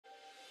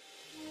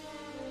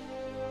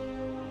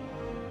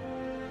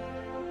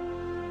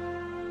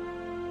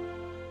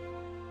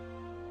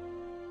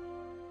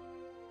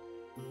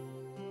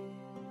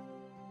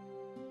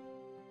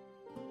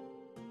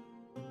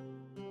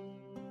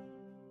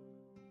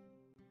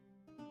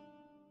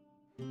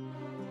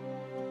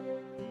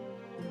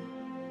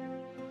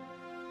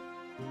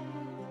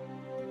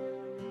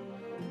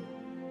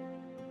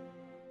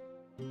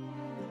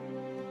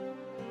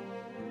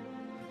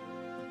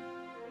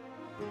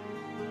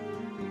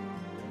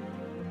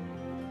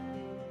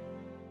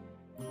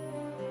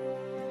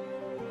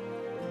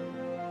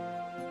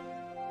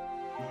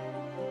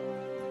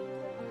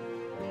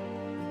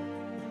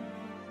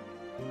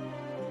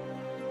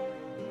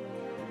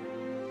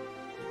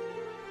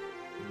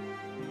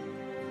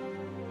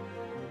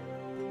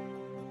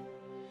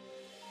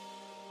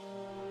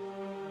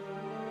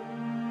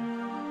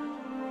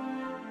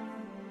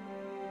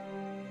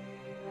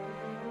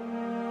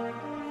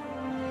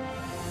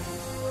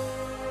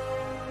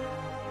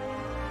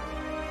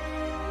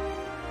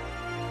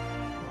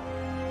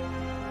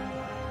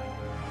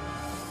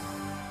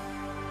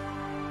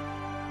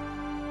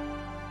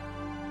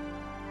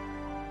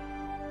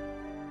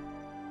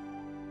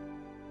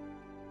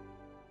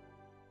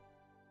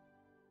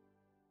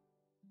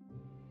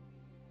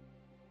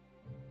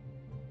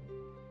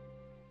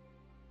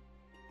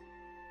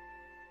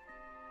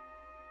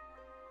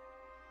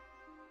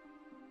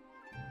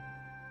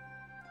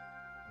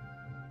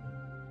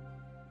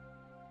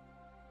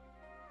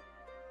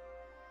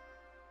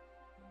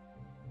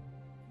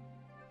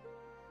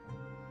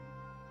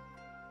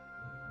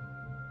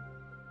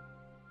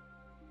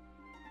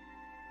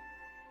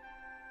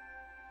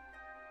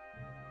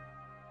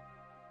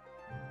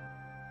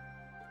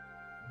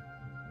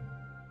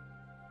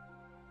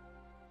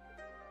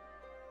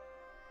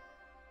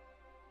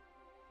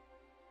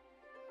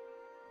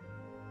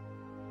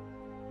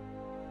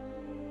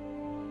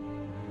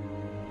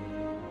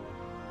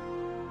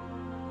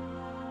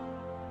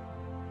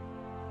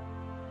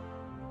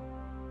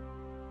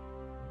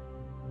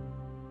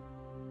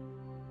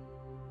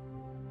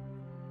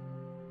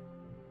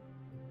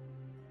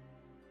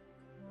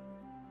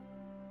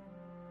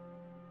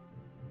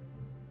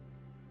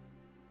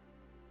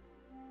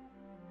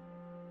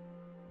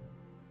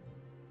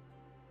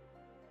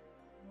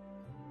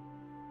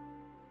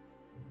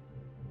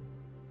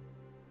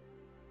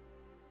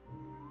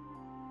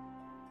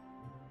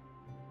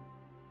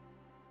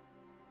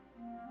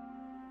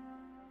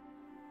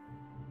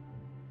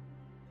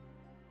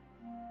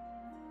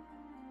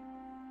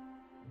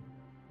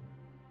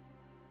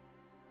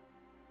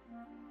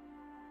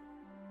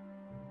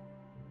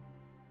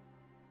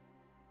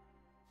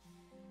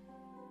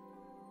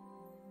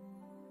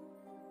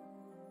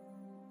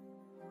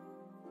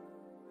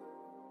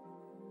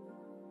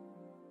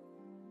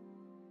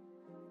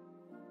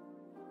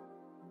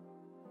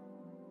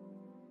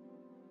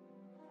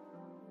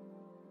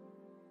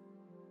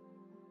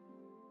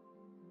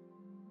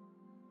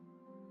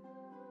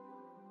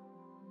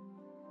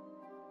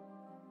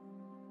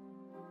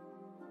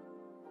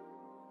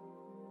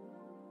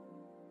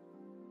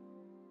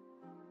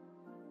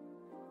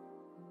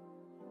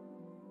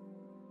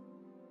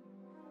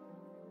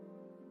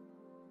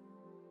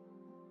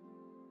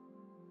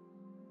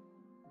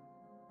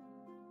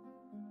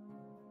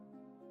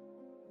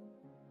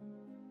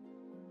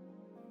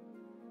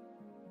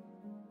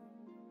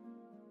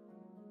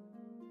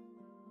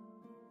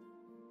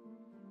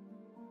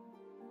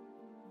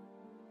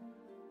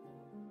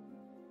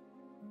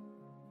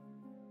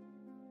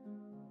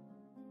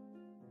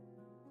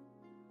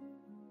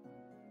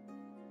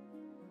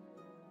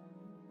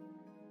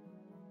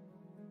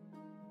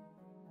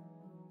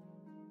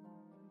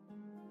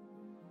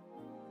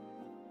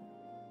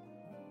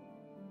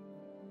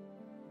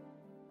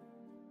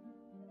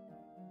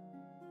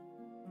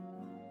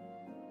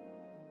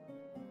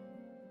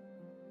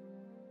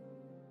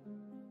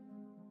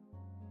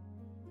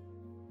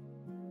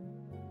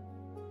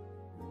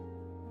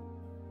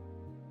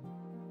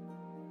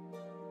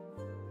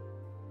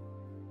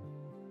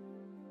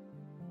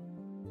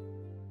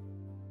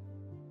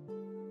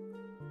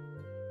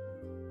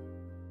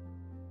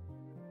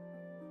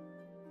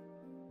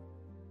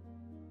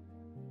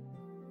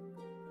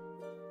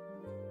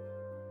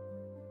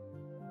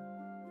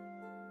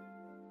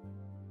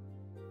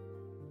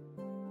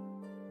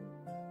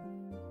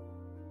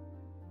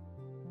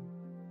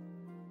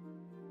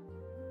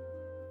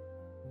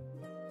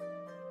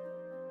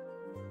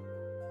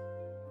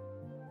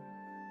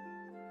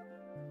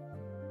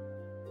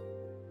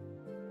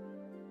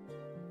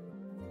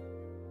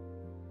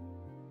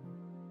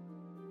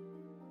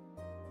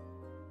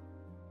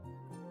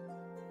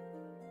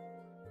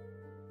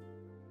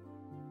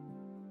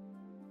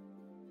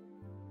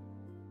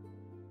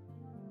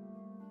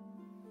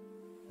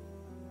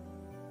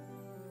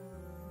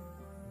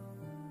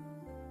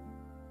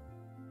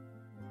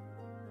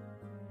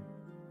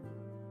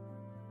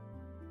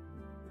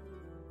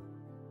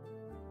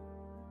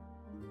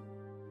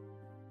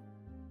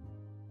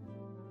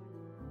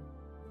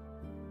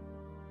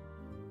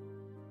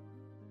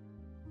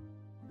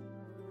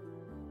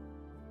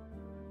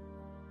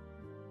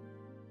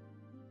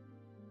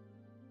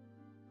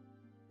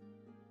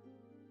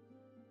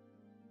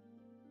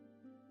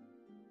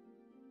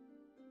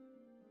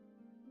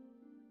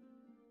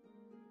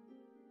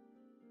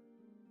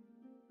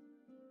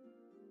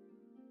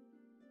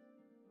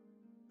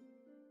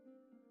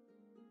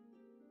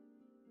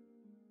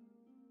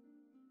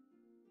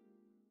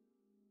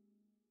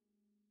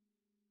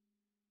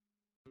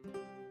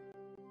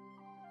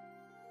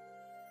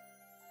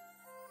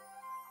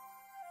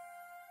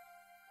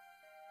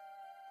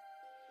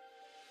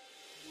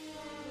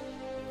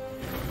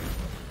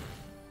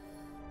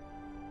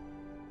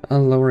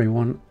Hello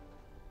everyone,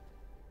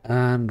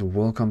 and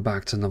welcome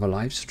back to another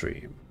live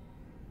stream.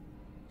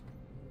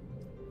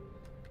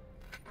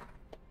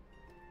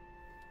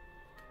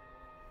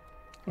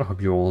 I hope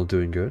you're all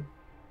doing good.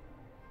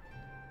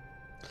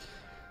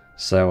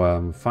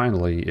 So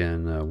finally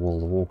in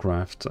World of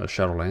Warcraft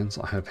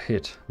Shadowlands I have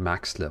hit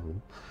max level,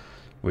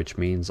 which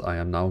means I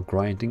am now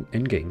grinding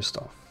in-game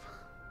stuff.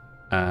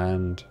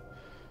 And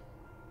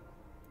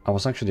I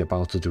was actually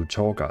about to do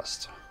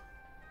Torghast.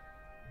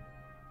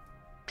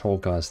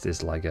 Torghast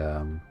is like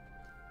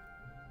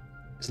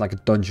it's like a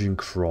dungeon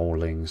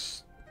crawling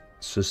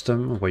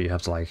system where you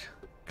have to like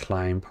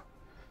climb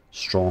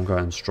stronger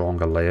and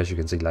stronger layers. You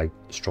can see like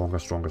stronger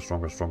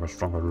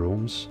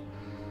rooms.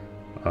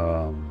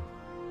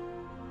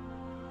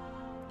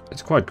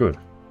 It's quite good.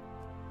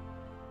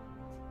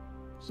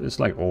 It's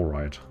like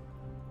alright.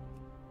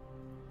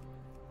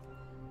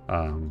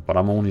 But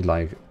I'm only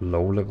like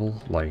low level,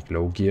 like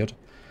low geared.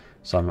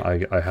 So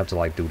I have to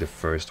like do the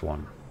first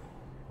one.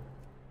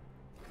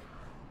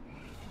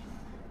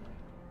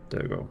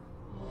 There you go.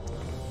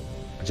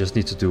 I just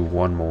need to do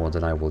one more,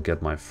 then I will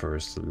get my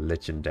first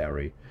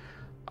legendary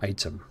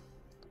item,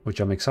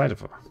 which I'm excited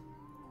for.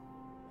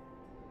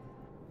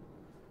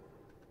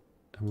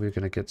 And we're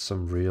gonna get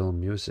some real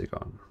music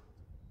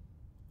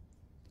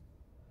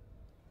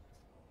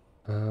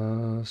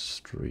on.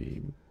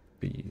 Stream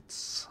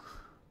beats.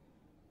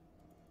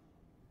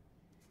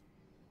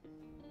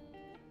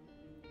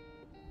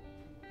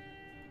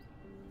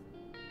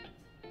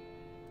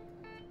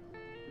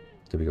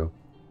 There we go.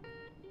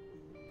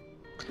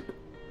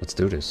 Let's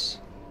do this.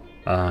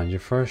 Your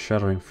first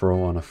shattering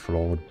throw on a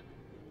floor.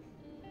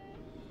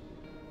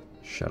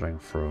 Shattering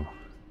throw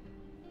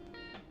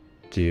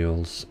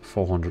deals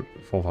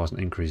 4,000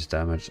 increased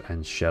damage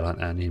and shatter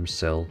an enemy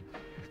cell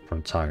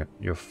from target.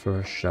 Your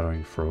first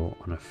shattering throw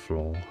on a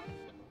floor.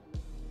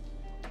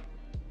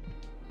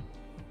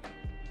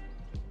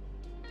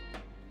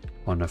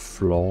 On a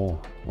floor?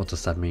 What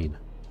does that mean?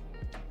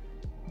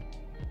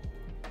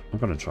 I'm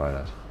gonna try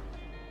that.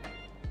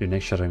 Your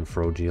next shattering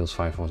throw deals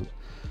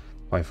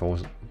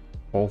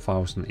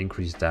 4,000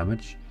 increased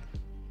damage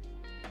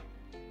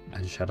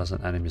and shatters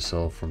an enemy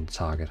cell from the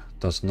target.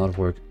 Does not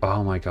work.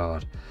 Oh my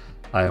god.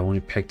 I only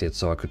picked it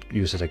so I could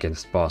use it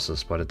against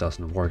bosses, but it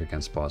doesn't work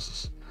against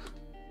bosses.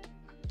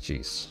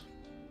 Jeez.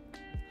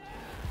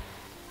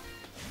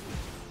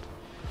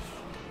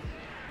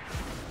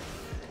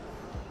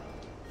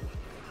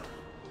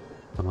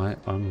 Am I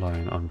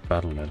online on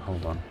Battle.net?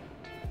 Hold on.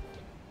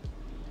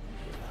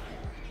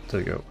 There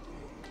you go.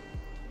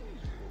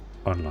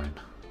 Online.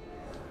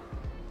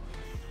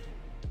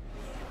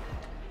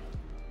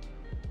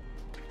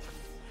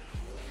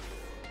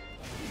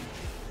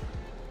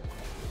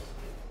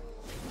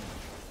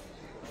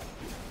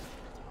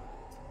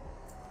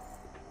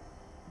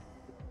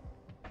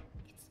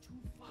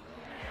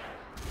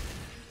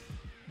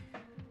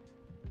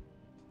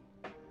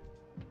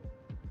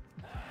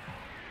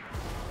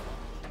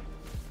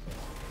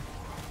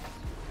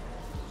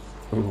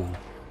 Ooh.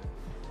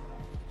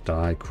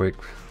 Die quick.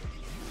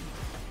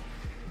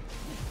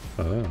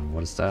 Oh,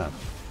 what is that?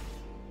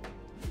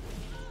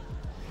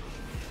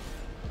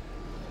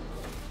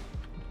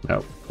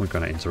 No, we're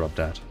gonna interrupt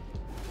that.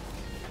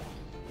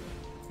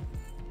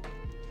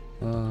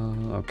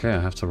 Okay, I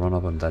have to run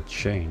up on that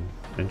chain.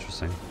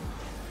 Interesting.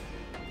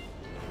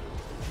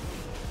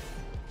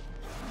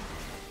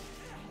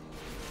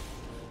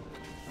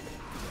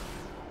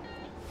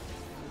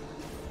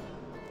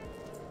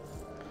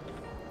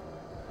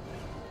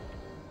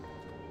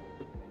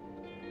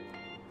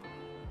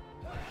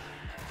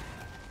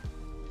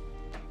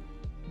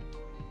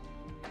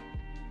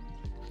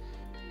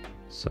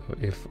 So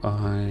if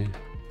I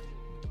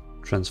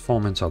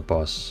transform into a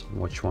boss,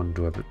 which one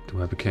do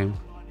I become?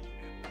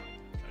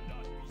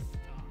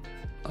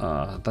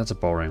 That's a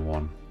boring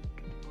one.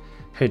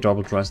 Hey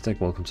Double Drastic,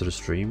 welcome to the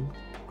stream.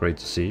 Great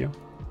to see you.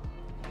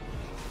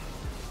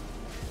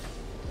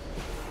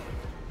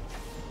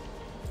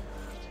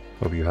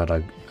 Hope you had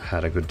a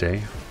good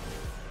day.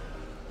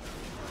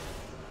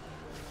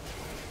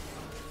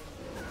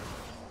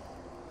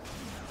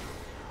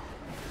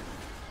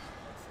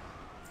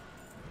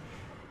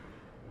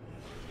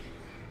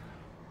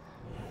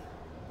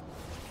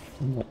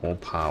 More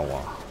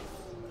power.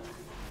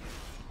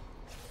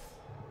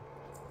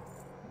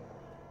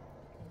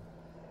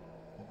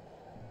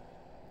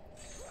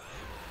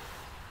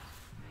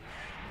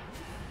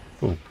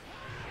 Ooh.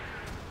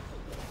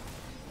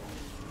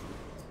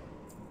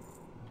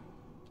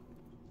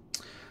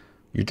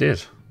 You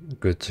did.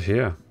 Good to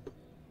hear.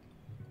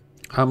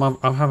 I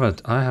haven't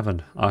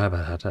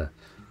had a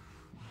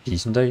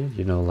decent day.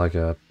 You know, like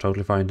a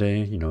totally fine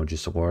day. You know,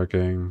 just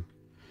working.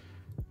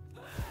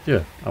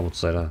 Yeah, I would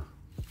say that.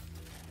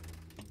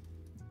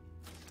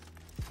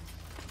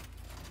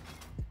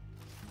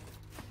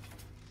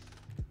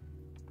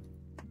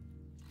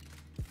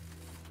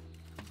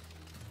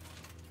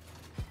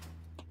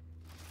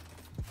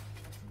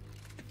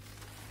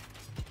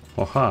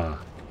 Aha!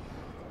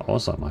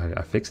 Awesome,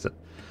 I fixed it.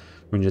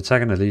 When you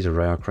attack and elite a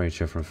rare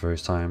creature for the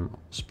first time,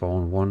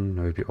 spawn one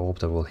maybe orb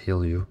that will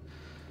heal you.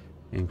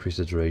 Increase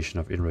the duration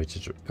of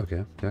enraged.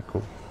 Okay, yeah,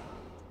 cool.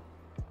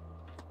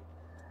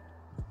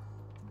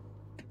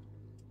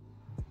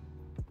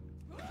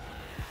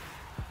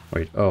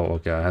 Wait, oh,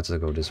 okay, I had to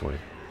go this way.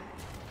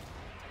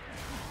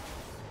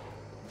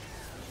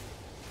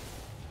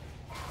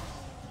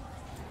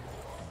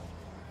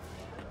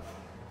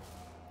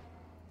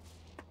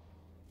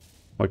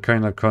 What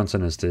kind of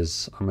content is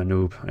this? I'm a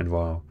noob in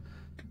WoW.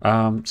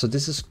 So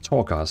this is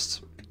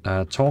Torghast.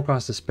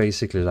 Torghast is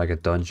basically like a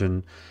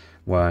dungeon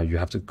where you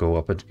have to go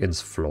up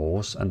against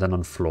floors, and then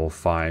on floor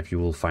 5 you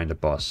will find a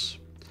boss.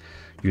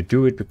 You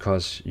do it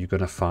because you're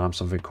gonna farm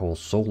something called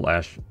Soul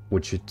Ash,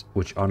 which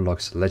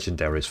unlocks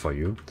legendaries for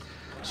you,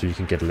 so you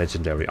can get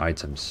legendary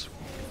items.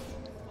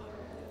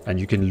 And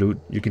you can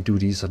do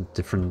these on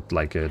different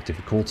like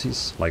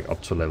difficulties, like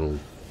up to level,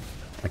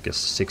 I guess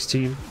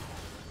 16.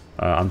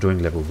 I'm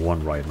doing level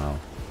 1 right now.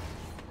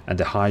 And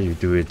the higher you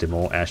do it, the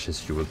more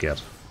ashes you will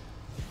get.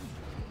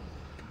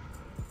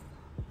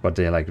 But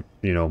they're like,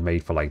 you know,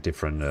 made for like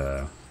different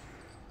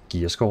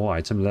gear score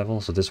item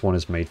level. So this one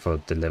is made for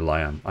the level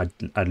I am. I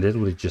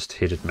literally just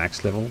hit it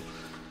max level.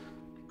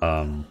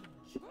 So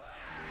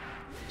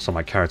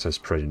my character is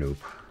pretty noob.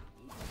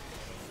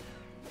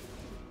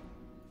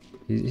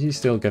 He's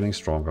still getting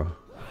stronger.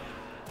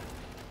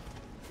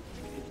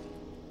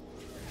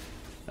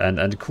 And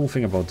the cool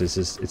thing about this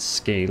is it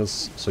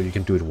scales, so you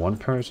can do it 1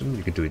 person,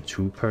 you can do it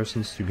 2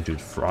 persons, you can do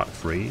it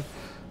 3,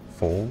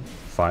 4,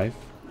 5.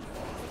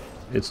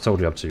 It's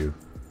totally up to you.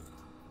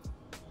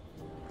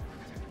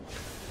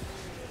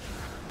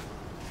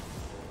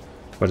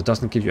 But it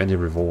doesn't give you any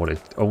reward,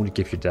 it only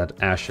gives you that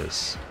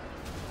ashes.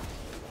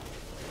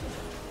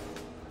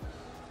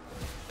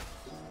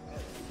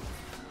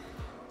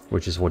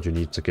 Which is what you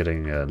need to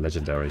getting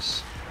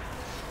legendaries.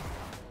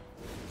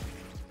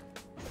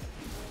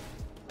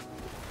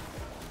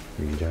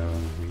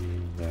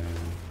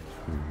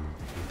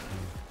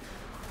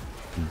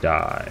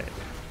 Die.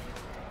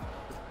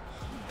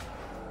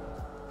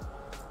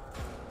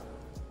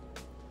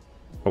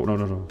 Oh,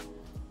 no.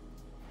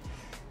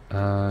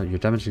 Your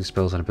damaging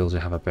spells and ability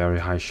have a very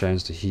high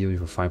chance to heal you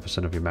for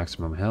 5% of your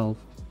maximum health.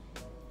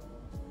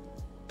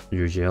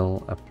 You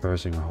yell a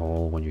piercing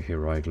hole when you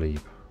heroic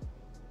leap.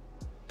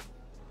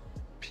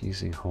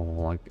 Piercing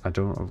hole, I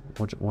don't know,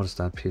 what is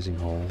that piercing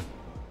hole?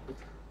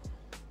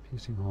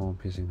 Piercing hole.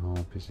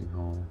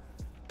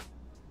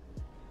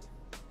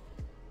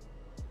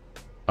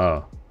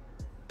 Oh.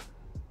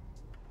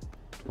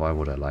 Why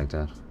would I like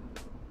that?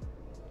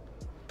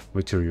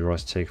 Victory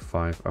Rush take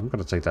 5. I'm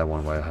gonna take that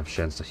one where I have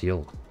chance to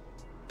heal.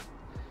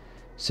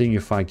 Seeing you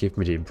fight give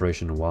me the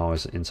impression WoW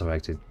is an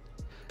interactive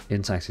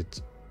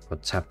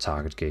but tap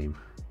target game.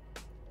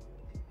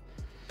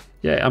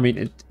 Yeah, I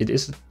mean it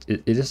is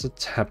a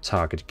tap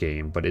target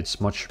game, but it's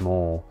much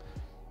more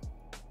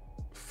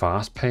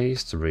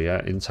fast-paced,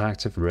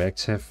 interactive,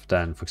 reactive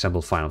than, for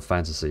example, Final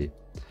Fantasy.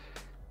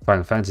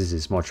 Final Fantasy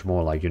is much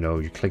more like, you know,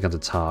 you click on the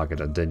target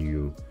and then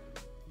you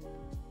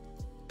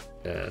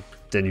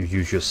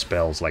use your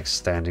spells, like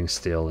standing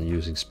still and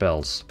using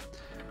spells.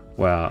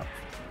 Where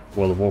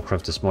World of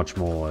Warcraft is much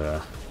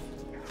more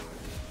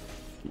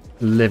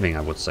living,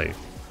 I would say.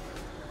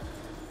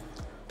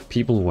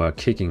 People were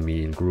kicking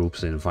me in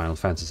groups in Final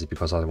Fantasy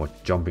because I was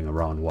jumping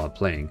around while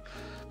playing,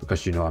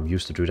 because, you know, I'm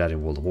used to do that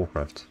in World of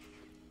Warcraft.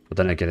 But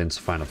then I get into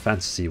Final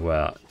Fantasy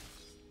where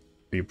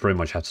you pretty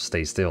much have to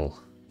stay still,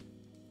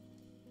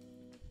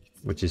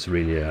 which is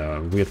really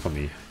weird for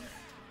me.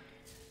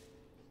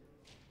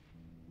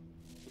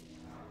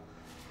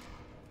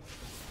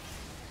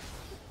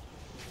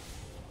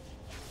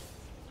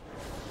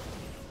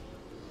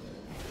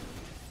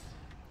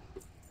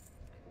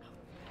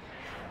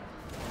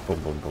 Boom,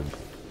 boom, boom.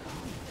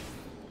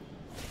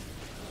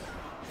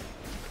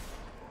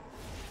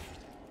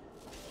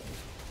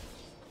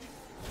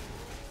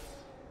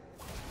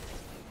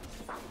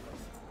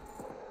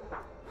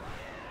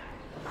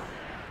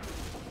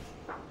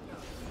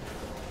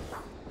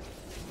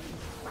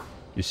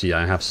 You see,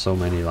 I have so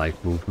many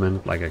like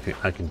movement, like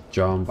I can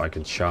jump, I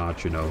can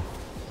charge, you know.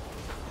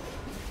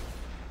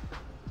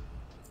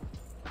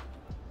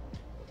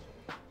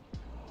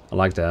 I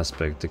like the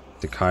aspect,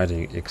 the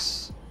kiting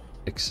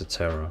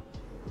etc.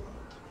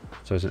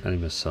 Certain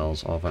enemy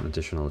cells offer an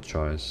additional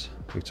choice.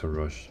 Victor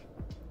Rush.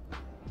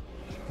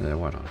 Yeah,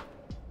 why not?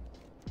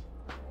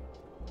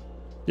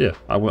 Yeah,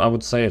 I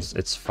would say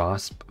it's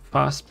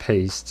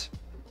fast-paced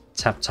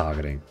tap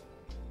targeting.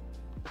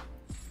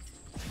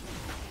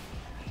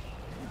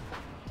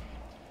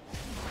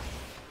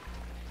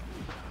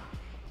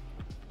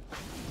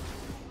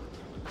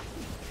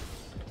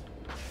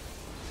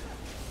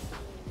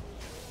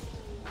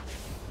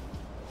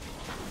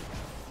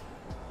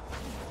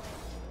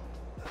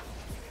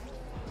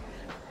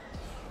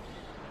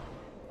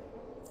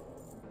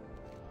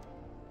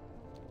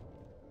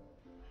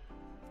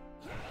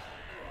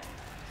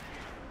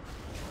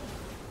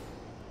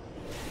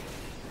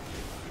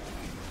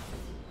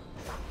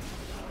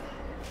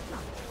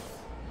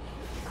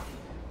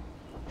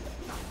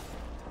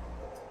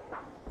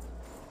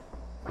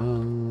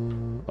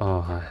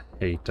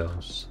 hate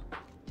those.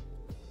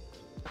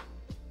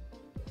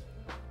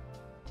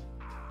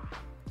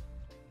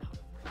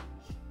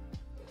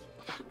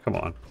 Come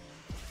on,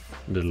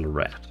 little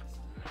rat.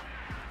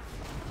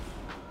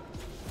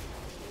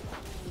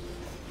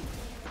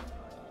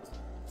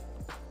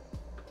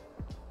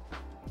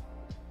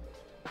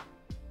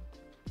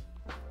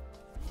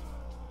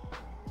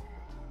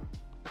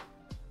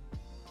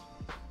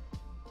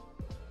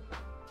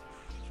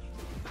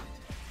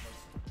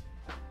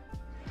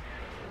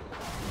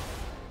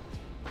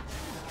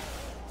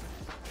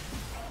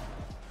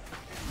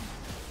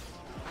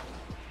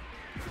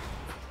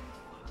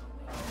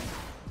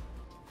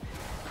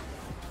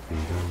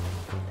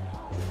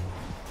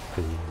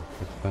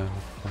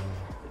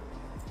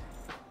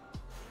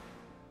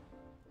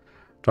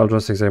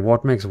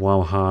 What makes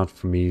WoW hard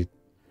for me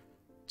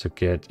to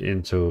get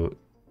into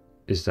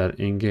is that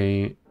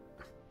in-game.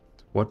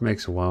 What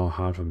makes WoW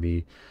hard for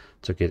me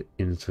to get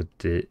into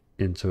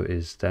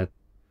is that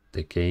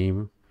the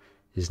game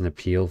is an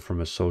appeal from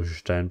a social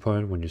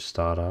standpoint when you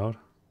start out.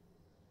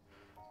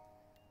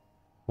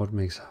 What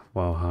makes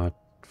WoW hard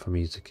for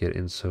me to get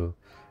into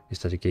is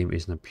that the game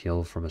is an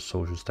appeal from a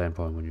social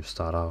standpoint when you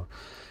start out.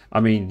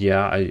 I mean,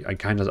 yeah, I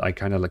kind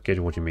of get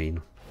what you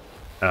mean.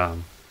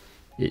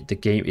 The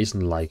game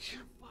isn't like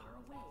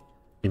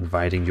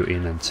inviting you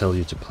in and tell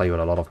you to play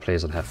with a lot of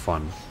players and have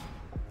fun.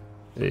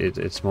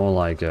 It's more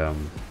like,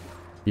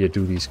 you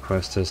do these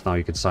quests, now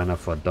you can sign up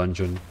for a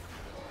dungeon.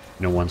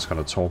 No one's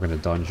gonna talk in a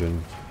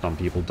dungeon, some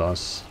people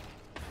does.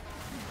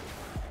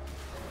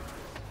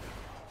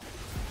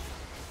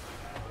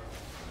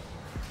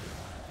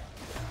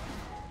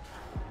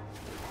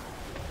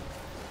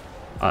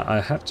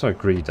 I have to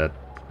agree that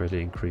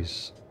greatly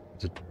increase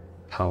the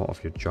power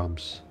of your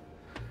jumps.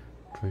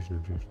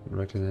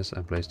 Recklessness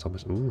and Blaze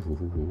Thomas.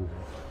 Ooh.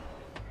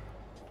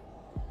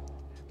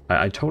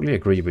 I totally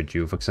agree with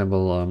you. For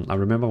example, I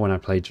remember when I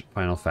played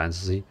Final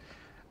Fantasy,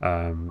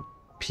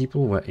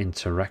 people were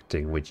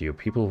interacting with you.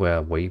 People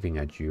were waving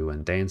at you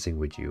and dancing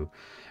with you.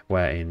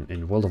 Where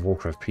in World of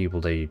Warcraft,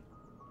 people, they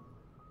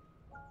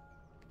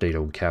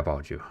don't care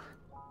about you.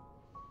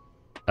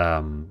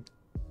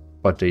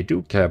 But they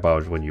do care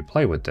about when you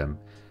play with them.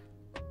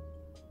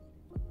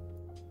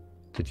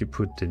 Did you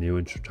put the new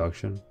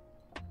introduction?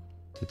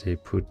 Did they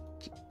put...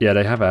 Yeah,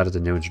 they have added the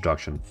new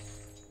introduction.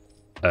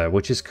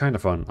 Which is kind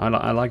of fun.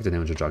 I like the new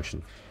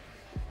introduction.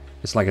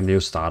 It's like a new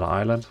starter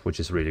island,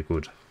 which is really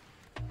good.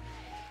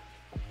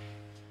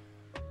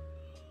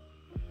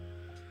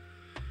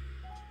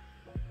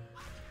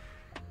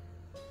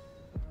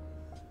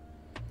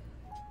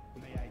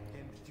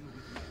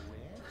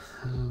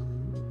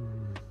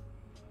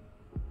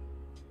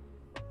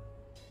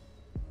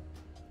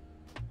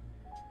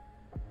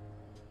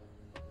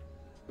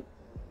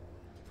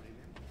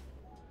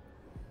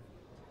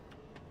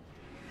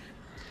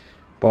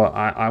 But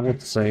I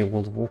would say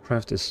World of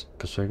Warcraft is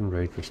Berserker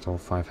Raid, restore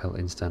 5 health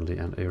instantly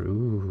and air.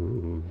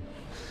 Ooh.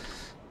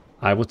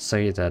 I would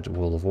say that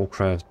World of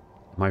Warcraft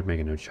might make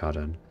a new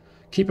charter.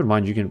 Keep in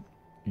mind you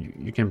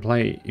can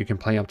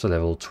play up to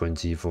level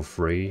 20 for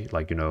free.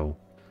 Like, you know,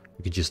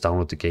 you can just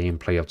download the game,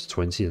 play up to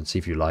 20 and see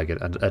if you like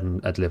it.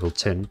 And at level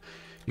 10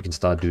 you can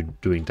start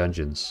doing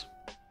dungeons.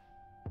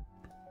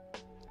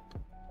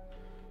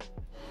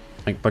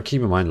 Like, but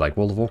keep in mind, like,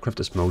 World of Warcraft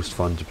is most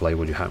fun to play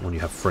when you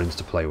have friends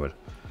to play with.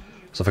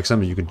 So for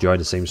example, you could join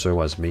the same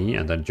server as me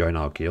and then join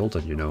our guild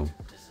and, you know,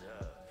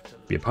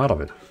 be a part of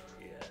it.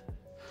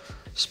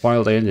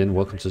 Spoiled Alien,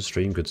 welcome to the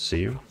stream, good to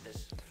see you.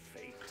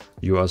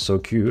 You are so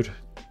cute.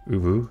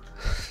 Uwu.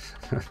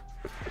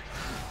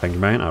 Thank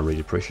you, man, I really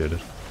appreciate it.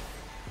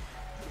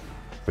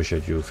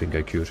 Appreciate you think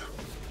I'm cute.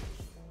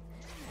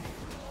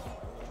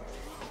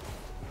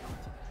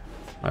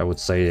 I would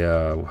say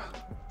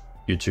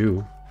you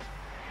too,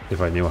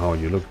 if I knew how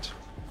you looked.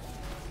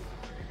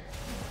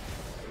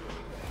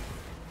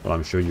 Well,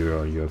 I'm sure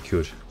you're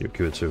cute. You're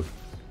cute too.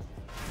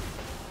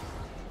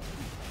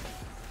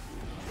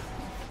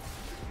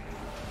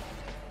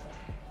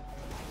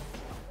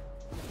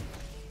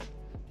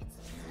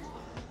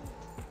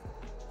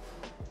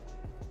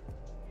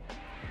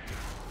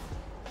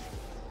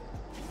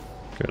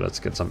 Okay, let's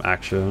get some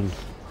action.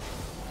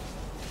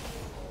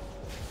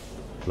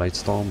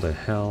 Bladestorm the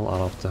hell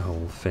out of the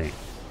whole thing.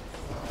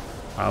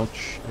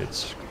 Ouch,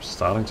 it's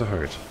starting to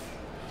hurt.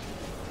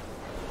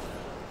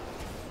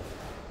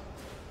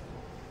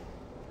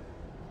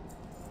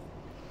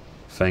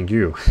 Thank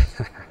you.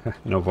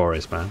 No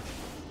worries, man.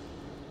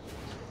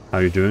 How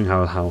you doing?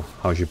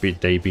 How's your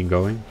day been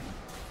going?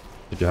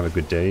 Did you have a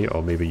good day?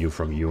 Or maybe you're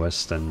from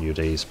US, then your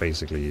day is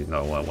basically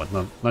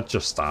not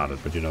just started,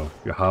 but you know,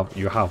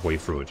 you're halfway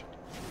through it.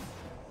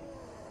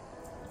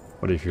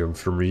 But if you're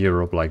from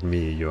Europe like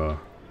me, you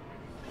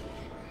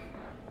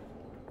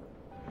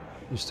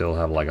still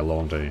have like a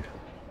long day.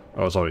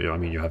 Oh, sorry, I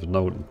mean you have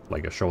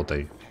like a short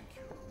day.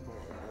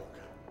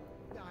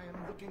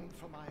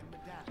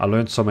 I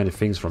learned so many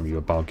things from you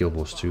about Guild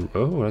Wars 2.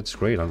 Oh, that's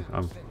great.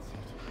 I'm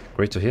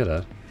great to hear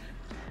that.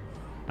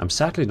 I'm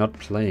sadly not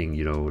playing,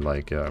 you know,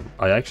 like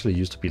I actually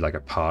used to be like a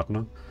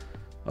partner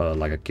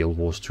like a Guild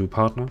Wars 2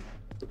 partner.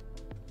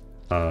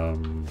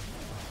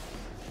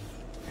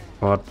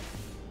 But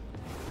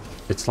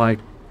it's like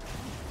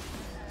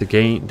the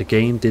game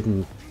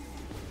didn't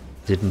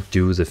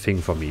do the thing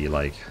for me,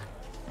 like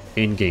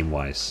in-game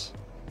wise.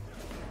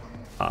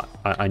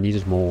 I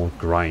needed more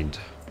grind.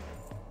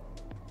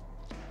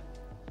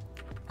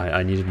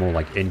 I needed more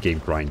like in-game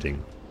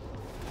grinding.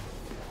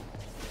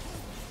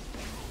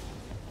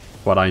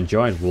 But I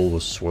enjoyed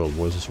Wolver's World.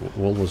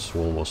 Wolver's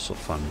World was so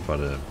fun,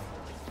 but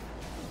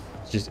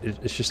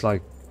it's just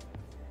like,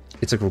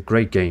 it's a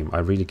great game. I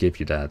really give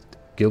you that.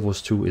 Guild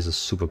Wars 2 is a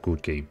super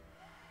good game,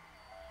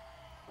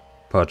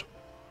 but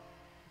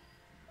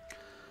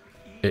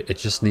it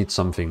just needs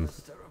something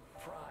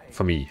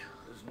for me.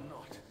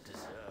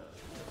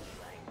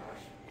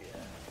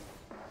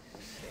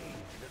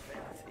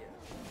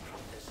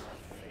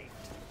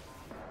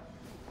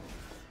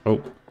 Oh.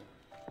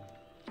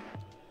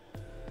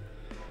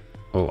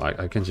 Oh,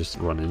 I can just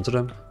run into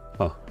them?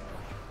 Oh.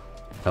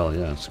 Hell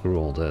yeah, screw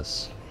all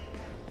this.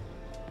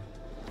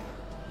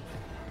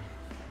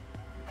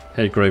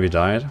 Hey, Gravy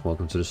Diet,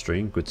 welcome to the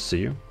stream, good to see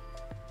you.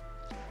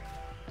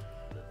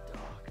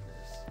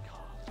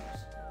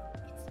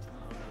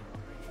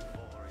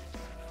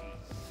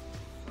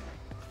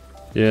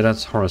 Yeah,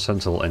 that's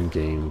horizontal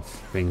endgame.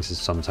 Things is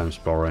sometimes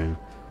boring.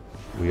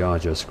 We are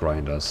just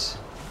grinders.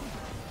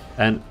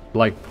 And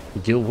like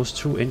Guild Wars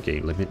 2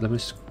 endgame, let me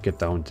get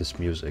down this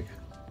music.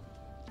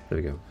 There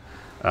we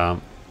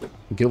go.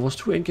 Guild Wars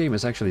 2 endgame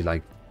is actually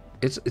like,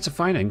 it's a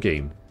fine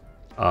endgame.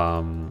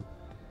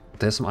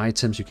 There's some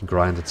items you can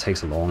grind that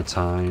takes a long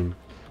time.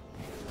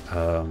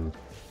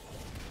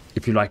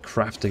 If you like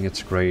crafting,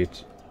 it's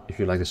great. If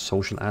you like the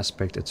social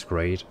aspect, it's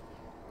great.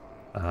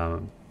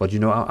 But you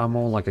know, I'm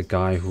more like a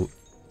guy who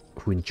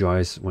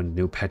enjoys when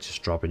new patches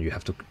drop and you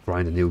have to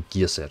grind a new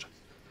gear set.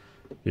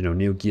 You know,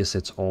 new gear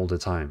sets all the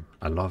time.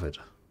 I love it.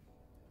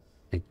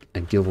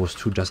 And Guild Wars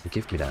 2 doesn't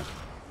give me that.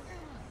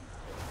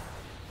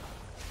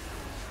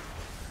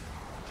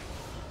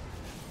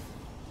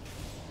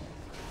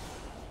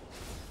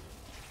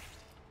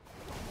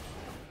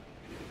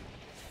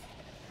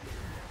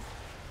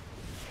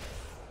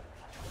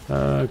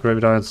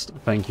 Gravy Diets,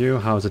 thank you.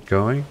 How's it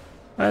going?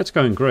 It's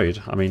going great.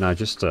 I mean, I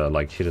just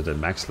like hit it at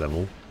max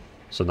level.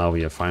 So now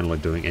we are finally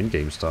doing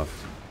endgame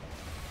stuff.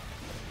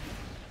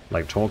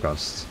 Like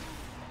Torghast.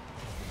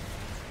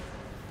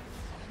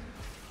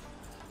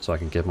 So I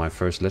can get my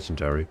first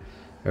legendary.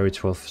 Every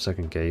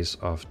 12-second gaze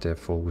of their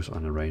focus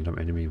on a random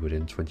enemy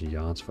within 20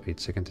 yards for 8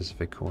 seconds. This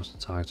effect causes the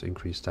target to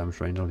increase damage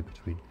randomly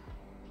between.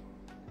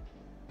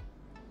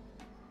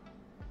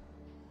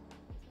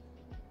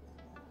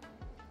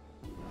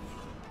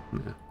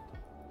 Yeah.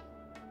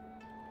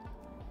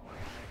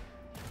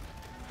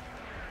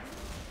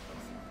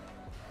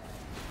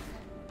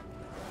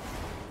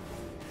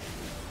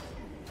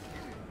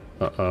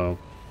 Uh-oh.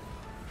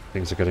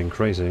 Things are getting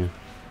crazy.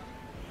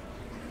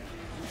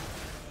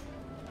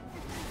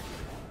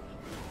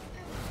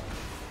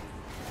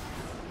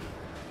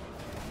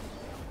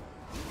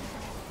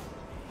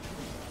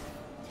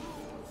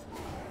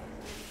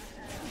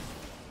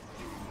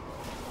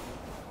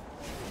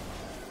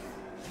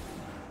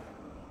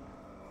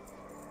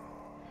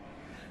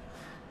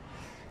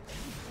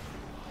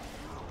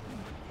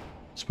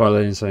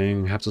 Spoiler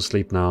saying, have to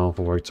sleep now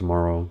for work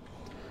tomorrow.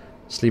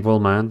 Sleep well,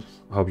 man.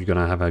 Hope you're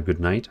gonna have a good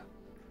night.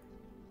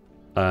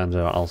 And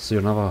I'll see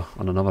you on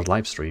another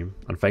live stream.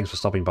 And thanks for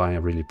stopping by, I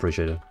really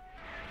appreciate it.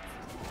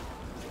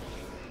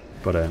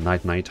 But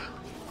night.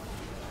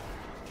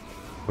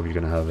 Hope you're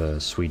gonna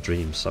have sweet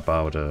dreams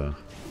about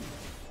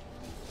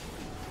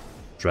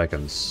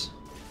dragons.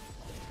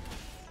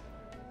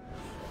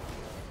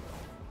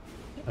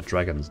 A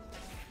dragon's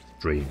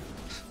dream.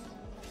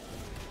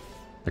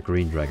 A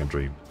green dragon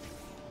dream.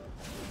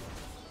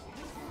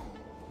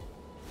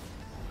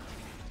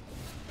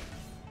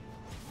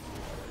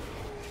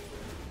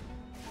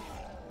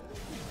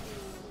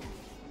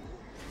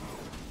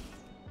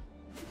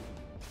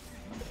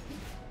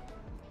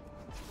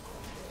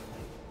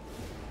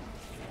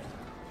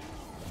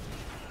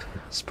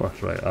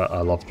 Right.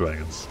 I love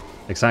dragons.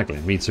 Exactly,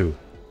 me too.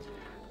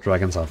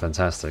 Dragons are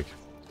fantastic.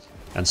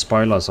 And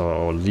spoilers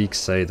or leaks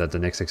say that the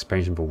next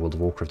expansion for World of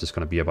Warcraft is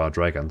going to be about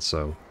dragons,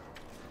 so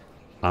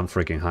I'm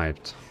freaking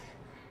hyped.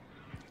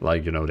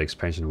 Like, you know, the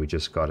expansion we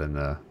just got in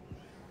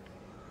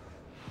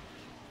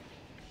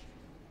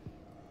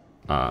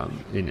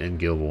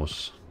Guild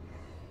Wars.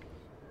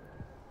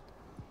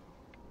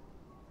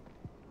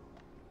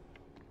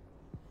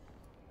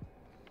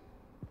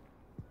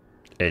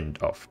 End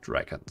of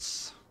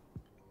Dragons.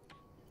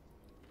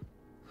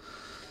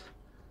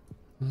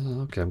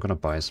 Okay, I'm gonna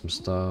buy some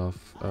stuff.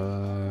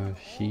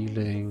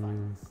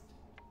 Healing.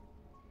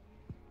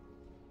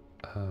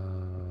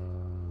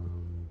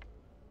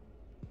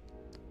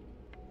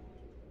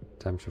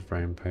 Damage of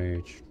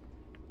Rampage.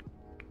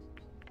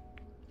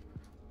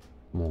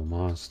 More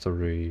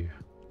Mastery.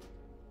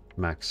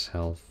 Max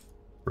Health.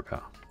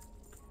 Repair.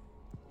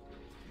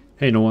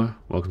 Hey Noah,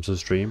 welcome to the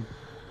stream.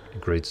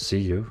 Great to see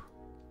you.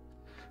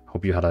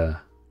 Hope you had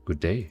a good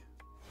day.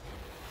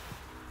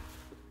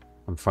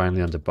 I'm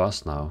finally on the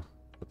bus now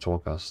for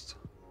Torghast.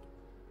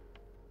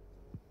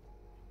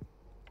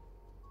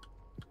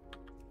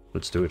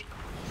 Let's do it.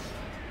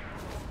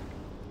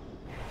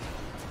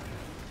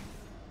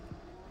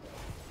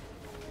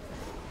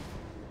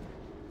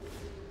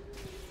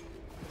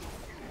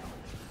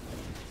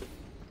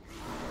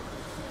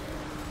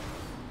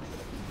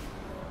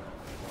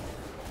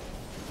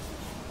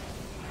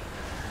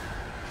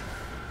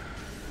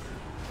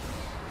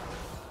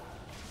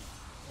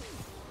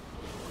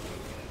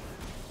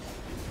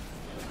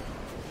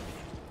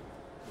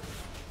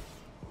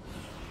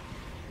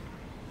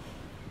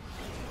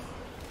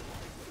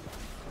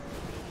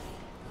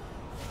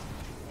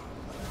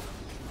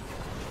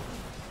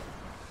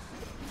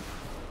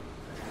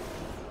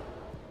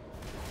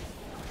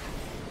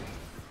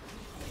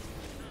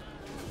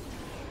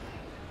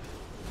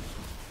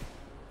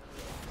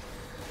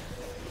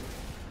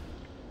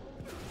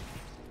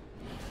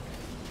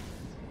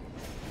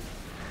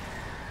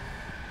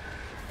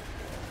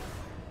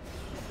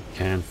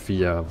 Can't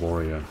fear a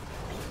warrior.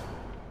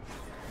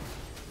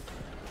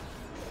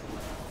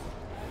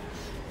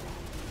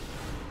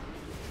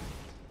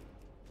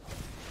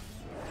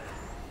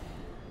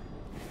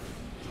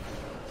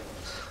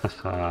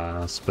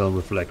 Haha, spell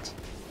reflect.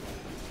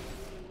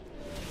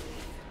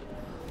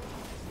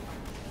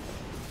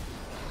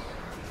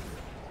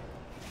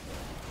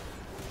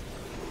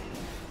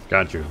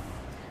 Got you.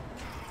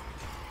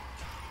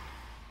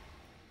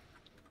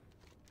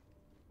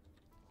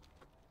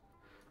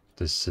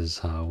 This is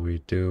how we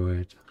do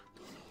it.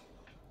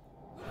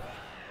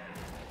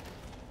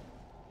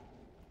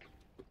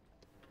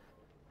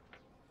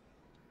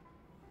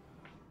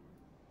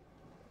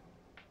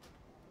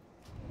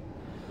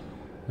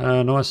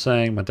 No, I was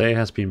saying my day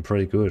has been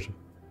pretty good.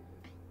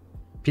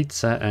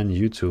 Pizza and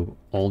YouTube,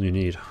 all you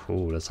need.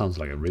 Oh, that sounds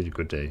like a really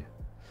good day.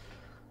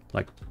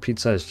 Like,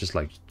 pizza is just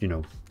like, you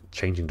know,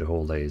 changing the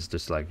whole day. It's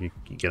just like you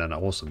get an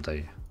awesome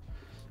day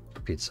for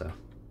pizza.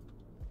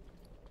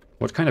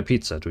 What kind of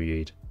pizza do you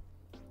eat?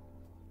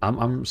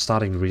 I'm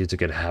starting really to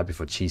get happy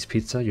for cheese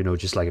pizza, you know,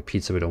 just like a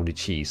pizza with only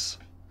cheese.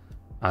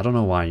 I don't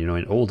know why, you know,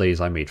 in old days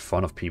I made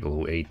fun of people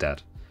who ate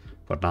that.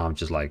 But now I'm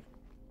just like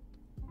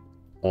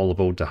all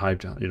about the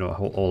hype, you know,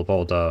 all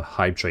about the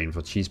hype train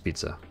for cheese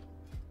pizza.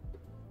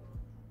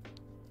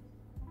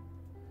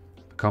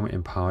 Become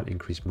empowered,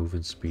 increase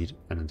movement speed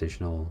and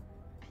additional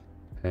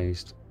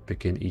haste.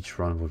 Begin each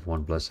run with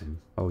one blessing.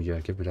 Oh yeah,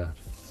 give me that.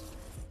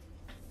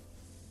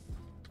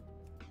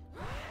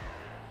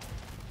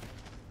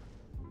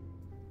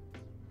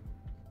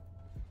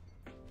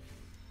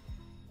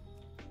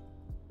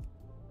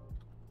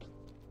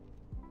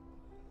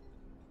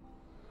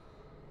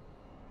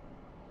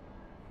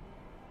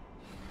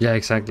 Yeah,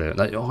 exactly.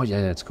 Like, oh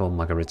yeah, it's called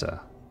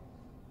margarita.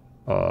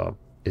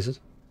 Is it?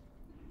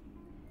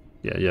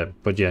 Yeah,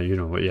 but yeah, you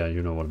know what? Yeah,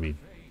 you know what I mean.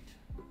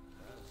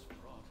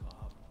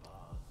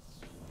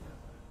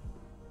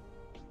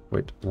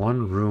 Wait,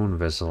 one rune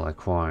vessel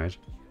acquired.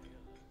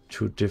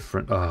 Two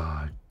different.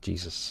 Ah,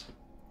 Jesus.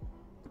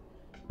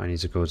 I need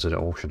to go to the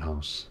auction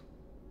house.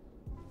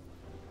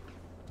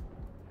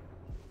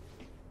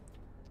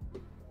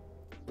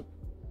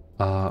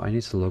 I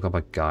need to look up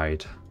a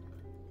guide.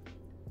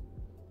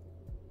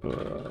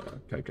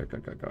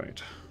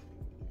 Guide.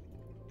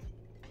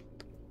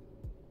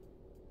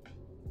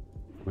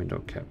 Window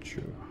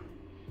capture.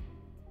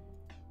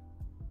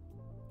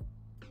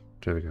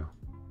 There we go.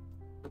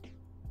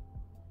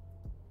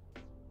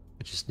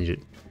 I just need it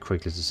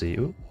quickly to see.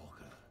 Ooh.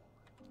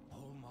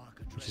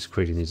 Just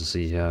quickly need to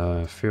see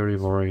Fury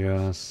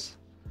Warriors.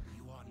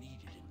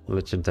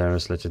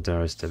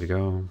 Legendaries, there we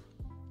go.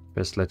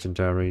 Best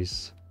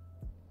legendaries.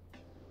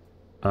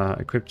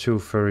 Equip 2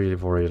 Fury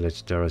Warrior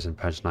legendaries in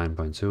patch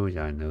 9.2.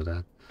 Yeah, I know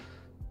that.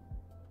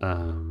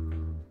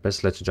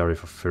 Best legendary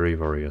for Fury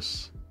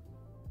Warriors.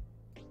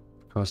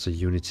 Cost a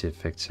unity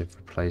effective.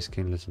 Replace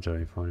king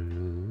legendary for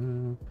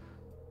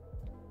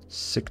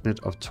Signet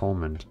of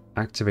Torment.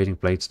 Activating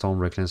Blade Storm,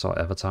 Reckless, or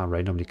Avatar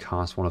randomly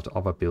cast one of the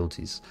other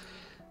abilities.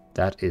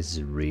 That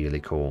is really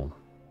cool.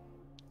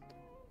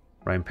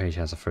 Rampage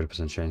has a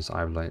 30% chance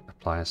to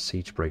apply a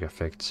siege break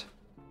effect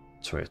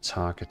to a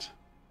target.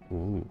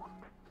 Ooh.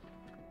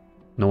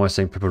 No, I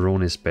think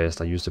pepperoni is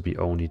best. I used to be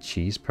only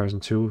cheese person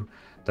too.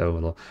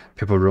 Though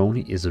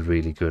pepperoni is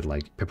really good.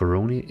 Like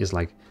pepperoni is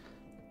like,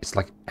 it's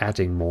like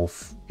adding more,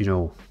 you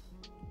know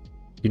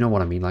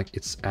what I mean? Like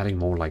it's adding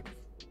more like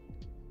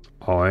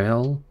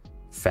oil,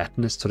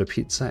 fatness to the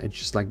pizza. It's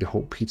just like the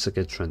whole pizza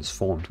gets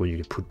transformed when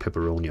you put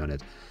pepperoni on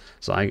it.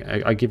 So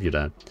I give you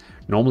that.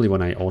 Normally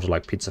when I order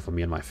like pizza for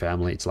me and my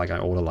family, it's like I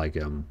order like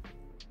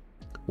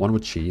one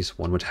with cheese,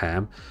 one with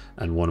ham,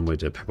 and one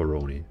with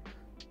pepperoni.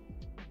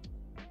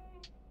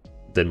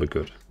 Then we're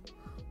good.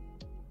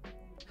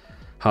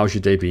 How's your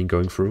day been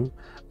going through?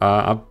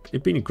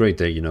 It's been a great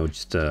day, you know,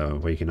 just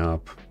waking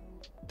up,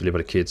 deliver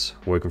the kids,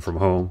 working from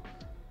home,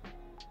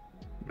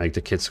 make the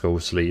kids go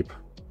to sleep,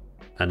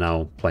 and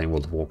now playing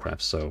World of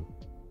Warcraft. So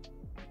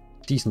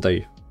decent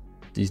day.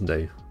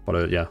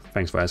 But yeah,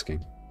 thanks for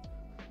asking.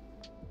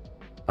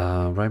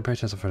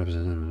 Rampage has a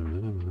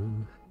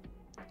 30%.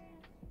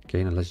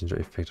 Gain a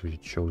legendary effect of your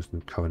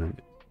chosen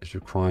covenant. It's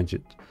required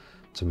you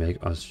to make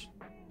us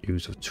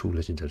use of 2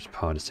 legendary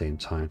power at the same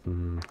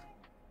time.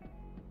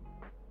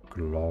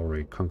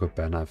 Glory. Conquer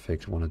banner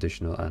effect, 1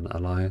 additional and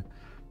ally,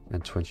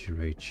 and 20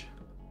 rage.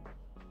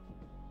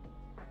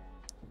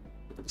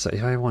 So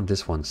if I want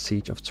this one,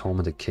 Siege of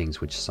Tormented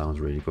Kings, which sounds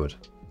really good.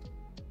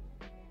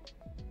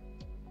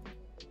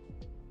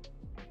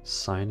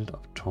 Sign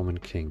of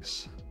Tormented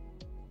Kings.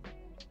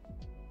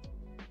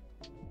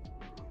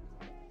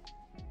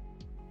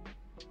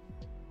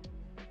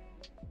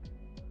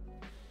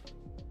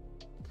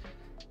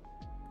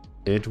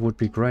 It would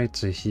be great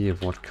to hear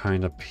what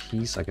kind of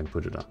piece I can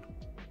put it on.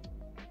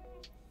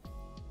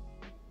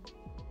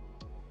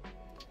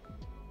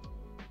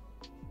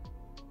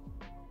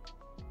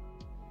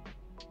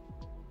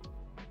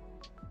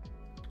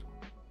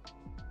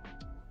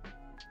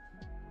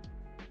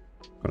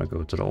 Gonna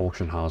go to the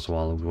auction house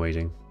while we're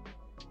waiting.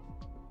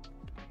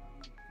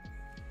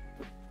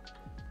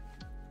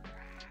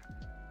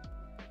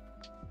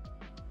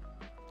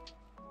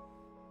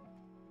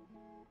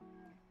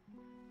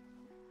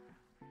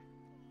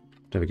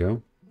 There we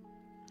go.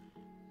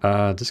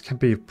 This can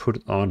be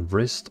put on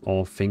wrist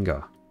or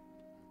finger.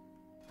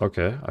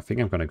 Okay, I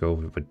think I'm gonna go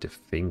with the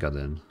finger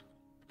then.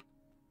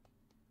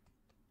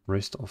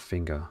 Wrist or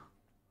finger.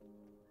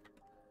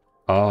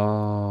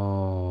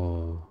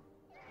 Oh.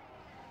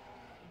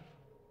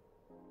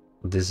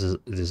 This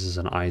is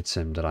an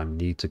item that I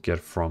need to get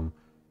from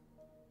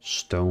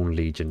Stone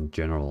Legion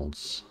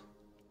Generals.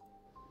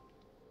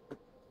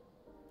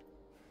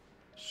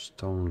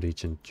 Stone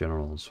Legion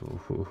Generals.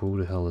 Who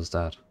the hell is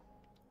that?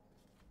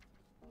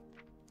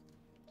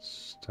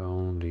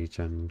 Stone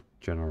Legion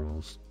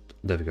Generals.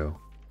 There we go.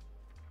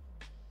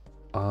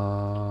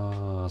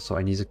 So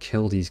I need to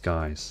kill these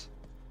guys.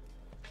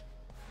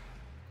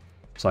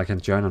 So I can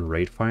join on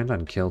Raid Finder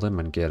and kill them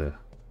and get it.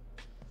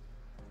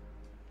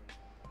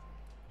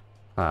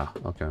 Ah,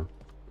 okay.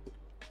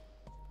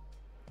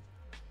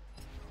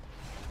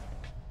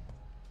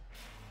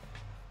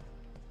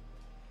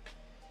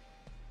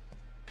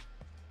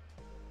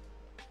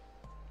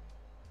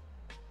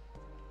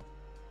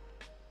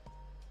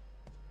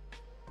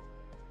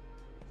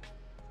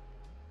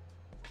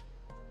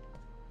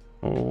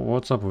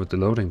 What's up with the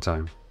loading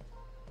time?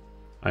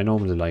 I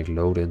normally like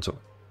load into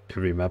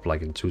every map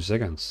like in 2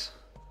 seconds.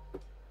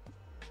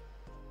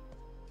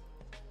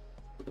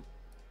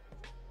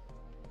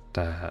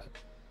 That...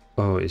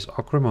 Oh, is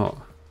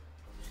Ogrimmar...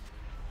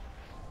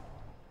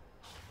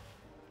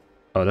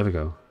 Oh, there we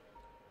go.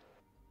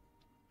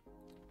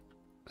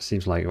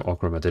 Seems like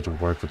Ogrimmar didn't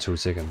work for 2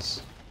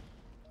 seconds.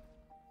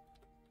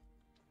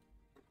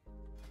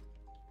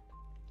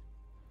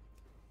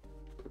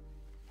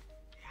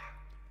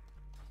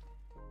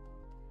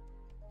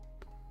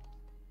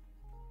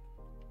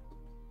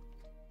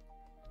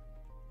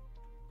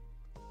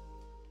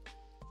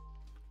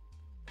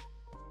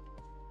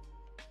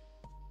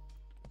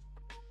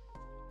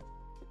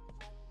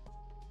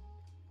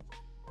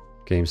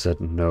 Game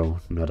said no,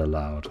 not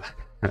allowed.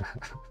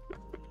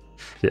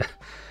 Yeah.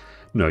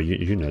 No,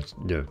 you're not.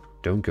 No,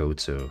 don't go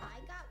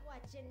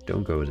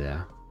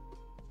there.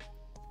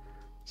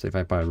 So if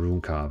I buy rune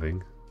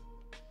carving,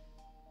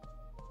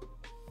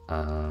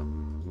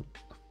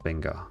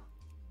 finger,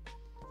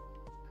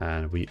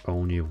 and we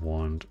only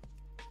want.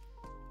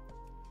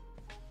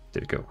 There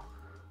we go.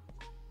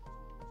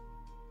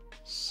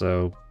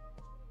 So,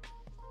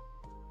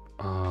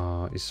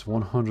 is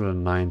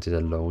 190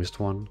 the lowest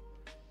one?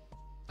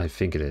 I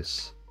think it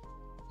is.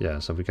 Yeah,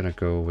 so we're gonna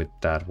go with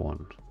that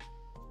one.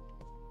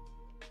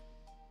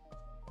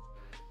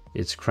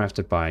 It's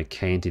crafted by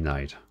Candy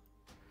Knight.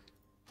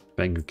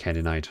 Thank you,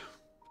 Candy Knight.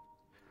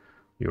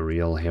 You're a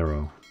real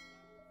hero.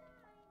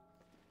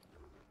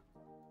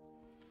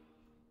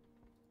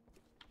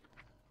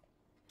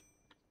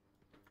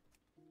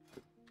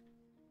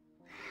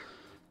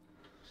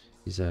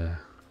 He's a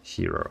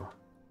hero.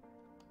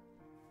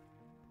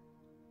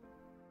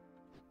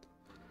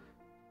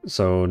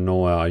 So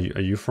Noah, are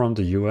you from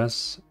the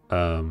US?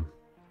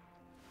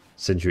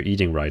 Since you're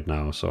eating right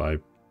now, so I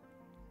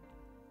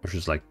was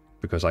just like,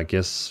 because I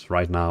guess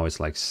right now it's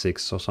like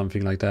 6 or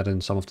something like that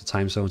in some of the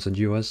time zones in the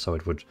US, so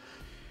it would,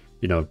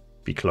 you know,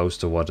 be close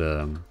to what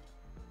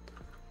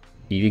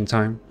eating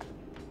time.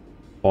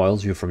 Or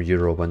else you're from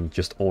Europe and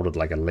just ordered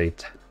like a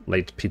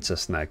late pizza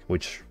snack,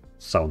 which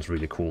sounds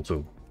really cool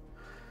too.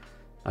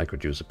 I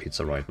could use a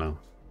pizza right now.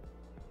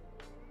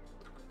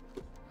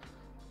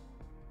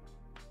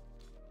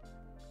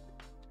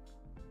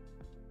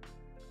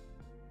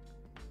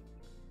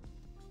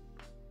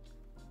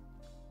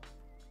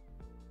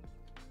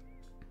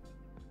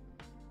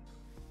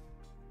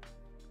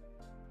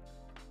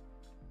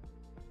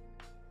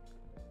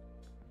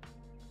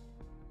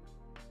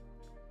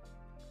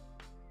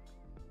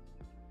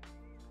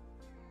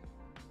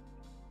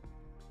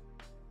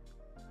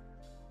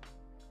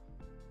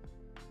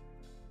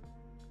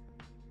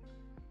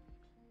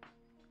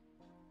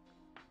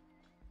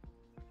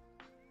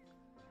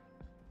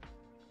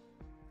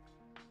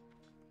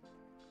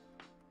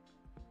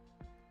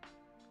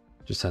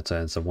 Just had to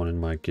answer one in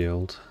my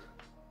guild.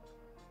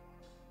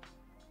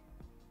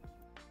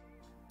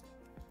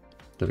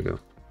 There we go.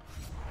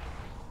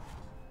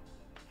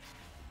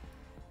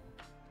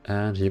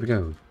 And here we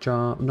go.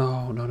 Jump.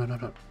 No, no, no, no,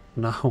 no.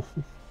 No.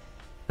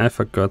 I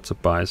forgot to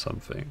buy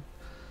something.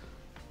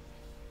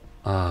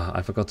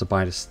 I forgot to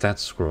buy the stat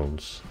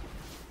scrolls.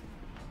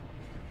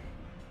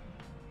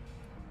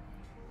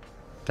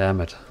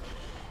 Damn it.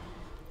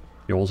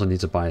 You also need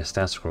to buy a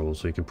stat scroll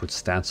so you can put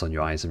stats on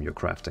your item you're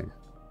crafting.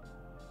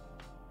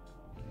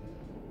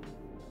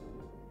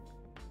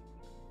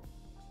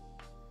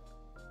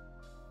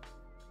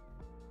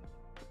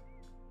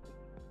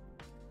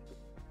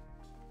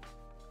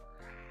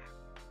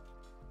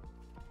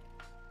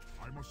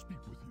 I must speak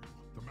with you.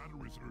 The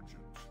matter is urgent.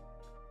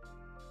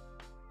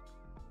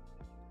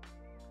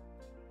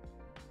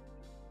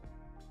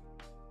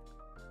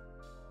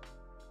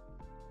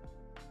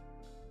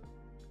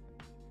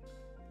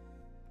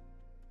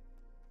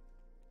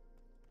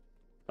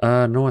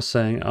 Noah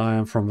saying, I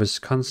am from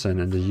Wisconsin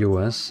in the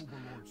US.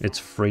 It's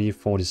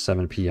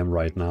 3:47 p.m.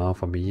 right now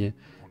for me,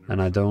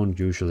 and I don't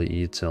usually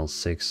eat till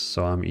 6,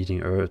 so I'm eating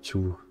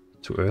too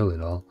early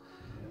at all.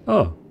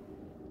 Oh,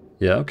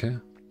 yeah, okay.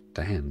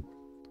 Damn.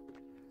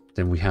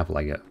 Then we have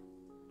like a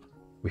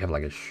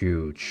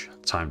huge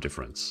time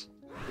difference,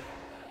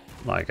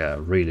 like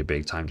a really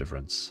big time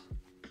difference.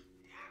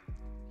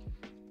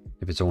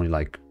 If it's only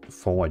like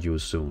 4 at you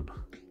soon,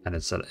 and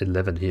it's at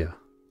 11 here.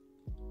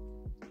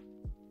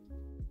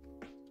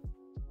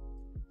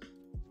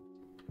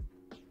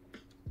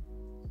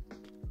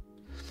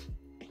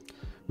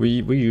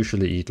 We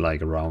usually eat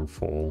like around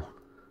 4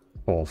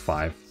 or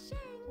 5,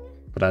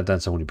 but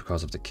that's only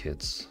because of the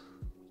kids.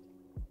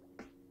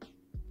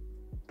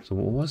 So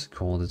what was it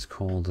called? It's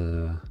called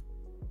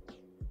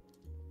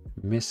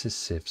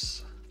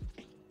Mississippi's.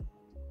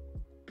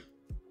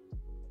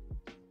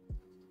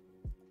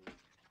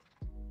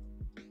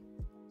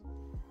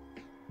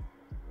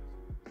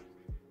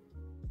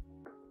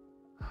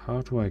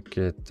 How do I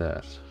get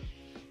that?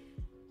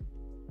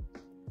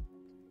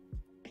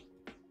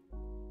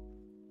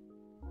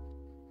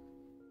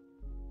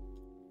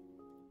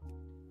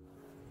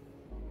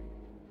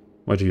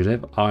 Where do you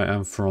live? I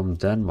am from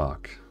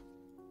Denmark.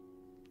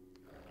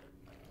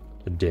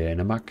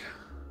 Denmark.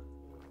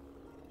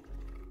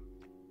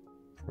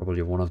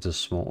 Probably one of the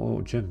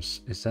small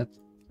gyms. Is that?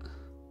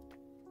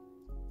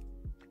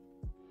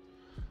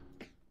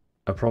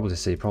 I'd probably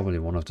say probably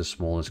one of the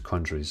smallest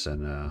countries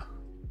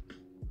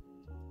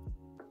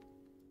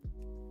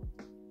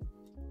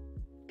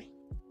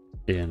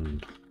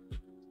in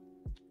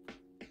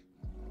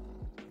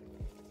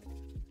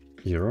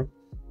Europe,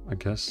 I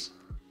guess.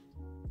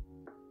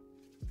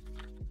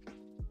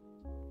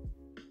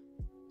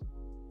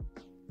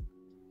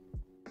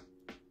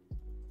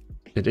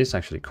 It is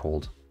actually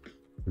called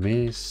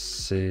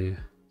Mississippi.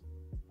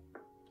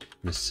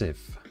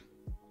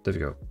 There we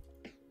go.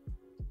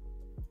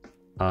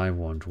 I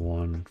want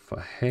one for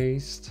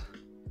haste,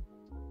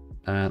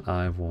 and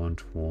I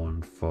want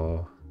one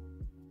for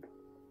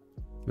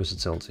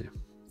versatility.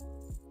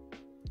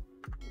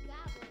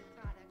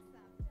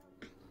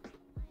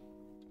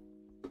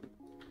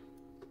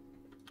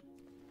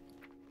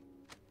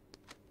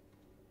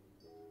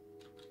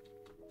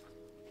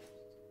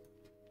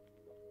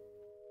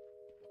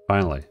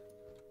 Finally.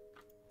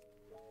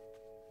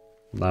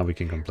 Now we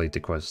can complete the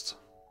quest.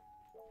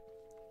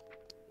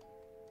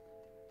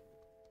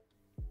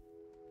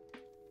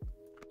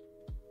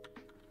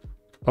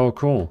 Oh,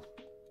 cool.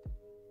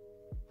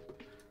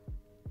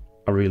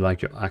 I really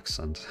like your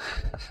accent.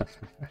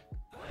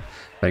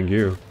 Thank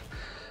you.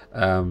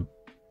 I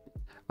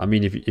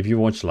mean, if you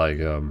watch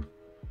like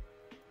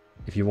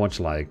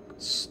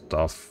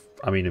stuff,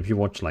 I mean, if you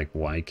watch like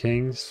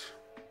Vikings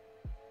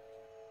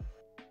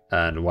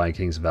and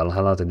Vikings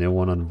Valhalla, the new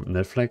one on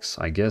Netflix,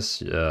 I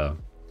guess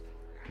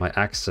my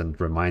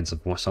accent reminds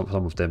of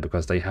some of them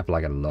because they have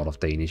like a lot of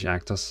Danish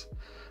actors,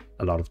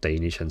 a lot of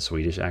Danish and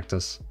Swedish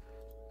actors,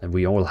 and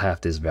we all have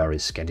this very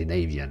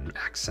Scandinavian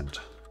accent.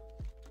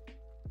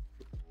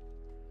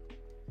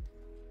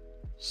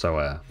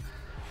 So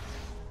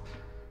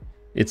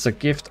it's a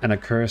gift and a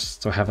curse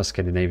to have a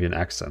Scandinavian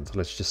accent,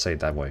 let's just say it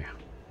that way.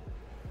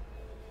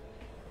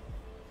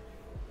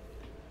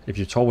 If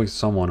you talk with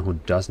someone who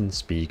doesn't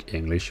speak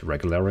English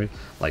regularly,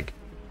 like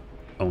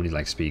only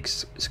like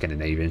speaks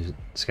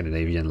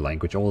Scandinavian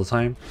language all the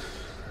time,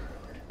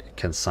 it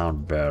can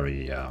sound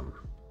very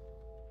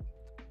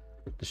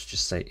let's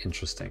just say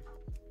interesting.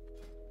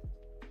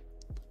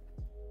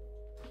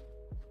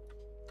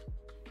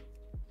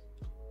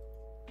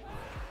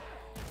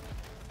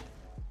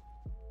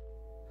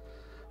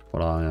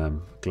 But I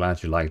am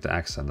glad you like the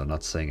accent. I'm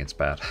not saying it's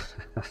bad.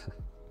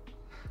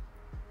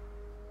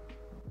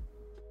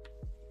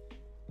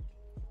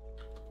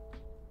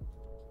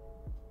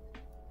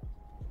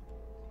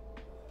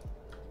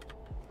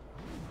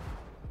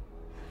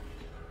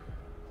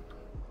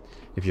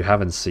 If you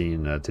haven't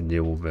seen the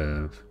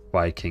new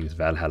Vikings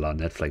Valhalla on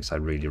Netflix, I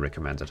really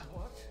recommend it.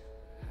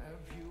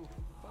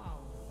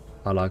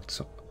 I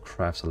liked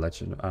craft a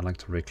legend. I like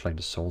to reclaim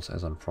the soul's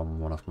essence from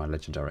one of my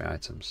legendary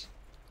items.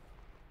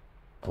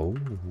 Oh.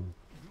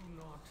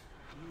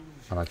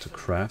 I like to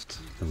craft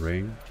the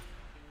ring.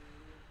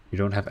 You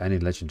don't have any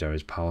legendary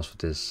powers for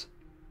this.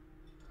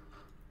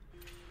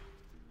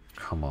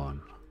 Come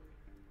on.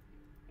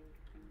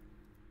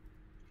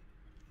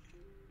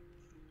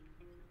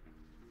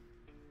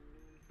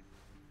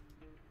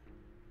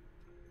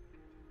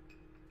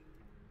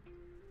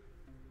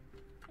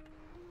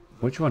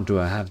 Which one do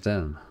I have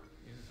then?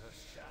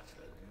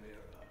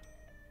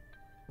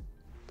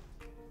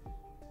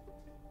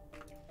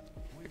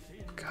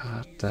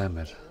 God damn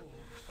it.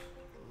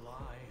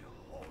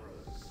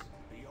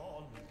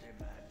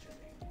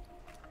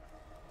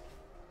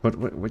 But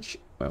which,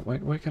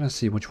 where can I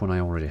see which one I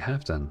already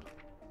have then?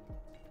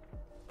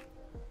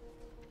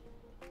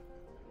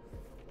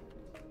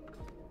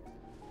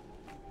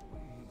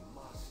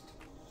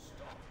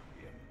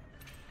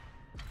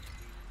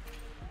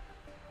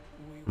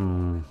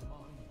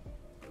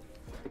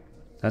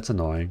 That's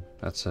annoying.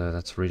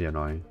 That's really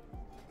annoying.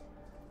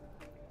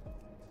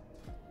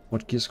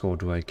 What gear score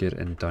do I get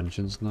in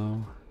dungeons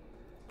now?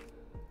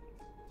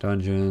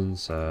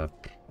 Dungeons,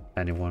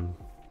 anyone.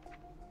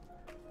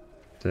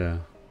 There.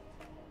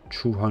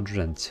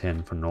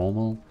 210 for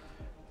normal.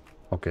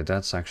 Okay,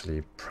 that's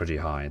actually pretty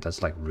high.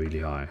 That's like really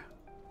high.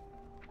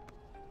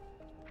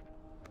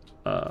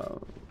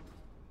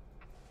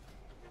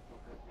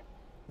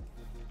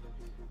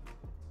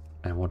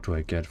 And what do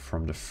I get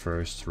from the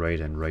first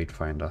raid and raid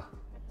finder?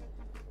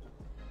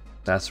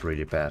 That's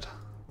really bad.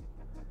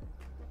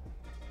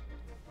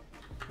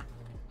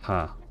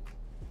 Huh.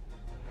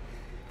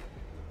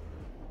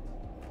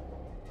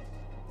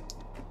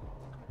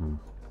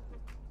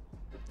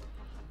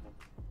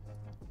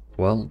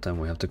 Well, then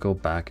we have to go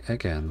back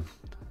again.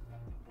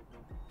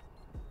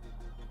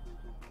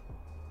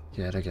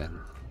 Yet again.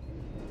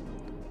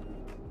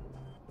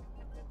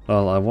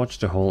 Well, I watched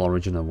the whole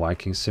original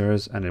Viking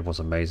series and it was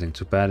amazing.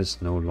 Too bad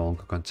it's no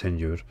longer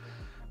continued.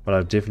 But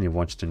I've definitely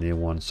watched the new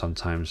one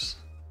sometimes.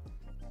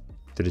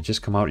 Did it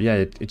just come out? Yeah,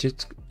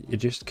 it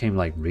just came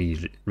like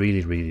really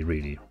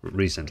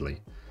recently.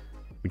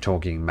 We're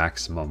talking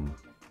maximum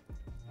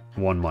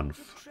 1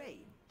 month.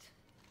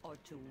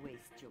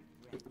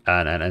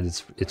 And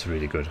it's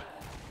really good.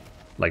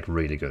 Like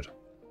really good.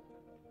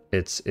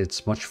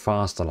 It's much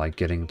faster, like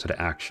getting to the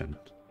action.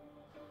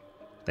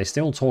 They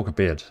still talk a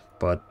bit,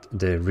 but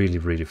they're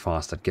really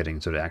fast at getting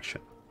to the action.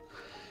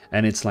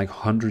 And it's like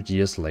 100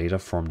 years later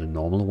from the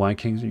normal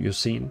Vikings you've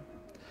seen.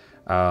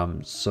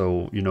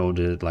 So you know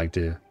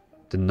the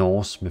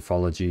Norse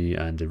mythology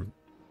and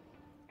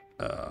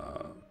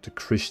the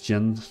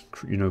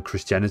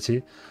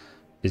Christianity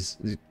is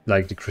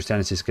like the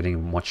Christianity is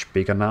getting much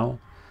bigger now.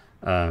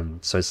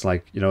 So it's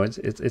like, you know,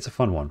 it's a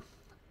fun one.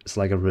 It's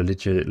like a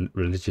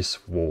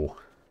religious war.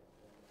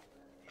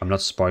 I'm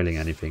not spoiling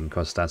anything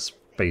because that's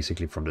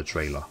basically from the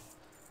trailer.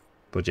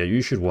 But yeah,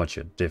 you should watch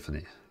it,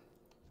 definitely.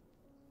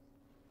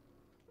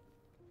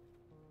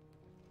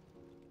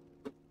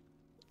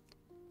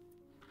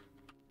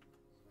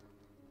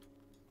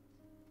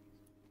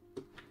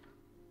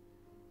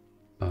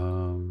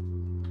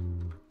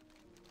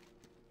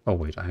 Oh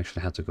wait, I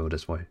actually had to go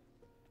this way.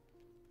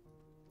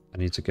 I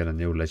need to get a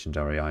new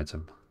legendary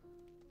item.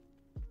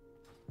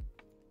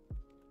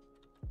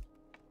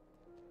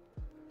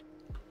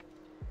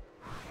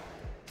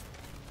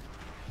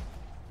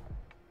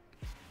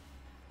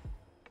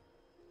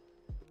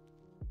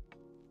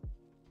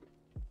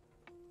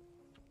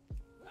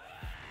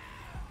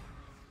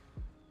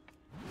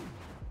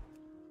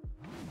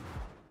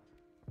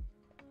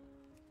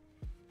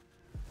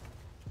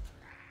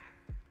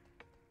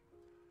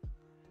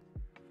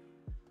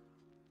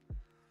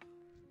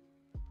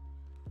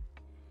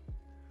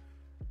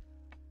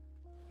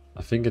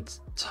 I think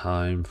it's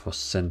time for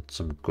send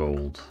some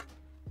gold.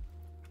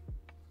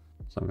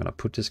 So I'm gonna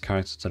put this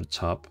character to the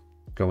top,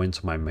 go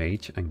into my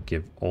mage and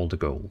give all the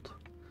gold.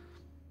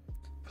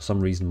 For some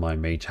reason my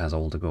mage has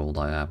all the gold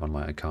I have on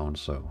my account,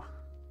 so...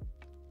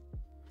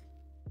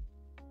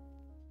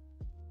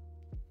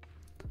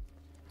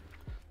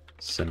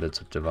 Send it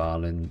to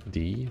Dvalin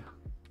D.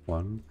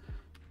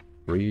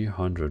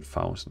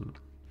 300,000.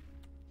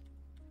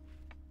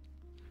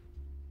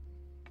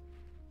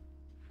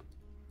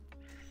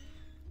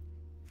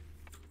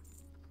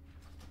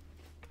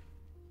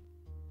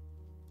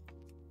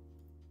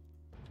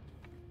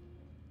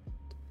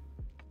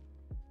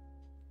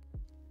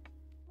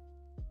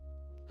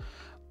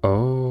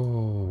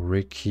 Oh,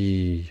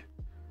 Ricky.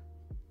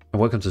 And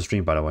welcome to the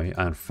stream, by the way,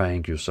 and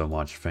thank you so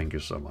much. Thank you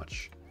so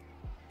much.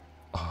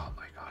 Oh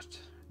my god,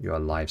 you're a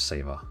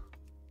lifesaver.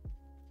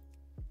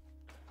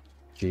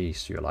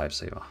 Jeez, you're a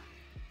lifesaver.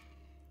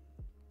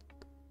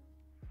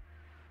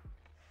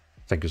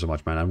 Thank you so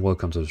much, man, and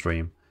welcome to the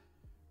stream.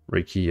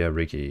 Ricky.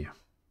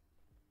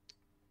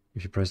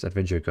 If you press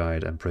Adventure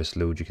Guide and press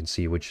load, you can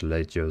see which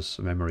ledgers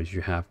memories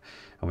you have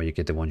and where you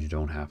get the ones you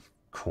don't have.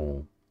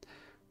 Cool.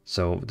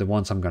 So the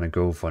ones I'm gonna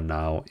go for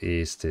now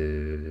is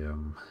the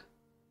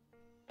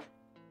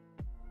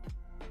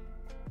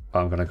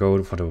I'm gonna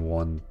go for the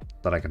one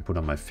that I can put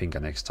on my finger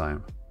next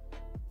time.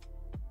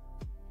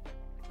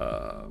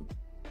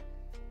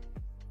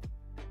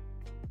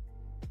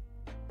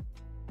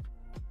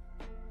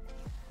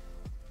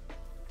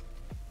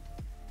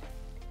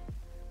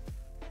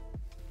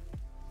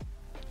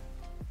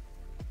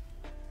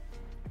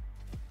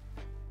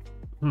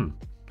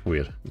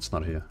 Weird. It's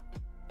not here.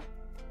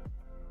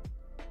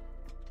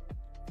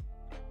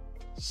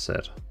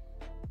 Set.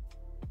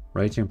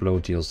 Raging Blow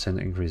deals 10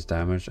 increased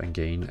damage and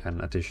gain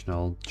an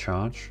additional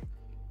charge.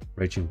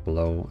 Raging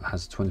Blow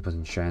has a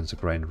 20% chance to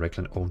grant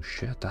reckless. Oh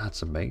shit,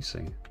 that's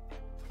amazing.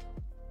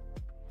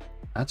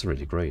 That's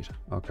really great.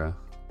 Okay.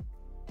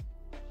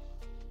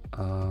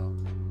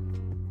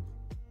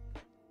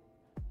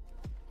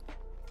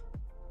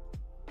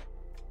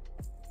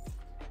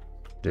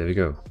 There we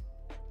go.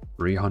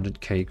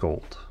 300k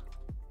gold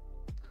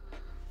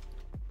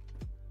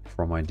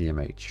from my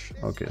DMH.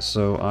 Okay,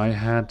 so I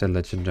had the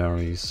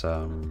legendaries.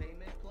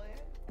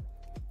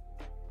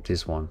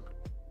 This one.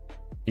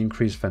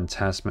 Increased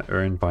Phantasma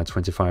earned by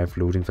 25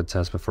 looting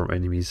Phantasma from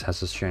enemies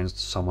has a chance to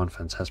summon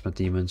Phantasma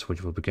demons,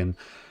 which will begin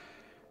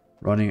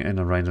running in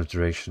a random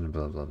direction,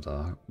 blah blah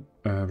blah.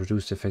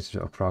 Reduce the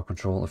effectiveness of crowd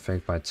control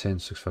effect by 10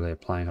 successfully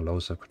applying a low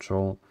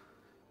self-control.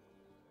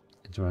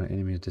 Into an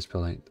enemy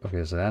dispelling.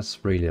 Okay, so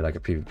that's really like a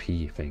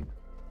PvP thing.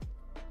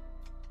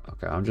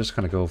 Okay, I'm just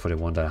gonna go for the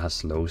one that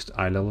has lowest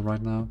eye level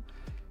right now.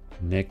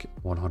 Neck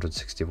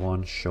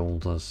 161,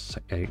 shoulders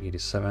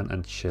 87,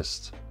 and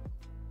chest.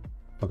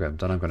 Okay,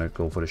 then I'm gonna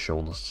go for the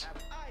shoulders.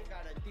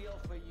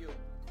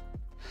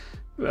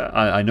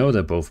 I know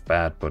they're both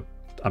bad, but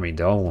I mean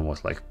the other one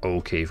was like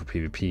okay for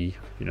PvP.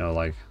 You know,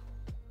 like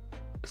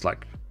it's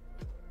like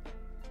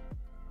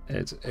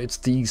it's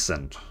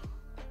decent.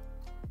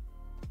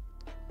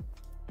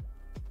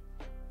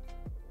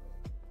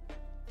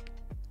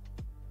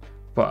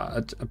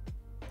 But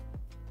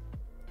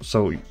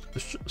so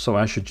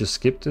I should just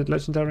skip the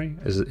legendary?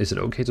 Is it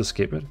okay to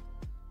skip it?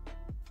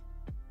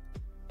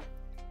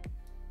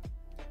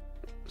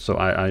 So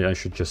I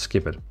should just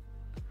skip it.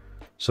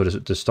 So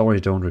the story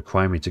don't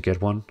require me to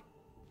get one.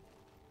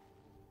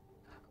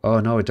 Oh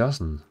no, it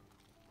doesn't.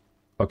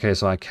 Okay,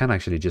 so I can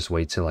actually just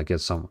wait till I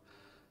get some.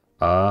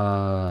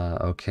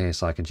 Okay,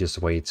 so I can just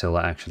wait till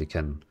I actually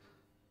can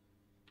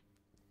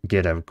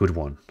get a good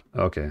one.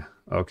 Okay.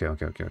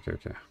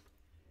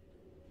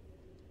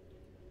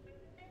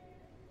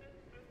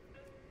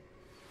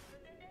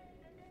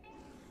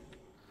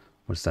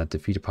 What's that?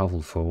 Defeat the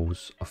powerful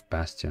foes of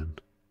Bastion.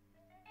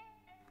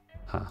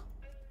 Huh.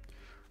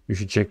 You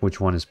should check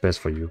which one is best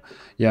for you.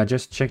 Yeah, I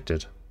just checked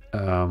it.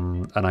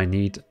 And I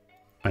need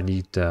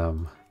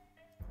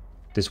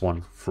this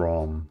one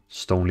from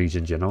Stone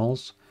Legion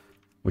Generals,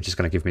 which is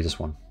gonna give me this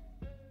one.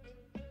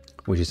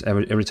 Which is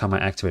every time I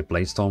activate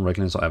Bladestorm,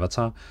 Reckless, or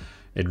Avatar,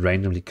 it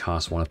randomly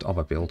casts one of the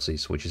other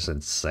abilities, which is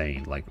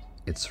insane. Like,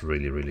 it's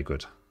really, really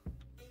good.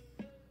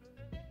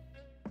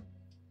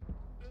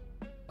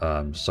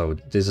 So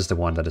this is the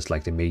one that is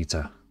like the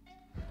meta.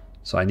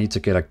 So I need to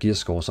get a gear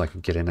score so I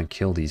can get in and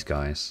kill these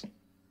guys,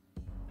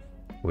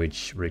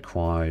 which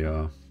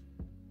require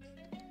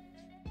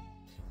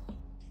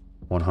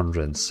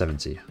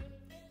 170.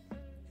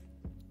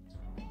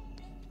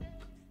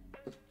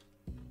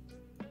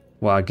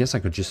 Well, I guess I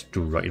could just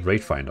do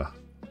Raid Finder.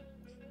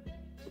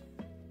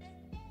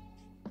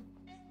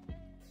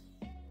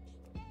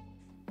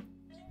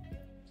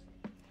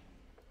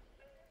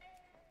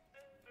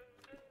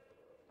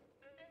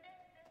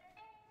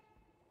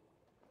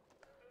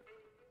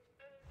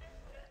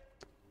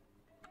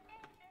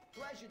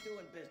 Pleasure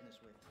doing business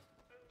with you.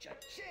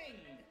 Cha-ching!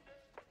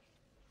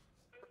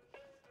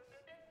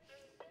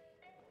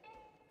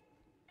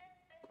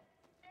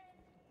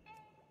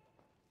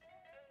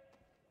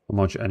 How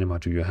much anima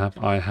do you have?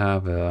 I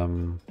have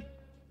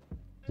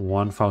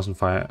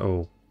 1,500.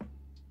 Oh,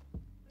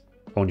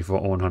 only for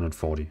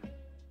 140.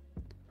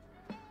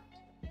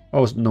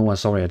 Oh no,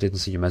 sorry, I didn't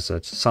see your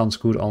message. Sounds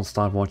good. I'll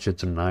start watching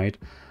tonight.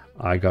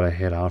 I gotta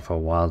head out for a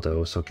while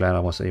though, so glad I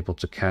was able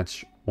to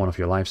catch one of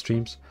your live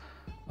streams.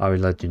 I will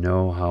let you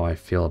know how I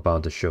feel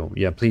about the show.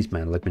 Yeah, please,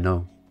 man, let me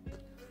know.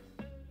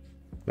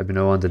 Let me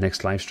know on the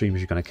next live stream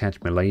if you're gonna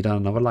catch me later on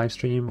another live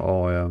stream,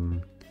 or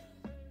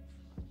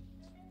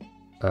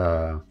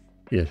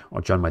yeah,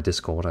 or join my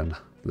Discord and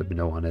let me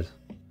know on it.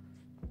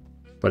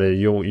 But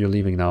you're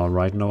leaving now,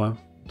 right, Noah?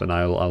 Then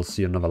I'll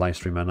see another live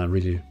stream, and I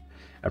really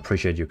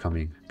appreciate you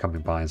coming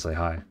by and say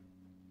hi.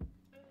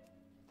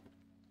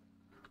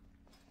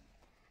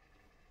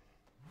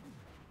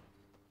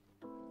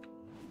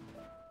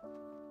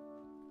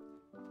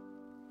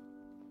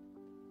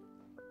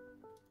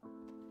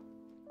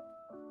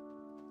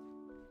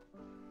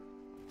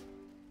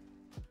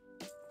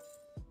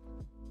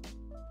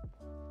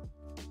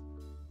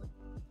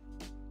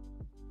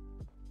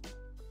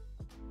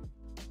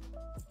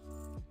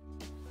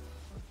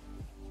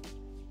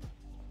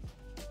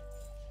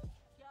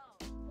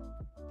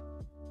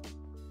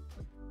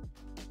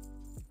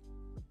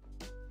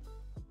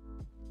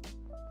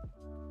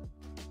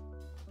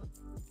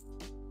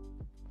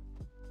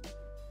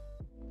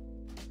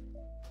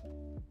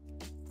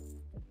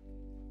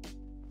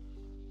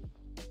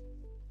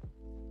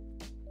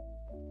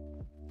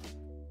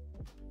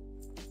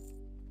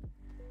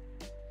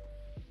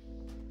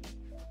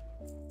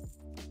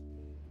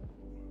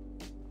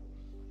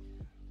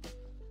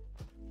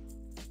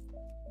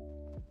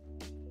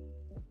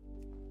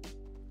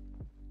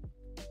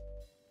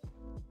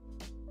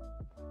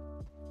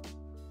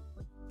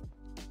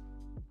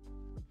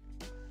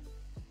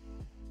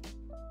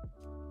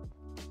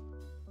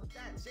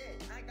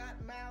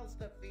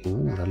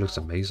 Ooh, that looks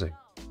amazing.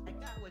 I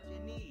got what you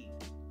need.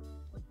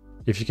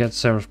 If you get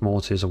Seraph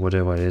Mortis or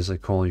whatever it is I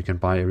call, you can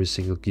buy every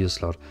single gear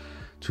slot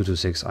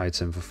 226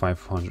 item for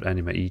 500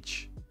 anima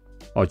each.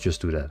 Or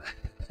just do that.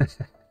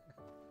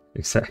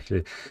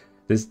 Exactly.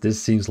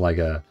 This seems like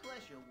Pleasure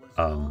was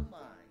all mine.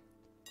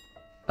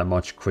 a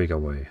much quicker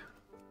way.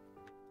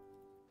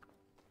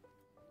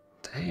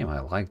 Damn, I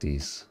like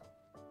these.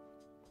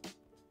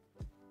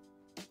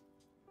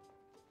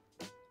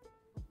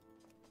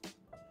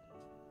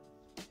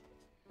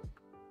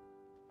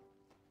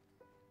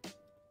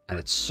 And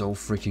it's so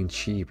freaking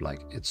cheap,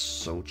 like it's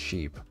so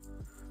cheap.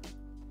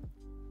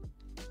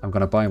 I'm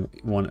gonna buy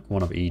one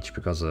of each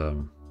because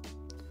well,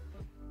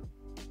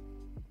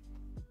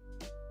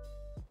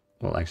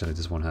 actually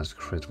this one has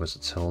crit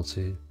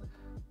versatility.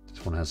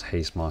 This one has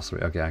haste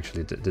mastery. Okay,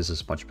 actually this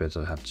is much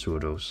better to have two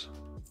of those.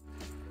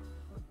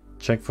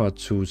 Check for a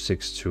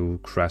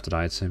 262 crafted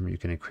item. You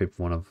can equip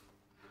one of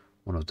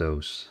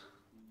those.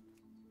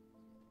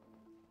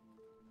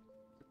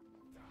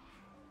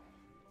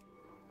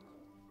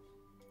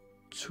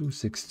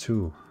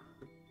 $262.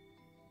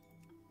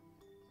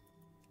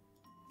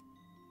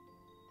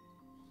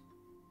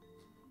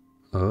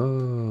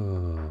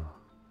 Oh.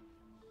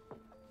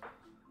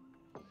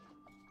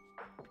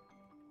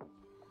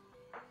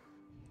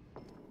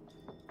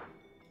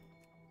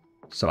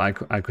 So I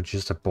could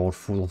just have bought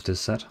full of this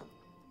set.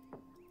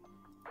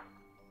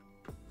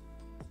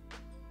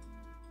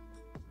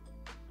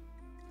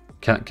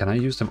 Can I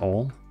use them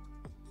all?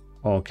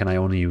 Or can I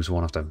only use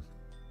one of them?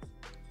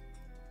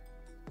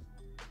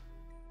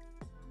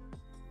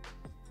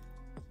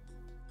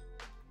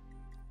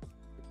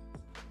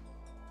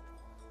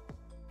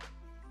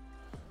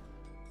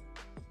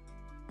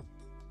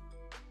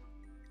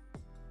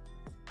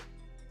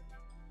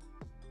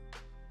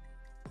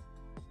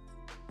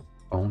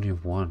 Only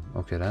one.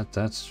 Okay,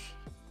 that's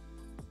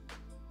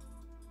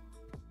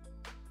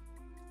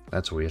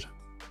weird.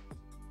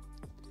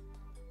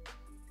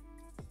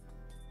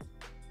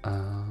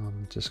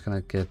 Just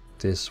gonna get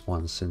this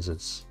one since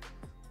it's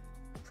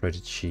pretty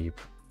cheap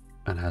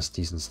and has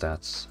decent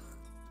stats.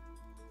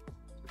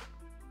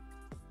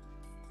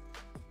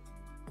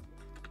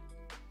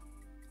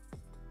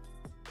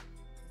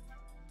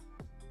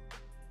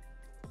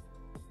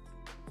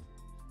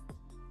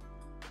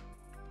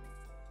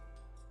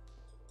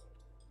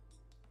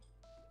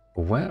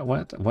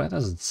 Where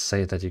does it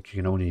say that you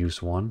can only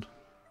use one?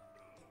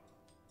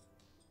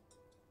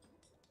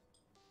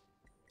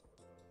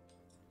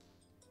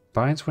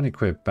 Binds when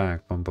equipped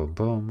back, boom boom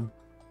boom.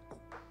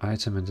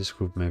 Item in this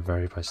group may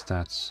vary by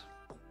stats.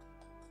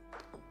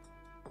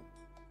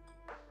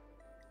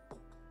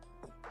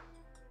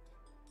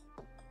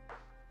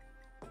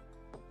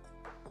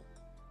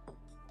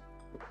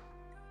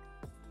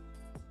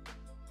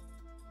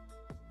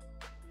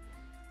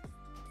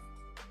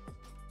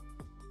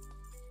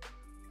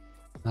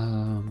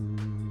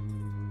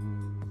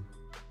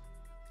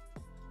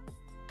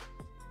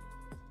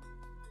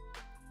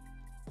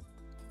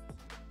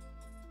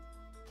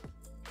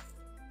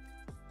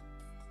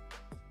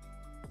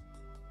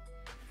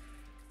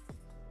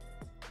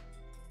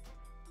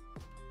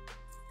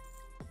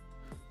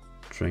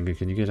 Trinket,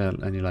 can you get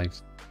any like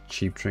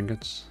cheap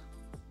trinkets?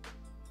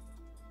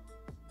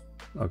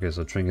 Okay,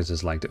 so trinkets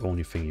is like the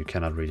only thing you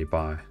cannot really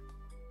buy.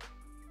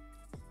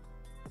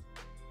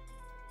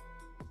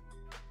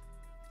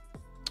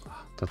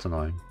 That's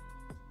annoying.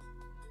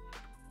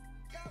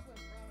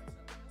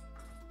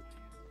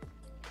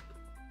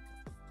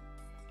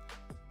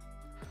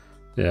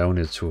 Yeah,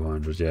 only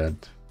 200, yeah,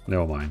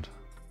 never mind.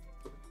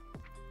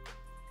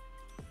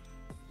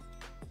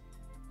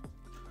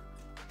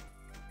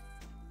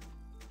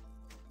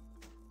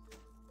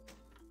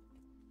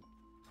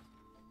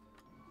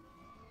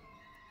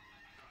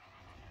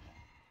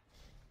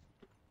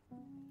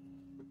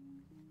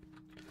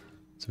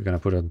 So we're gonna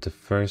put on the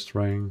first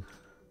ring,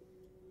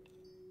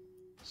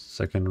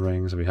 second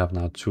ring. So we have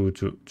now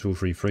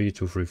 233,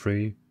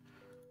 233,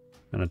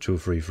 and a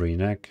 233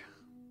 neck.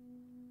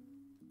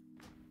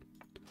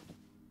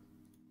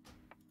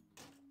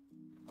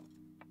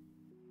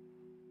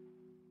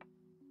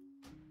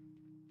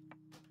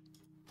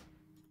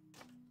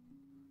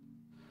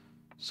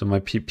 So my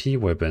PP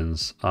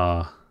weapons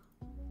are...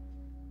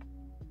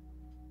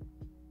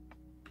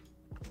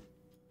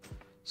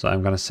 So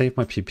I'm gonna save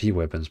my PP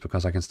weapons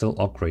because I can still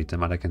upgrade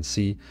them and I can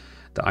see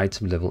the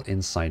item level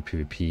inside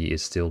PvP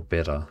is still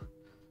better.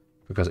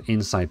 Because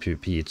inside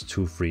PvP it's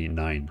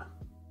 239.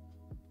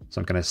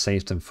 So I'm gonna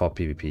save them for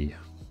PvP.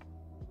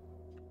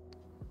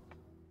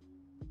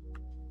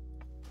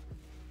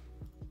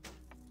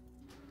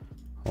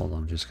 Hold on,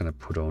 I'm just gonna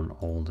put on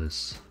all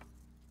this.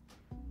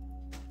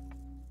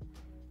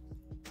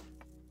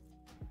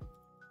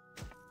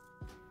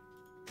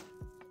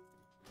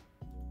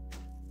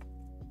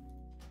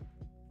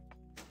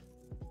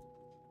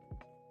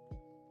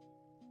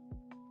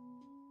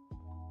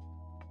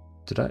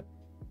 Did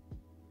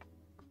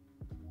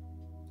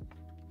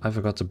I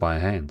forgot to buy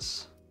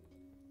hands.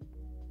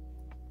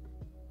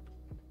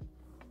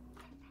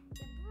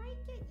 You break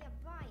it, you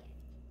buy it.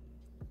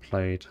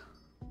 plate.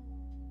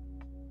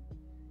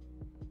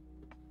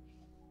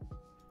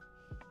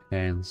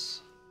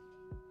 Hands.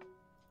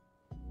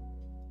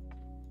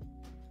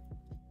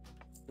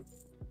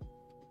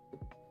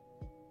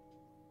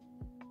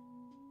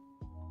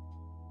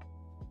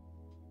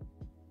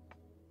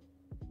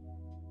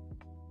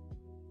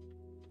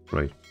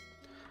 Great.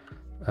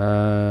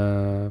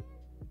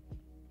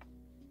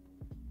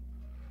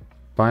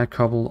 Buy a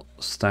couple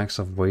stacks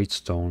of weight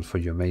stone for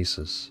your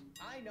maces.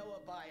 I know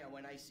a buyer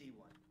when I see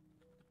one.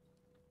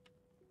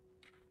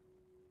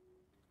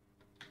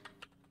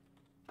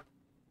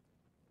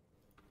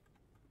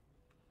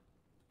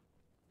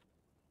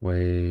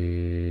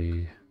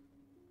 Way.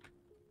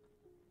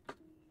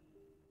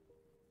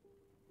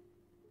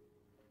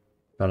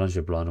 Balance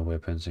your blood and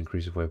weapons.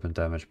 Increase your weapon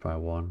damage by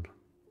 1.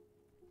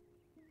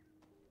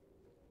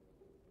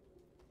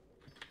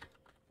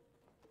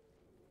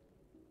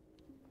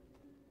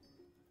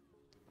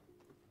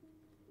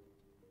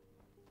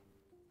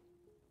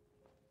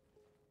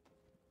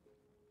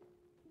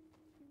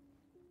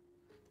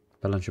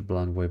 Balance your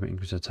blood and weapon.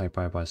 Increase attack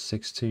power by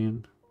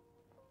 16.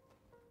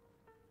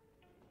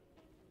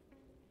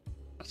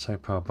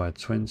 Attack power by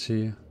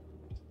 20.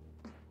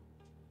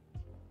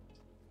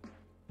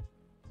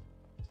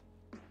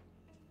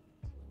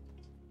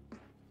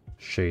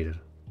 Shaded.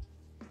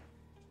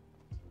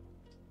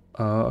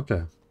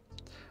 Okay.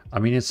 I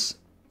mean, it's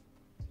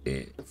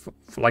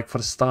like for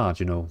the start,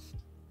 you know,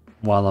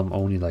 while I'm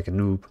only like a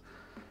noob,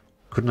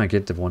 couldn't I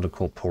get the one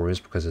called Porous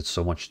because it's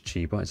so much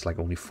cheaper? It's like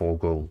only 4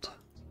 gold.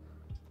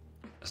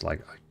 It's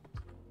like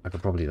I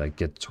could probably like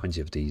get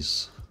 20 of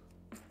these,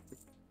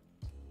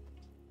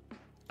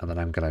 and then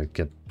I'm gonna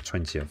get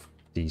 20 of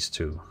these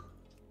too.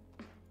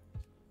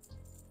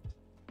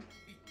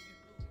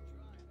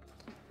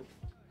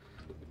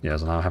 Yeah,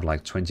 so now I have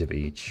like 20 of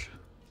each.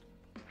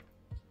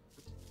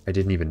 I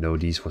didn't even know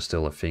these were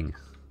still a thing.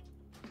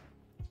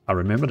 I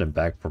remember them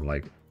back from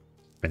like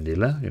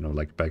vanilla, you know,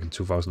 like back in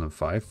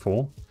 2005,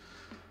 4.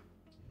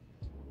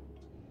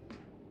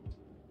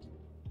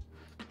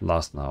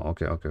 Last now,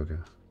 okay.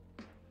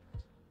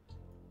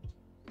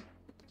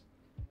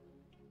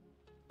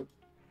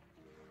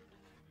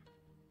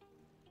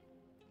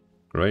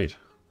 Great.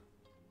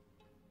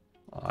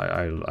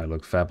 I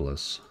look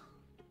fabulous.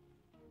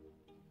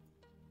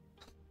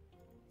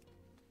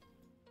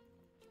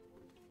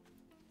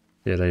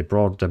 Yeah, they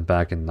brought them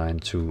back in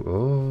 9.2.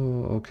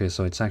 Oh, okay,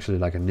 so it's actually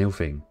like a new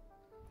thing.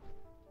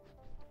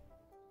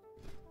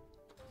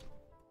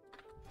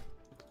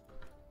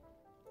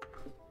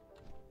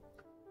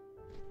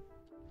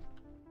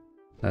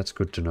 That's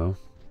good to know.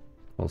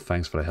 Well,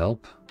 thanks for the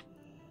help.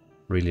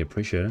 Really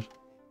appreciate it.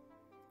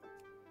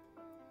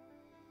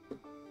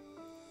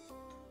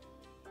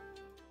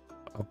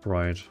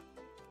 Upright.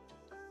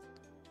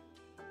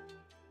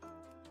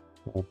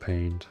 Wall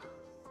paint.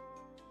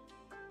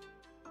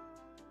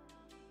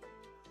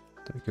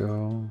 There we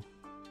go.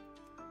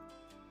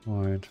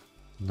 White.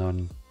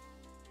 None.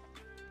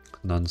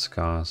 None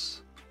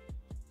scars.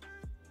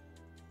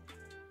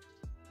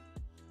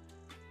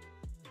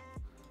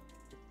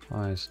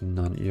 Eyes,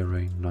 none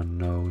earring, none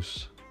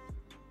nose.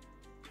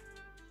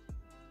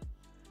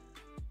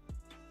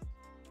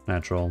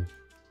 Natural.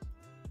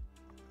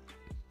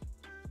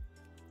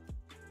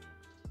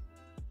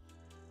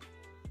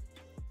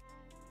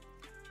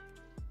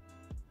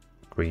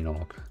 Green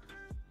orc.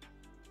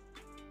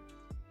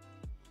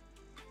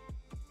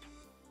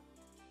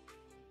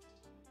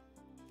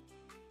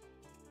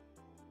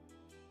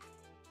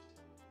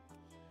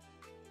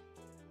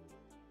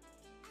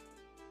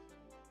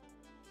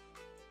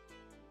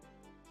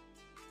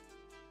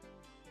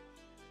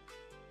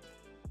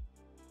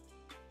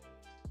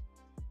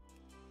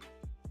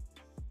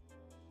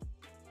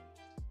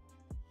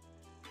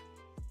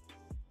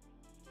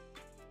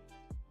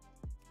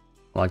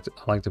 I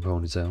like the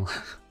ponytail.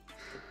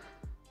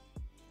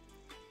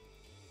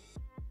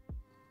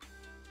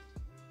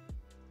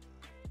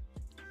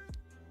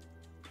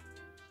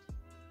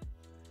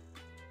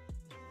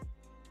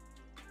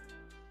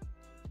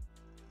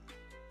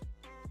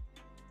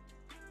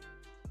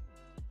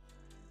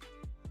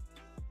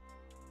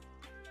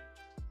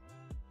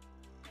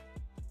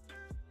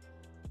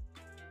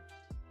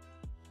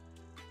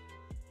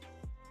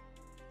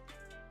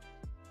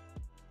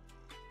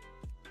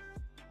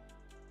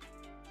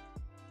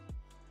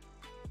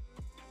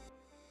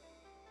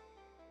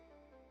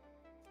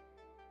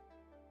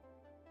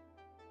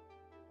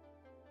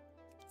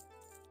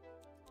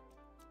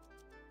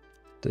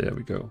 There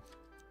we go.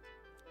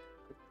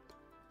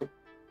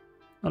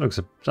 That looks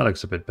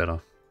a bit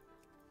better.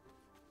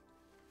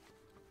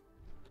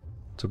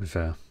 To be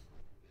fair.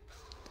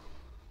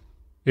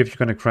 If you're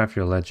gonna craft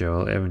your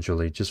ledger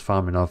eventually, just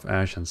farm enough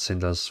ash and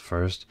cinders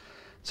first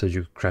so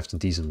you craft a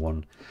decent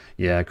one.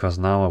 Yeah, because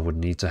now I would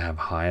need to have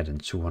higher than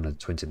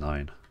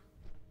 229.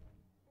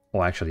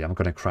 Oh, actually, I'm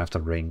gonna craft a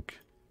ring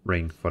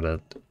for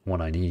that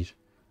one I need.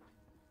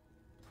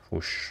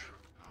 Whoosh.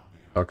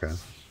 Okay.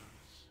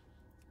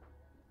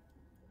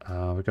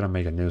 We're gonna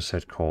make a new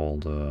set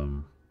called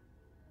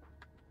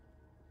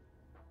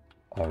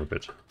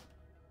Orbit.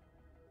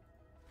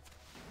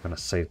 gonna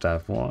save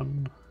that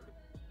one.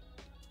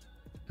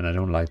 And I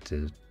don't like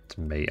the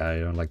maze. I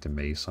don't like the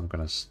maze, so I'm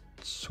gonna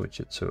switch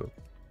it to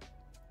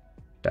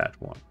that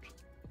one.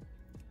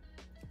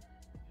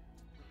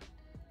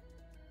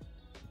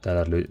 That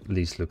at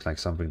least looks like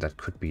something that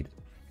could be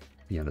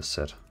on the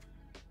set.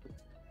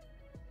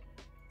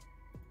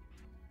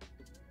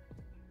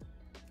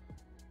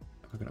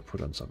 We're gonna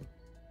put on some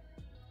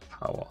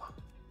power.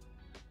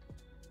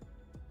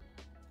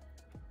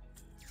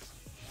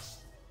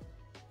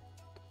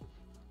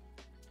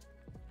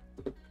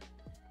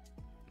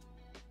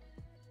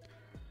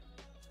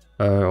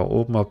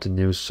 Open up the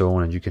new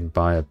zone and you can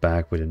buy a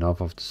bag with enough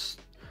of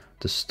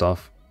the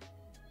stuff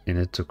in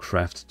it to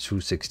craft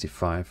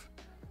 265.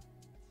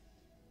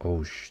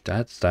 Oh,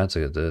 that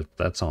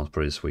sounds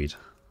pretty sweet.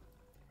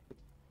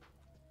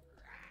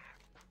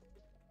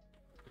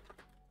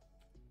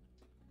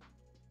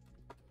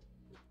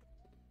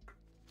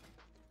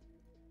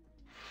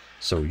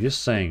 So you're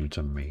saying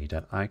to me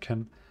that I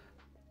can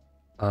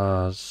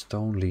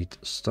Stone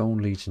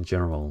Legion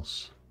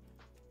Generals.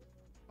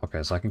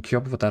 Okay, so I can queue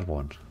up with that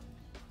one.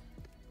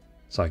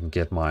 So I can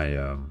get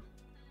my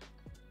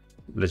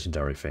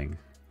legendary thing.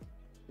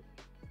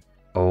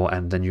 Oh,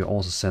 and then you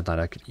also said that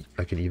I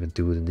can even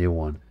do the new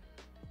one.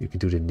 You can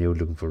do the new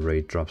looking for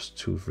raid drops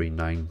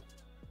 239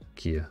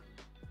 gear.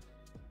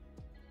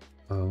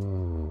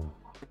 Oh.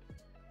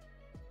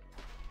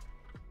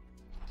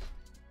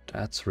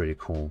 That's really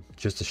cool.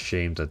 Just a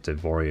shame that the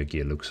warrior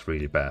gear looks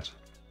really bad.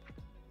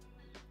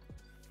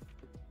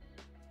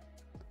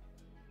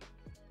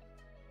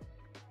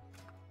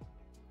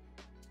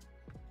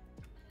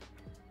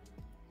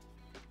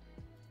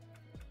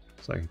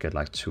 So I can get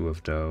like 2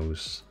 of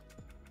those.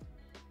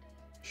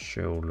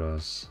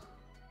 Shoulders.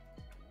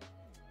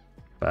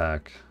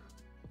 Back.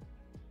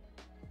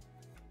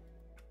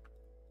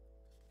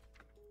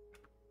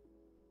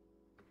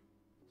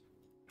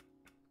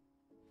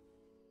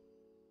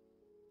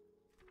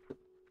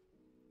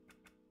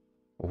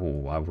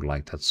 Oh, I would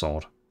like that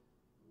sword.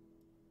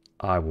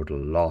 I would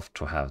love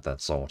to have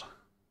that sword.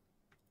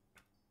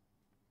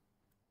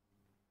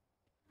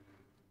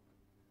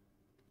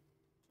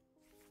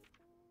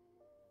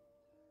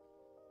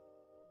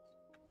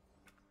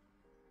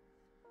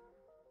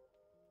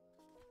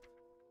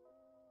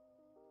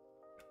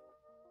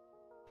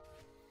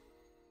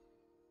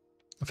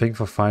 I think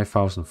for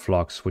 5,000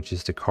 flocks, which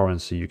is the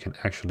currency, you can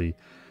actually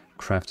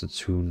craft a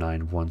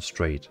 291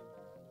 straight.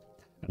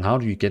 And how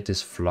do you get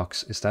this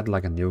flux? Is that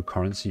like a new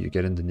currency you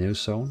get in the new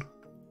zone?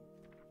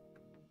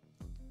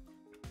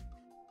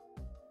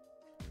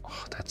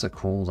 Oh, that's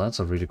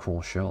a really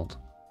cool shield.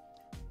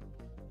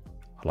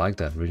 I like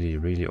that, really,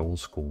 really old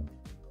school.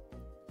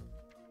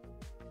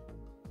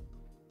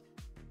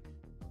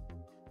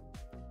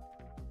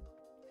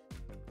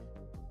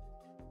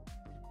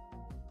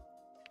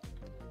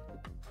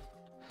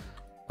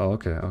 Oh,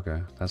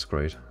 okay, that's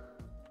great.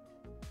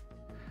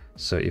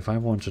 So if I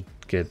want to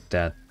get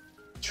that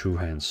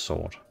two-hand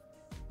sword,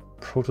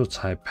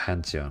 prototype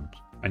Pantheon,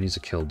 I need to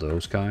kill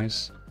those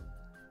guys.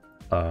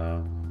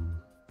 Can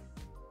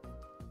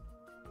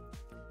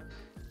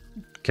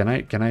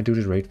I do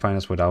the raid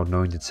finals without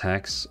knowing the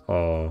tax,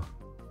 or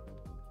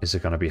is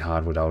it gonna be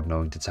hard without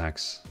knowing the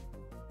tax?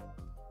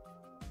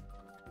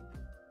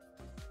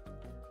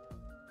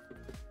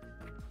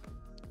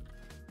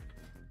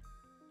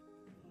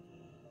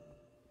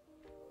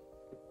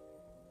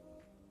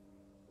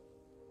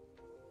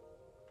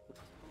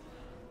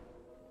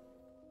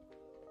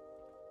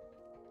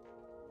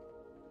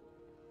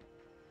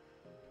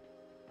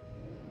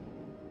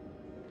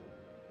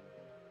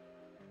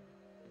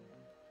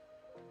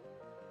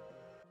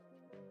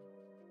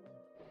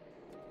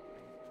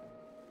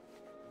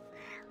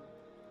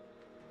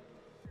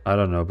 I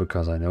don't know,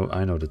 because I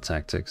know the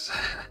tactics.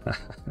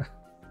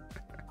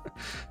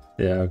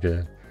 Yeah,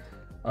 okay.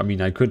 I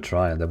mean, I could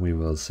try and then we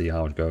will see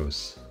how it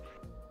goes.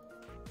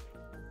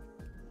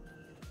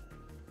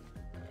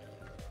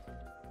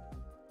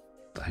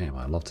 Damn,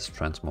 I love this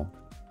transmog.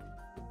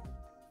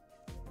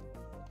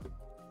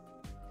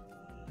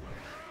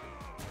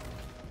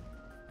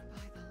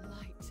 By the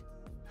light,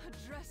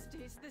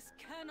 Adrestes, this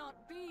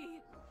cannot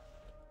be.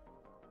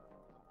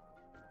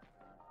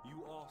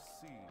 You are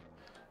seen.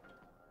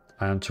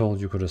 I am told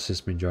you could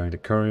assist me during the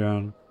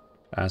courier.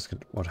 Ask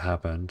it what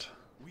happened.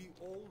 We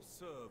all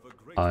serve a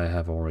great. I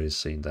have already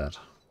seen that.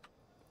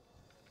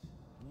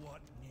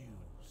 What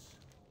news?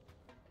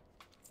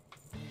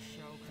 We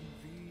shall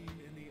convene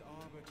in the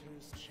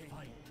Arbiter's chamber.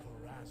 Fight for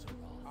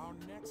Azeroth. Our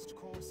next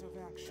course of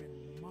action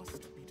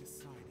must be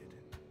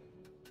decided.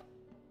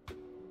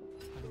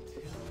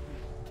 Until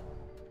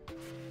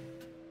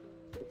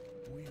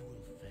we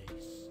will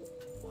face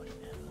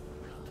whatever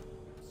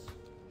comes.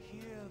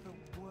 Hear the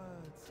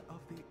words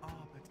of the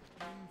Arbiter.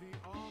 In the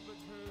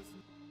Arbiter's.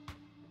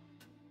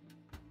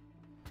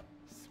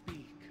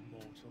 Speak,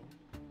 mortal.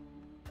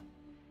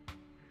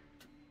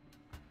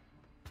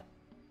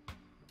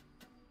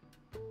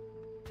 I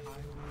will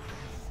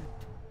listen.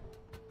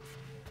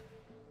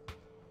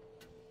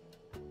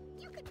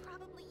 You could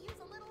probably use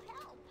a little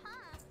help,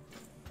 huh?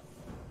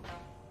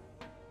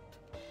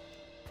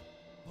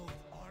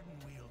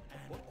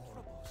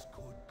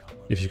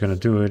 if you're gonna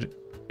do it,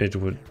 it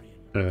would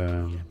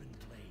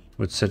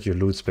set your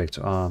loot spec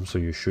to arm, so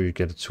you're sure you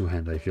get a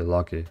two-hander if you're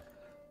lucky.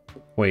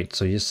 Wait,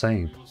 so you're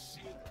saying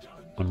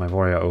when my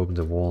warrior opened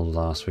the wall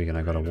last week and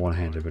I got a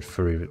one-hander with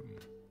furry?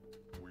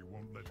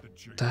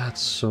 That's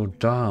so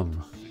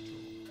dumb.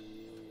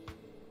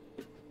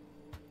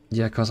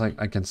 Yeah, because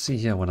I can see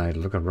here when I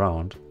look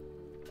around,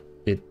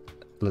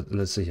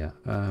 let's see here,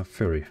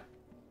 furry.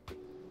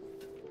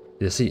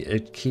 You see,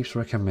 it keeps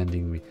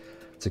recommending me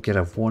to get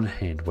a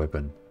one-hand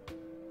weapon.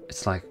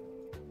 It's like,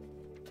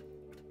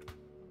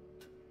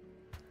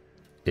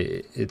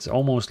 it's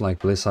almost like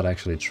Blizzard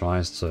actually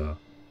tries to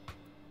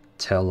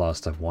tell us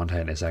that one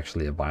hand is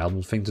actually a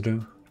viable thing to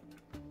do.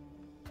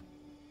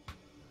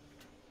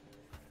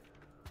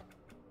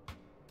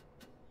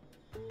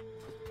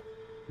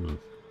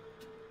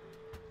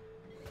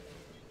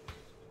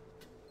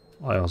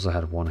 I also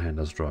had one hand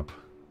as drop.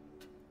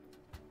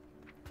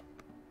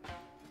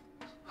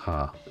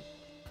 Ha.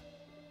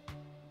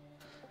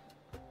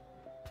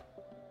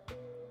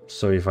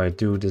 So if I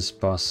do this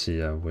boss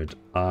here with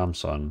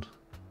arms on,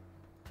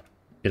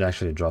 it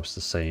actually drops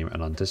the same,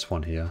 and on this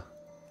one here.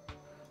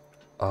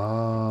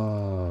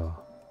 Oh.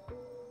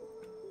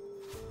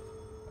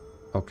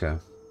 Okay.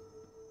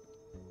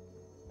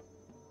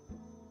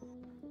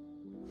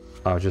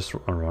 I would just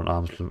run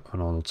arms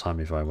on all the time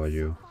if I were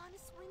you.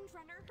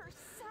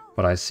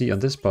 But I see on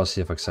this boss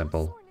here, for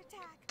example,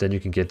 then you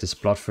can get this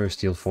Bloodthirst,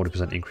 deal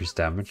 40% increased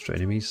damage to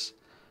enemies,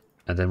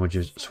 and then when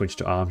you switch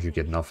to arms you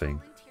get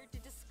nothing.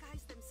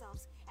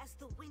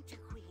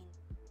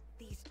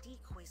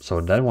 So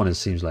that one, it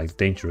seems like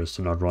dangerous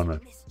to not run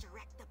it.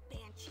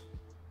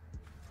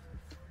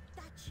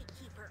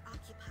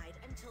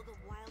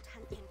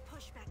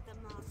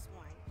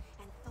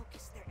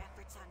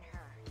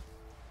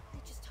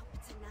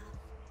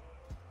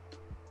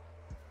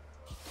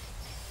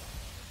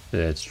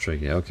 Yeah, it's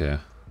tricky, okay.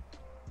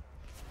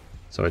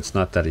 So it's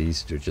not that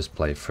easy to just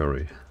play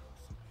furry.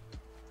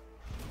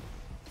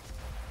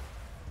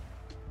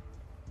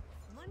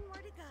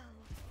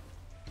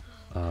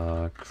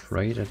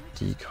 Create a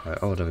decoy.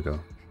 Oh, there we go.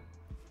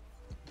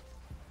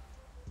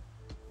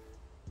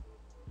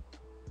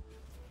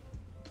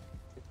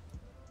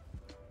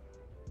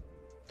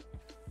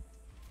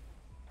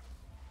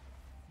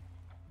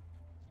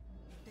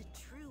 The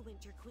true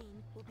Winter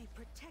Queen will be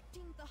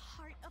protecting the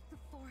heart of the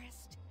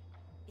forest.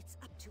 It's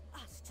up to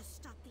us to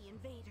stop the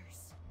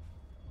invaders.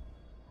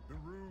 The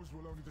ruse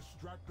will only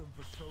distract them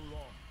for so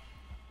long.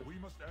 We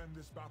must end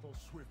this battle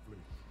swiftly.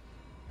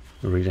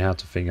 You really have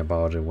to think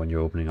about it when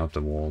you're opening up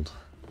the world.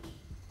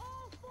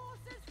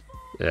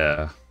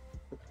 Yeah,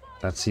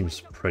 that seems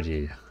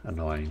pretty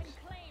annoying.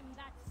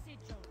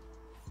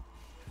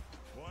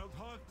 Wild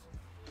hunt.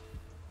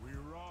 We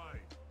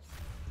ride.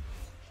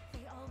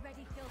 They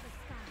already fill the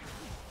sky.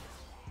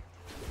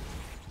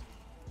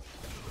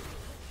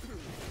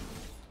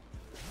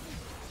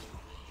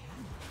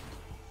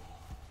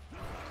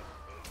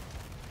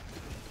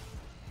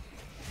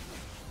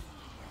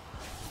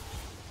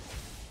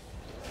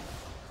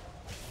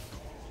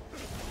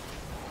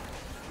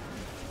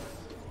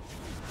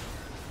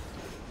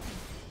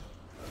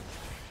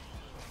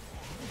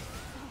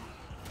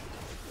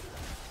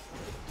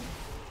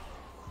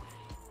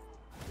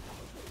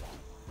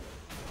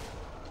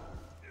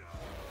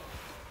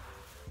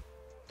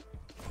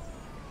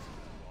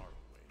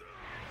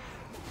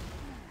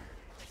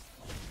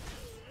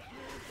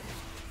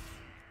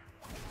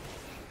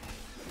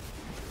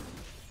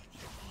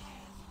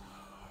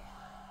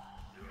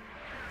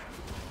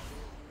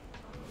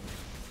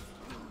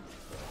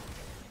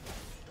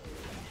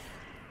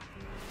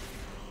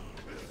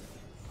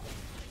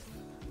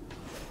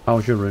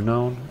 How's your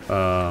renown?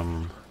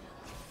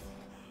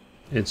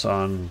 It's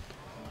on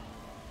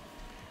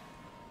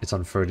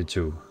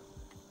 32.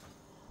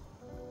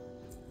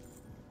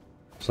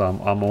 So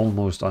I'm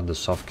almost on the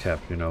soft cap,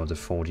 you know, the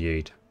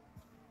 48.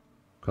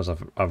 Because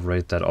I've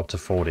rated that up to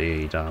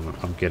 48.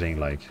 I'm getting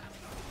like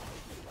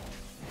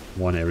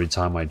one every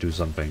time I do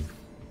something.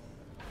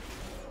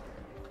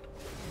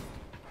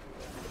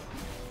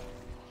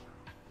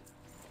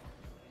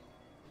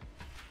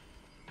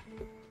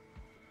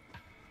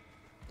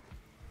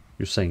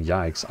 You're saying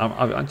yikes.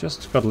 I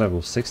just got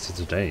level 60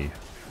 today.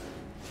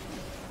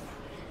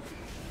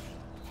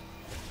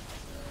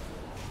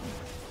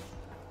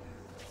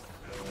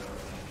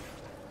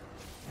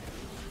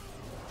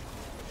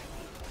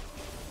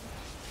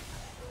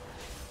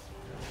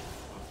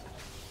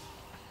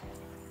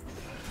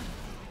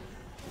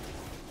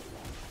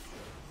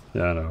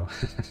 Yeah, I know.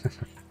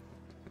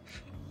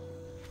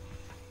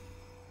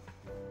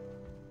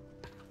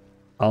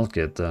 I'll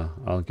get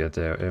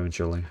there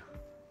eventually.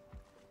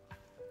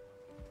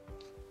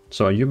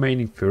 So are you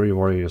maining Fury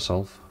Warrior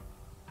yourself?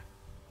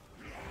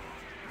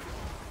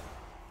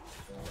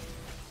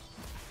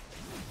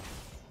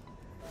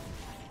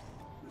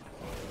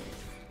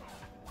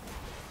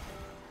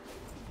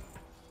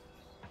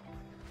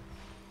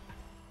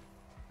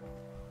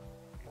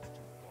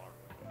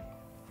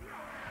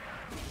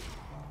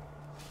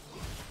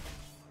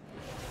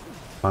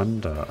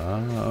 Panda,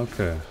 ah,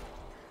 okay.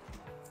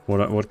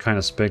 What kind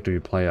of spec do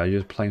you play? Are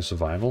you playing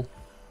survival?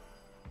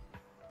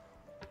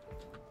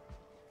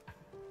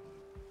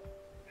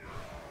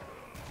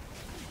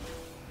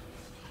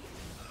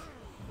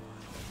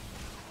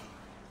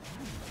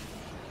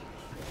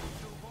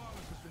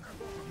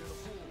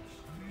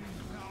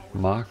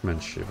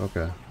 Marksmanship,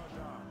 okay.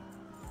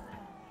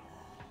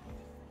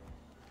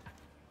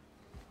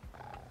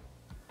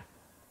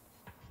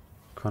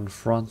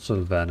 Confront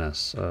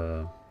Sylvanas,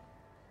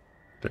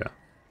 yeah.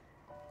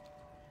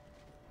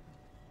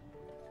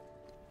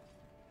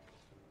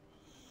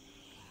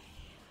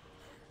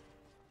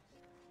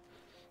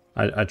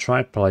 I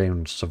tried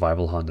playing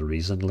Survival Hunter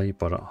recently,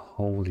 but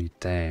holy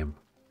damn.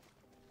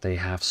 They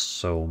have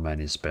so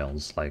many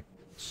spells, like,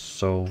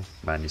 so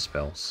many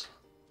spells.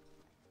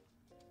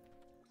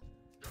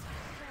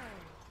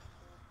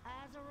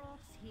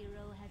 Azeroth's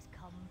hero has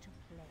come to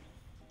play.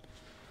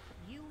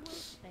 You will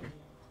fail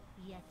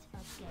yet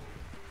again.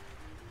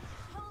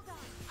 Hold on,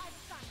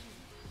 I've got you.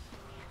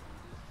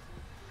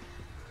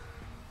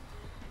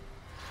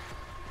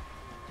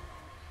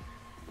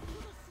 To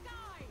the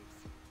skies!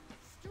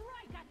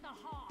 Strike at the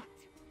heart!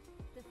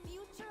 The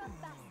future of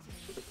Bastion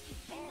is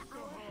in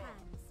our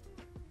hands.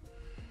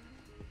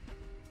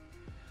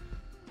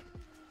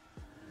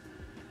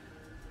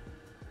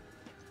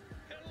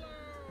 Hello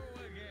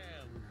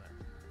again!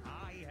 I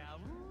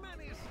have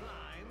many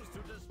slimes to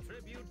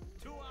distribute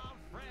to our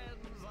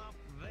friends up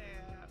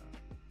there.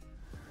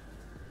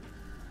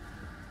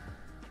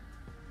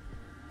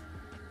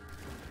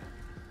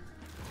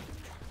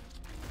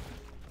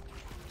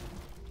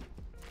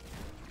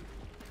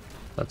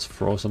 Let's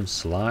throw some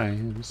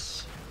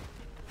slimes.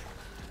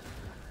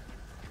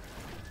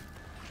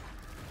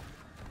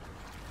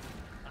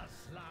 A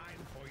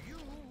slime for you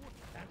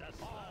and a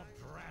oh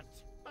drat!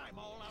 I'm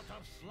all out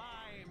of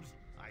slimes.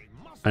 I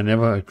must. I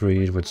never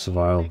agreed with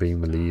survival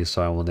being melee,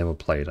 so I will never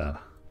play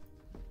that.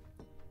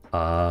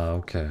 Ah,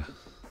 okay.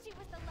 She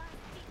was the last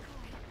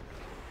decoy.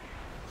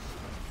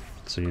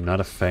 So you're not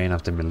a fan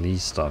of the melee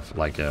stuff,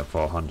 like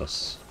for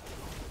hunters.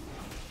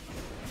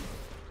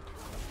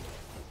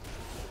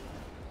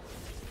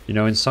 You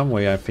know, in some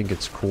way I think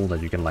it's cool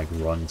that you can like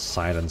run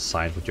side and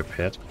side with your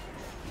pet.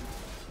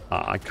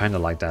 I kind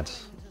of like that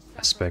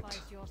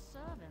aspect. Your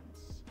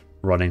servants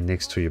Running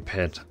next to your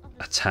pet,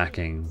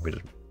 attacking with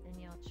in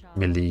your charge.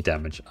 melee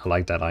damage. I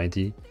like that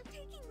idea. They're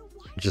taking the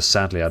one. Just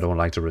sadly I don't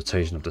like the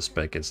rotation of the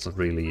spec. It's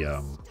really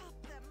Stop them.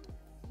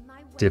 My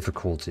weapon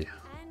difficulty. and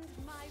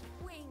my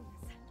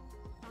wings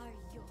are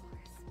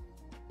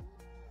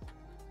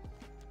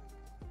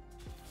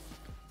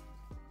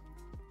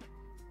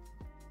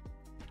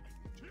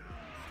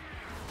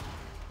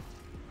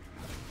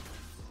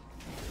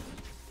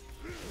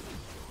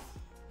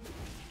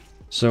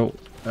yours.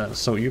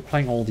 So you're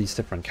playing all these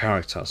different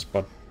characters,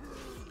 but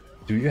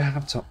do you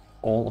have to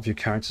all of your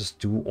characters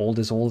do all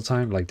this all the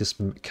time? Like this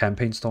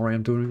campaign story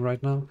I'm doing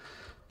right now?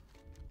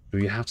 Do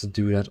you have to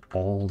do that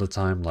all the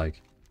time?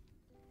 Like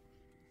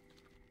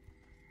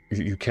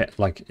you can't,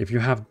 like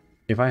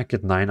if I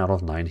get 9 out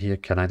of 9 here,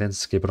 can I then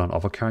skip it on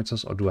other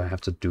characters, or do I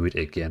have to do it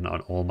again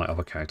on all my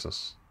other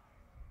characters?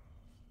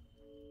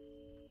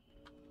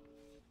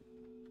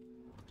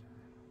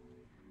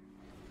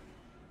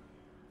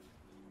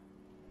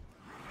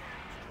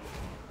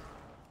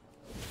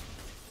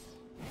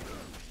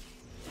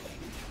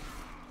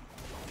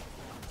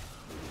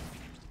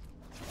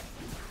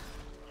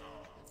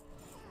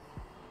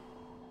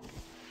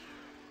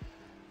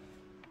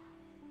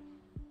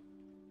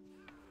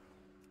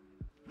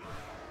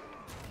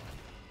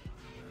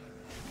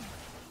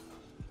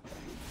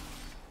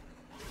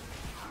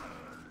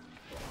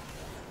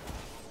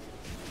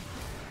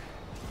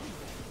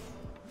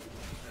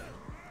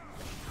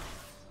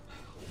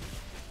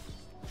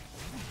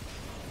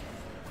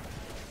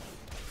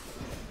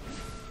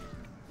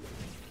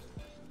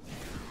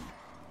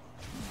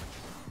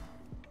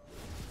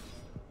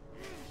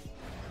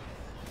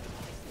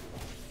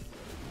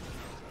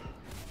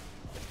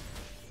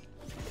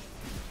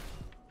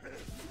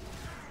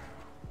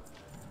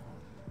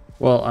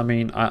 Well, I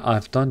mean,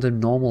 I've done the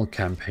normal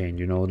campaign,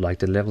 you know, like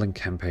the leveling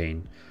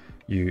campaign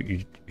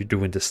you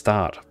do in the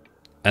start.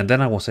 And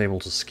then I was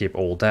able to skip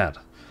all that.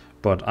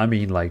 But I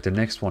mean, like the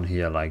next one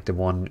here, like the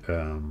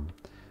one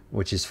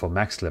which is for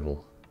max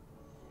level.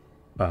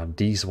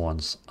 These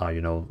ones are,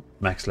 you know,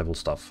 max level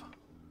stuff.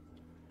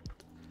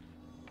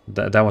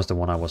 That was the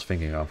one I was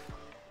thinking of.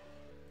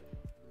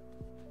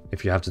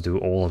 If you have to do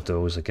all of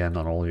those again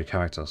on all your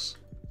characters.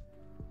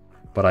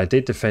 But I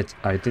did the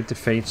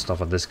fate stuff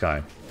on this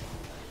guy,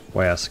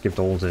 where I skipped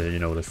all the, you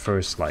know, the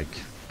first, like,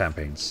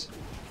 campaigns.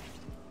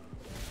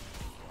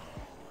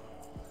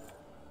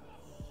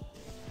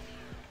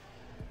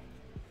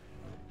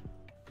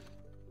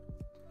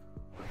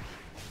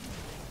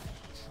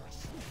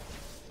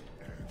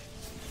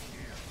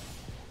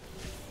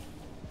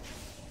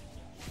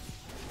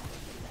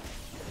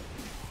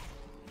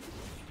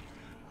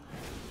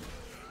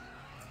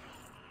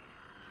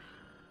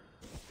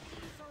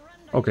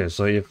 Okay,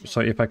 so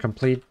if I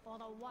complete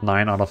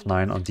 9 out of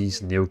 9 on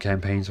these new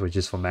campaigns, which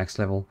is for max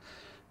level,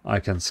 I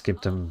can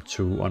skip them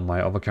to on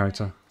my other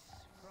character.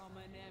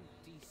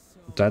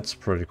 That's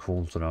pretty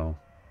cool to know.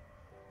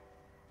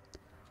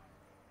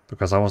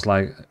 Because I was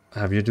like,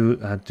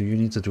 do you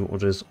need to do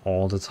this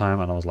all the time?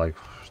 And I was like,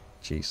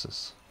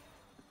 Jesus.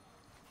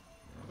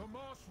 The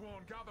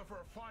Marsworn gather for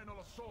a final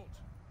assault.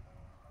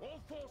 All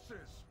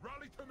forces,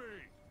 rally to me.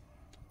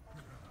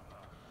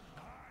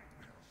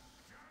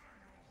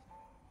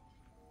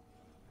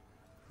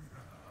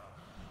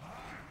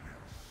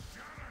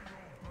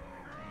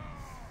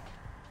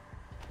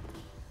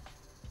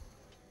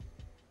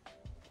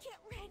 Get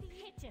ready.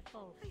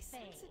 Pitiful I Fae.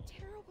 sense a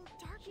terrible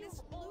darkness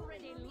You've looming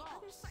already on the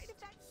other lost. side of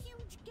that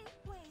huge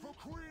gateway. For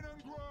Queen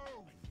and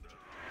Grove.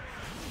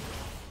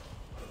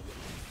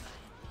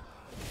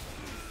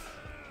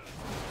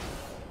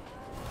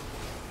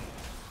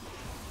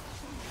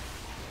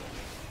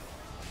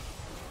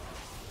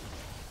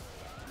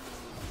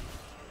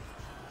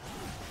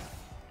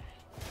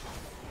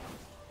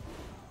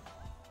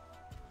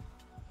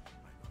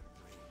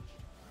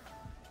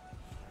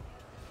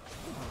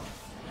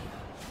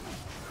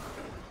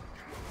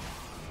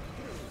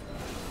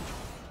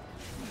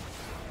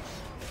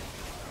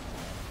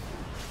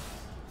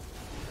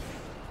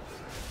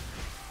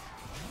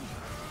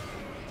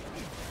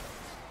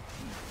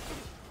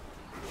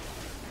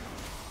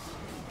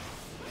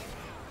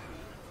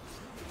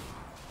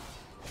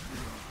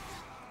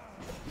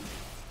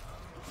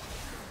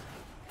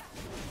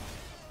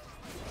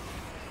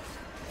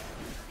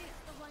 It's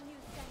the one you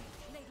sent,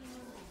 Lady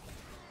Moonlight.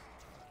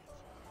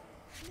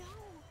 No!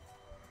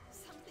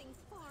 Something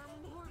far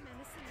more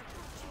menacing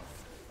approaches.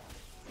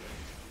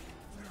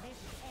 This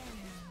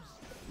ends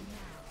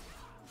now.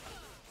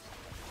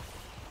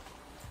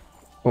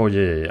 Oh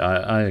yeah,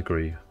 I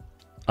agree.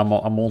 I'm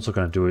also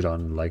gonna do it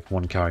on like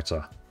one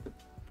character.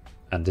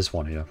 And this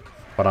one here.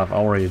 But I've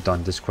already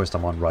done this quest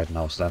I'm on right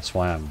now, so that's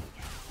why I'm...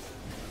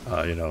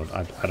 you know,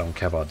 I don't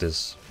care about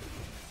this.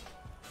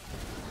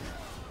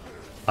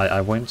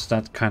 I went to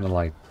that kind of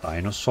like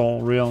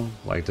dinosaur realm,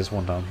 like this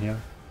one down here.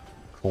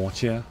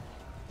 Courtier?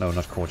 No,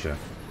 not Courtier.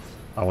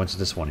 I went to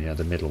this one here,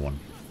 the middle one.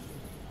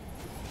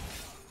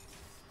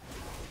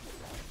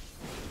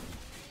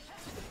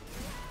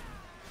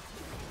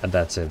 And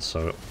that's it,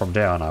 so from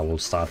there on I will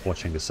start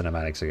watching the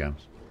cinematics again.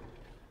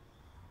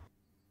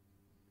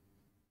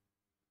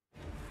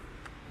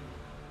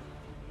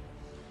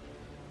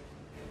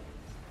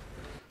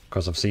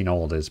 Because I've seen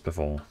all this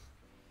before.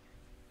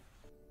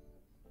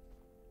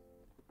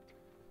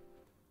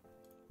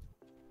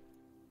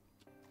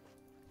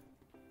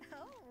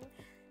 Oh,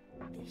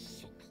 this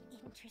should be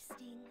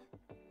interesting.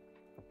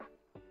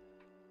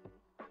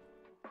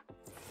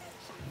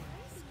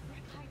 First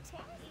repartee.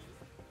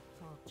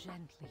 Fall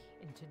gently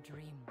into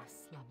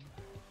dreamless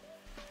slumber.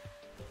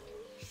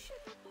 We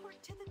should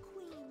report to the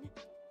Queen.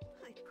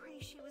 I pray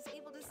she was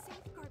able to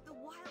safeguard the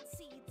wild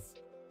seeds.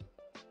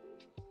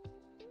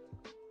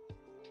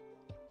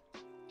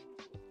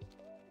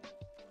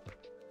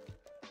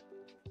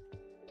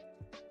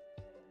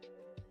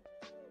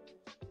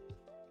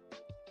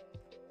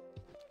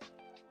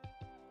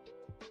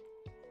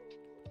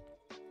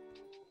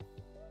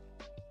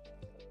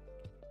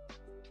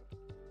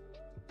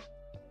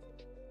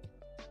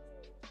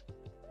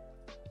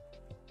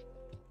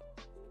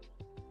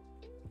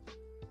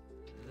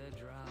 The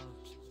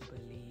drought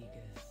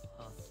beleaguers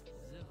us.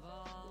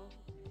 Zaval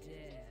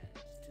dared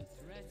to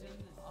threaten.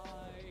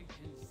 I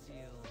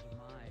concealed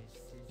my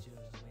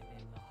sigil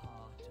within the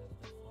heart of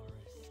the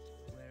forest,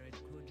 where it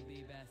could be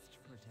best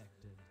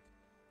protected.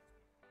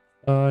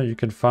 You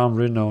can farm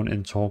renown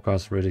in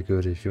Torghast really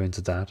good if you're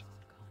into that.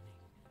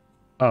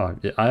 Oh,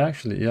 yeah, I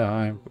actually,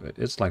 yeah,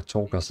 it's like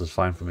Torghast is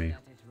fine for me. That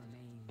it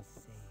remains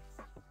safe.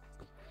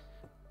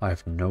 I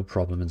have no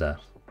problem with that.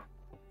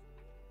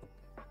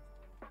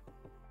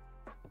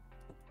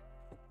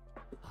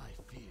 I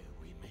fear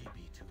we may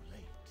be too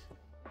late.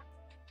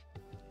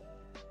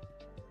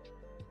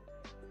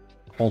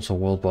 Also,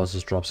 World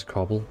Bosses drops a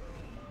couple.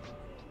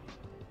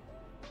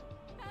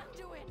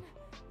 Anduin!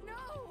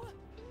 No!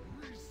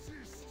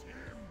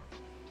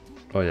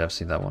 Oh yeah, I've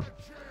seen that one.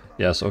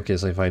 Yes, okay,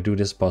 so if I do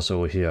this boss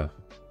over here,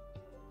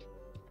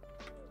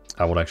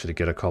 I will actually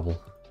get a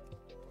couple.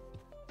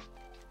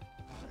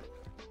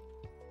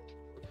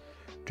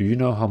 Do you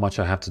know how much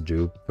I have to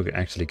do for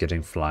actually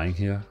getting flying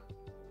here?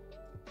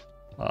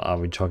 Are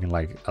we talking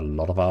like a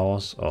lot of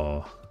hours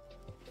or...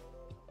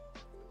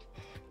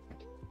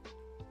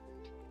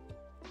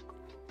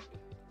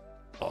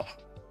 Oh.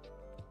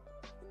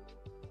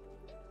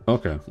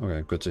 Okay,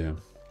 good to hear.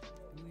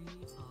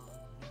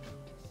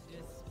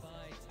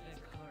 Despite the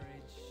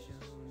courage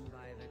shown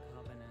by the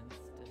Covenants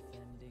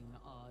defending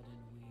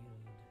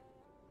Ardenweald,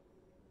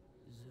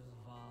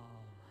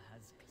 Zaval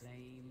has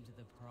claimed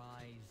the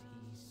prize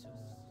he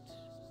sought.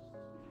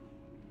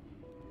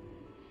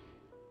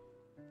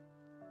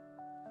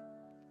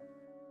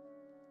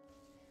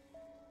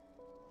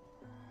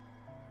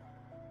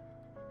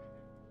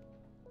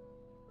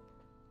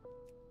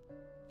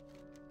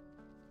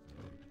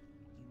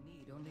 You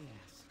need only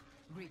ask.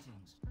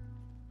 Greetings.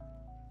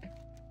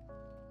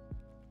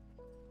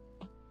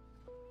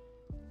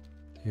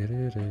 What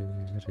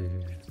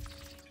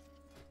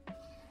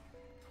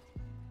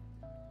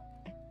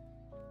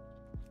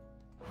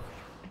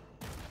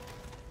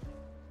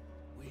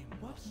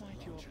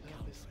might your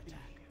purpose be?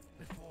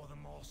 Before the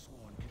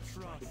Morsworn can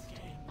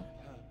trusting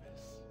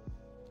purpose.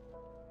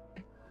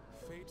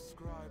 Fate's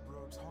scribe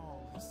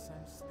Rotal has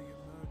sensed the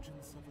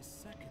emergence of a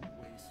second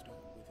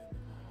waystone within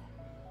the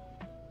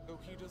Maw, though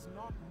he does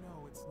not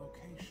know its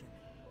location.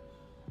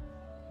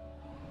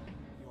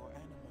 Your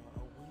anima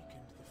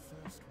awakened the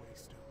first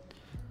waystone.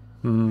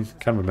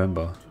 Can't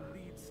remember. To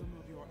lead some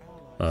of your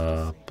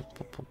allies to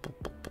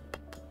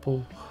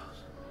safety.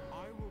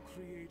 I will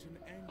create an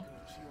anchor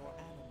to your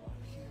anima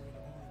here in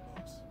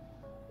Oribos.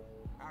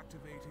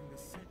 Activating the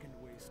second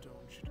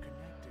waystone should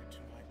connect it to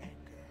my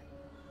anchor.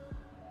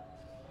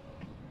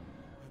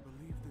 I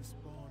believe this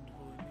bond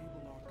will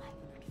enable our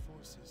Covenant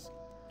forces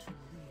to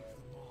leave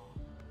the Maw,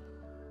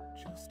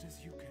 just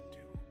as you can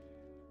do.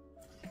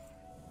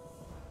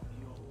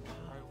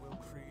 I will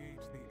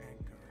create the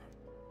anchor.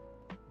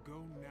 Go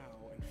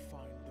now and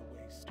find the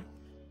waystone.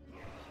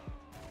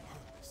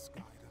 Purpose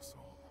guide us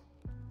all.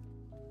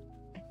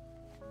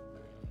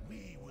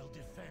 We will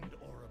defend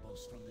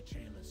Oribos from the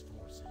Jailer's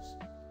forces.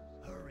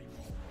 Hurry,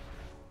 Momo.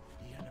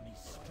 The enemy's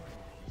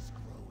strength is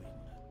growing.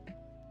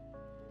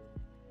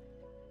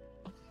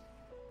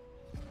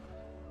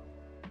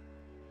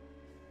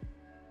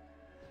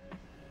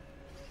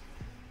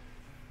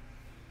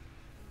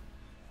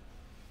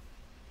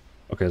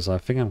 Okay, so I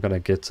think I'm gonna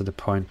get to the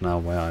point now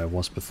where I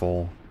was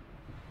before,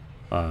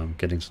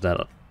 getting to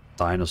that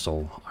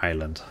dinosaur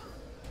island.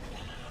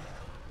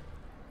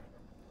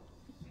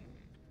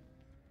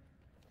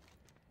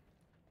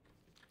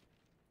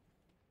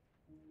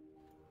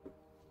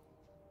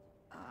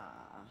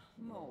 Ah,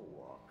 Mo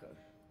Walker.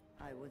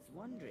 I was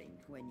wondering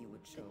when you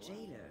would show up. The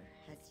jailer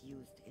has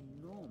used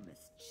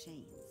enormous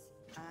chains.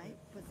 I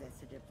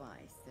possess a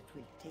device that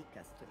will take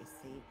us to a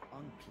safe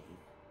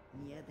enclave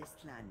near this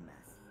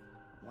landmass.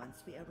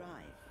 Once we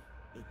arrive,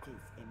 it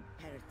is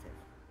imperative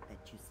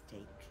that you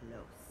stay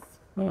close.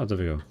 Oh, there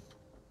we go.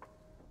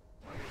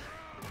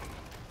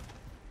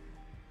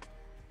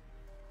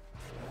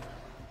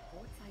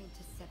 Reports I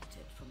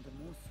intercepted from the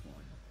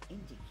Morsworn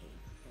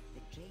indicate that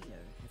the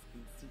jailer has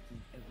been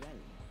seeking a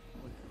realm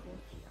called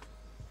Cortia.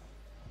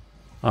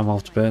 I'm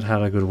off to bed.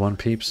 Had a good one,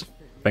 peeps.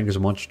 Thank you so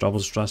much, Double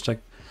Strastic.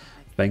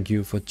 Thank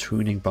you for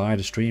tuning by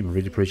the stream.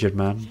 Really appreciate it,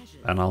 man.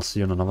 And I'll see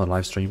you on another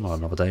live stream or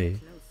another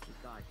day.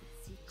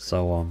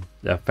 So,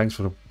 yeah,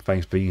 thanks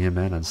being here,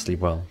 man, and sleep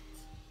well.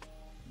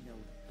 No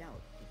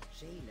doubt the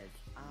jailer's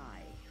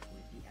eye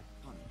will be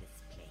upon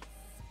this place.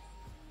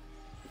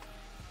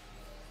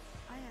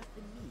 I have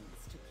the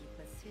means to keep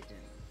us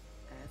hidden,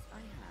 as I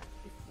have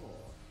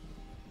before.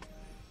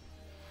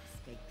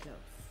 Stay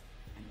close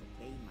and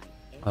obey my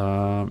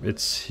every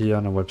It's here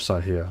on the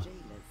website here.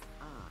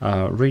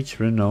 Reach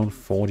Renown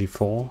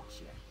 44.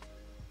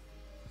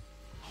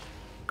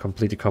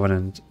 Complete the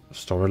Covenant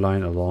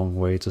storyline a long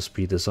way to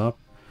speed this up.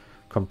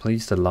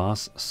 Completes the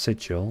last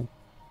sigil,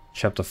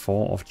 chapter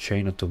 4 of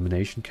Chain of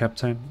Domination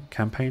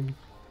campaign.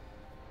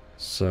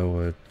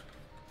 So,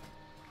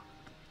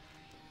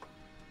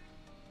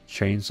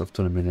 Chains of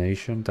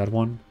Domination, that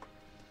one.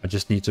 I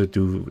just need to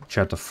do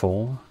chapter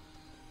 4.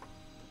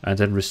 And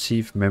then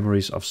receive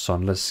memories of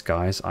Sunless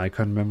Skies,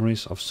 icon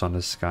memories of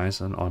Sunless Skies,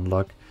 and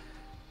unlock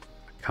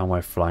account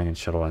while flying in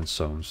Shadowlands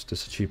zones.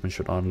 This achievement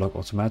should unlock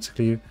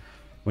automatically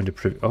when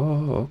the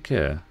oh,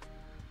 okay.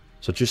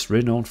 So just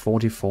Renown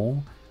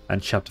 44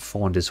 and chapter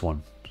 4 on this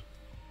one.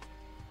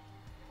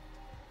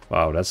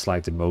 Wow, that's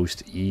like the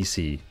most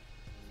easy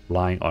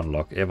flying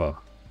unlock ever.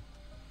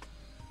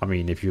 I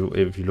mean, if you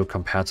look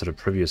compared to the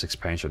previous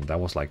expansion, that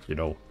was like, you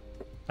know,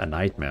 a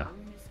nightmare.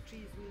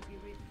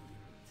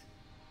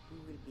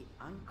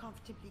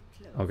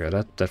 Okay,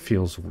 that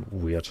feels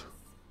weird.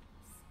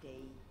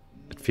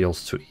 It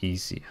feels too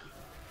easy.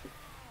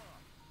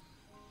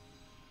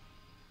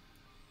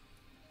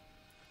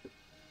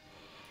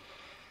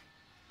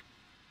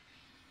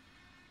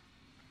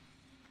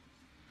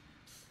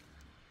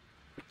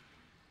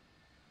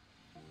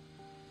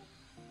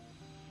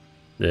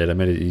 Yeah, they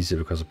made it easier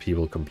because of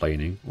people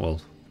complaining. Well,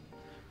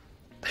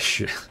 they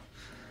should.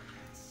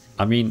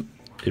 I mean,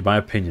 in my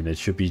opinion, it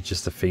should be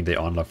just a thing they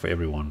unlock for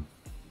everyone.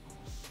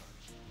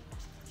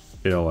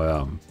 You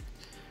know,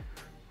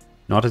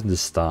 not in the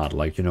start,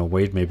 like, you know,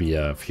 wait maybe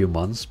a few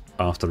months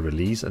after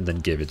release and then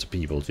give it to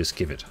people. Just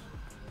give it.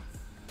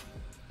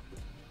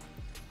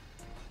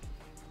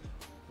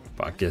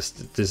 But I guess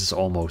this is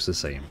almost the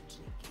same.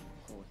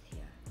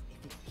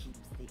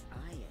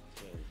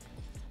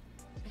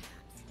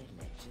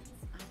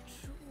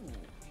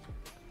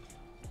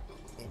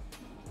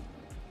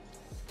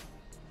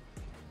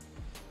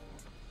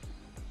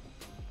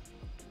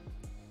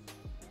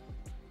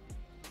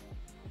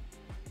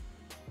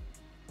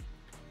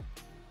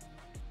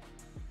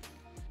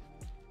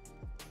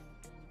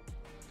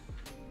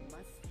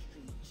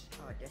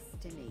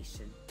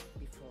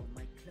 Before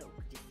my cloak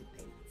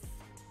dissipates.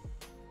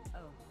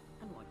 Oh,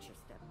 and watch your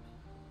step.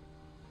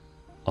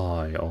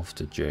 Eye of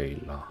the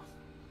Jailer.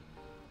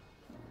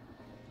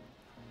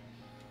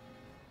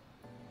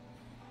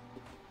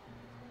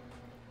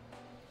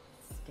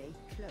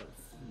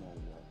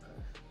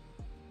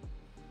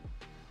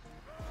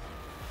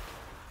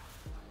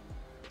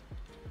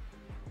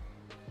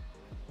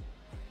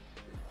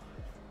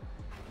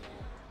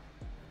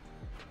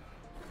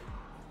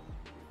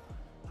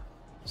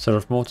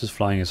 Seraph Mortis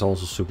flying is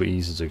also super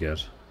easy to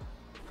get.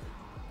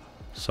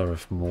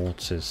 Seraph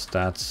Mortis,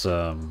 that's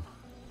oh,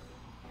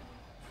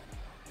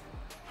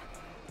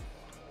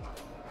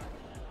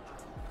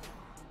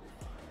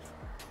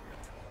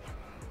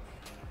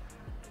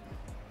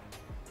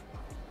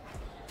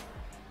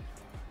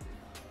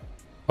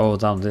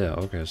 down there.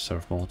 Okay,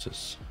 Seraph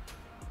Mortis.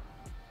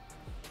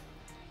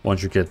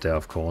 Once you get there,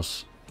 of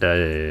course.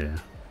 Yeah.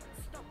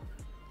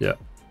 Yeah.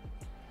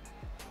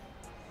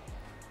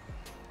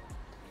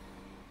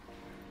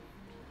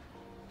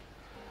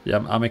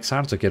 Yeah, I'm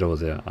excited to get over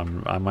there.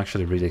 I'm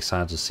actually really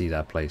excited to see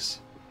that place.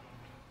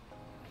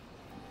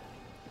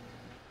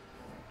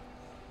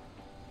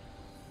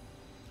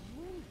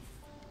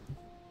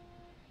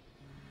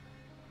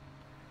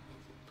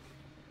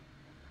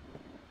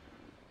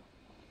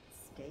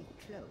 Stay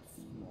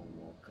close,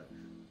 Walker.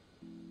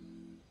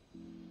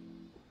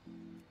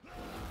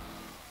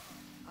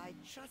 I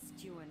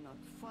trust you are not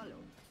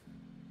followed.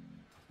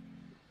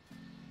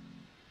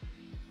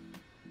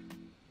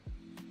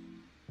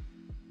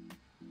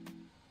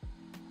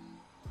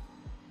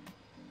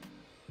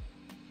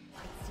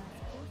 It seems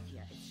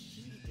Portia is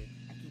shielded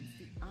against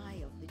the eye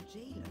of the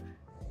jailer,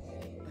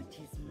 but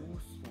his more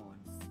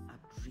swans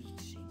are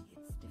breaching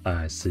its defense.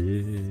 I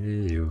see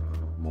you,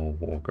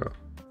 Walker.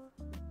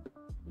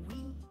 We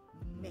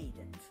made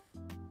it.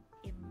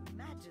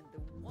 Imagine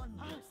the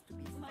wonders to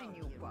be my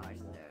new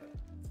partner.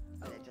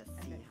 Let us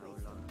see how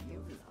long you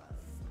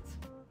last.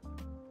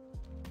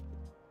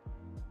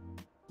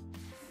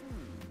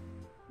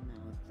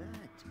 Now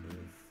that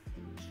is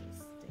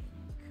interesting.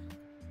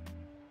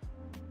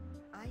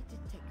 I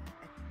detect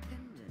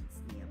attendants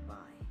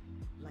nearby,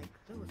 like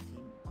those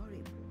in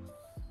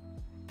Oribos.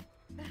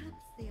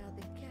 Perhaps they are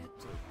the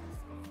caretakers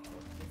of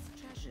Portia's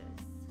treasures.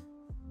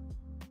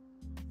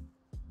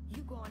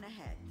 You go on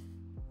ahead.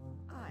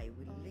 I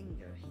will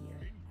linger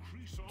here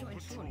to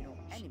ensure no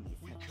enemies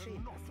have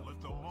trailed us, of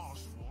Let the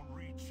course. Marsworn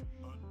reach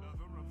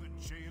another of the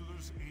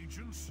jailer's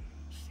agents.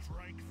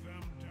 Strike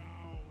them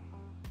down.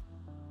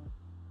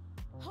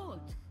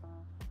 Halt!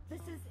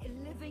 This is a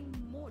living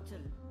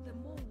mortal, the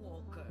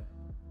Moonwalker,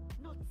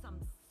 not some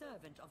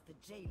servant of the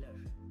jailer.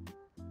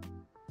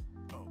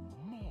 A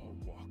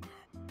Moorwalker.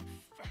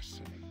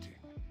 Fascinating.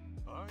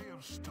 I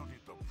have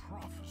studied the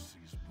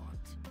prophecies,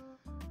 but...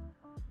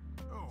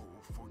 Oh,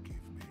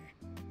 forgive me.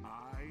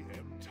 I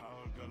am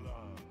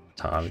Talgalan.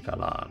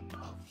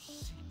 of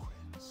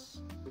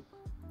sequence.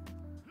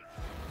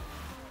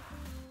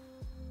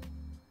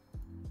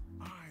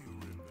 I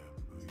remember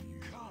you.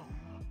 Come,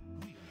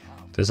 we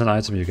have There's an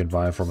item you can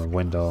buy from a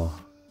window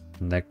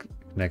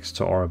next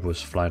to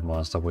Oribus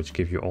Flightmaster, which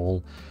give you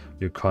all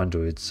your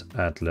conduits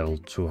at level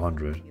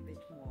 200.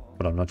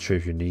 But I'm not sure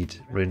if you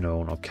need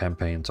renown or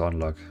campaign to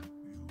unlock.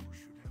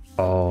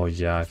 Oh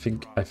yeah, I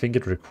think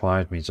it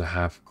required me to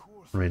have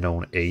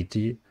renown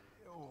 80.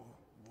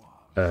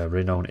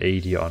 Renown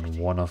 80 on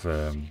one of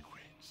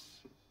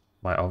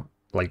my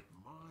like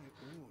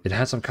it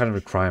had some kind of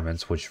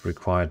requirements which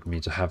required me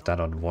to have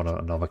that on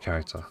another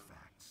character.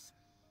 facts.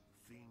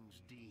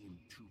 Things deemed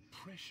too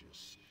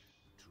precious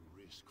to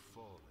risk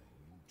falling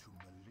into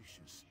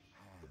malicious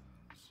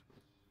hands.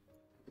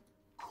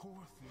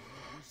 Corthia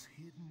was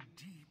hidden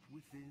deep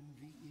within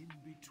the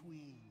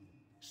in-between,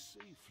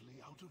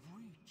 safely out of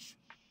reach,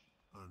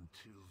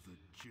 until the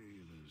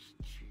jailer's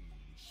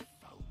chains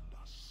found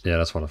us. Yeah,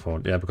 that's what I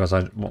thought. Yeah, because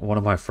one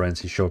of my friends,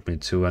 he showed me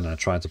too, and I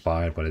tried to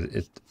buy it, but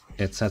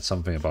it said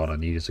something about I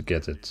needed to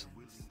get it.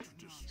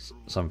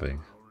 Something.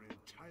 Our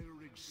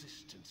entire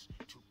existence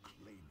to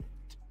claim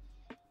it.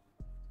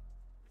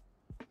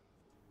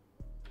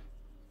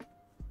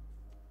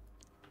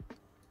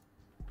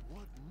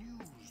 What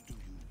news do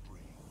you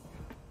bring?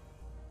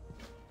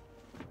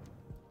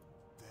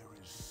 There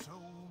is so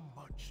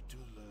much to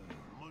learn.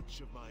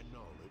 Much of my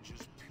knowledge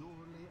is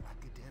purely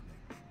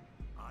academic.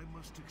 I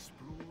must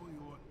explore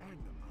your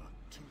anima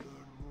to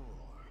learn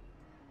more.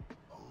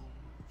 Oh,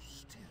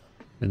 still.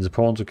 It's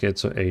important to get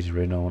to 80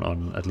 renown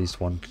on at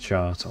least one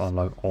chart to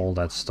unlock all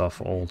that stuff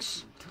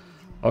alts.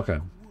 Okay,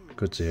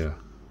 good to hear.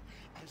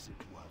 As it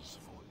was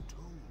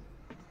foretold.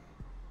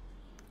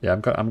 Yeah,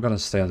 I'm gonna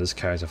stay on this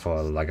character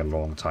for like a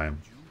long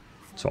time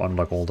to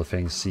unlock all the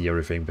things, see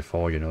everything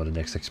before, you know, the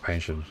next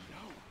expansion.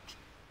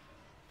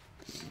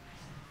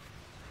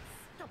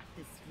 Stop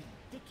this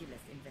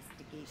ridiculous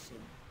investigation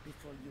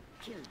before you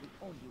kill the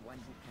only one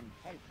who can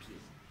help you.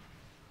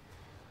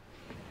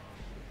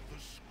 The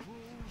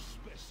scroll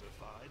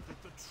specified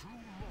that the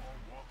true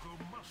Moorwalker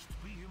must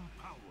be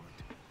empowered.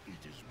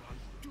 It is my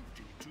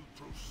duty to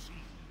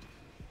proceed.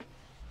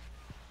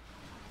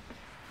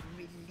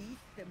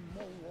 Release the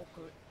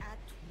Moonwalker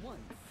at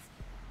once,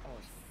 or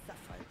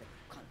suffer the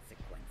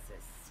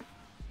consequences.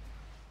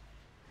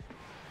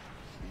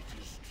 It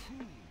is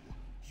true.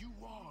 You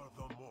are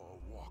the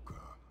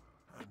Moorwalker.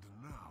 And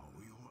now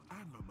your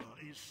anima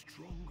is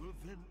stronger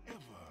than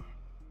ever.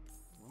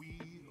 We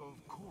of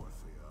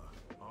Corthia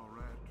are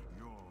at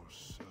your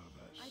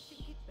service. I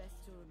think it best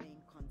to remain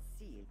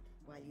concealed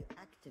while you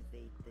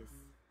activate this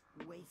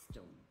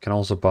Waystone. Can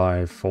also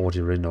buy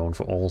 40 renown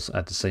for alls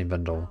at the same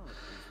vendor.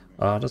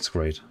 That's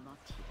great. Not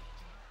yet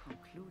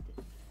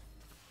concluded.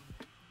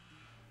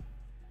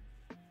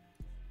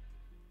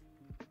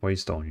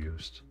 Waystone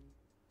used.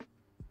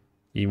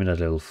 Even at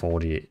level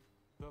 48.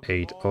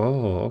 The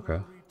Oh,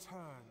 okay.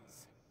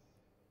 returns.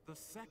 The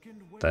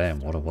second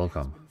Damn, what a waystone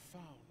welcome. has been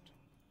found.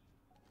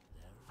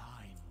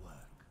 Fine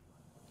work,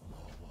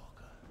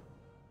 Warwalker.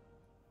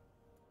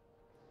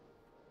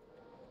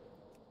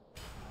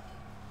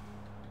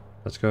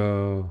 Let's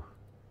go.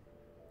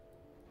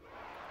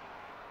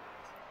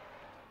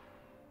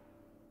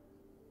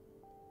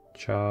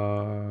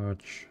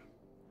 Charge.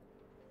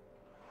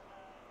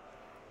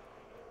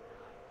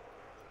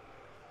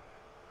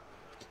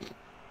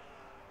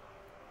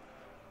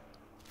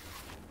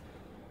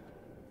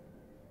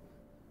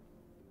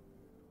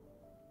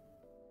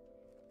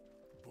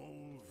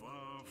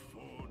 Bolvar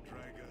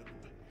Dragon,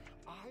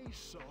 I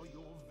saw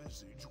your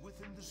visage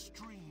within the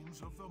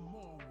streams of the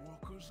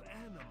Mawwalker's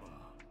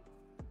anima.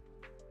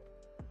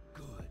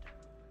 Good.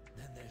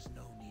 Then there's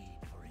no need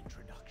for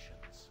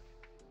introductions.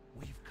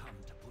 We've come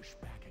to push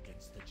back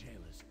against the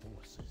jailer's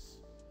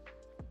forces.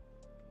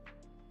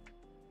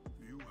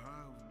 You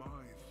have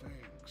my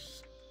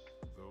thanks.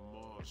 The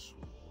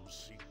Marsworm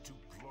seek to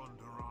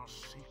plunder our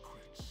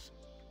secrets.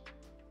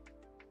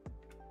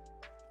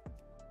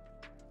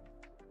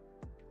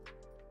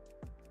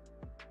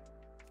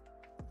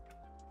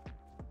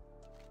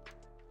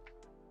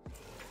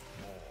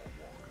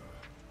 Warwalker,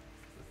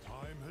 the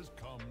time has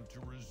come to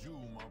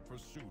resume our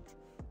pursuit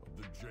of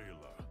the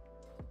jailer.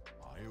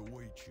 I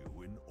await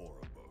you in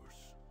Ouroboros.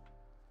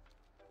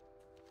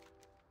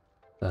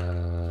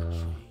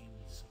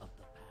 Chains of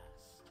the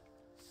past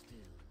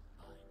still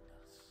bind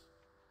us.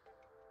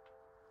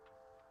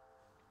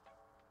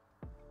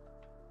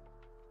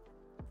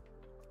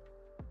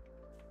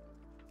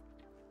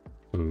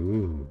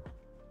 Ooh.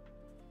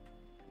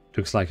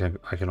 Looks like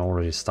I can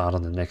already start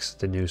on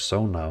the new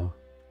zone now.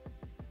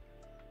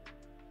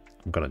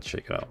 I'm gonna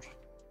check it out.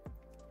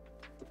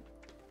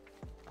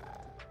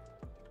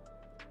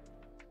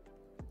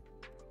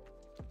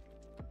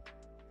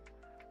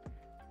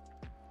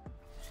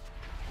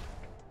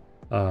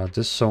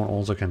 This zone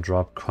also can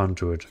drop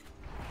conduit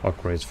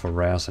upgrades for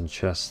rares and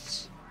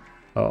chests.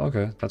 Oh,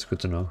 okay, that's good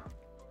to know.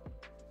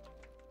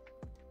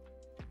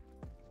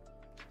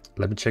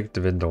 Let me check the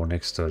window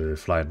next to the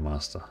Flight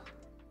Master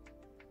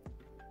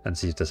and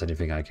see if there's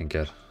anything I can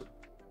get.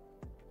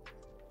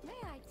 May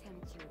I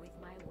tempt you with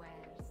my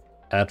wares?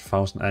 Add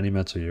 1000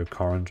 anima to your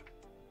current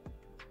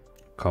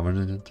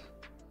covenant.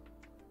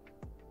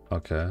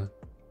 Okay.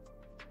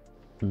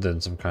 Then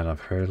some kind of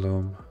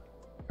heirloom.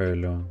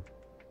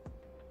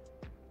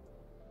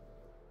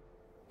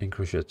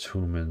 Increase your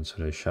attunement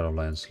to the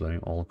Shadowlands,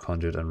 learning all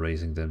conduit and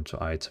raising them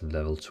to item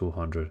level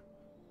 200.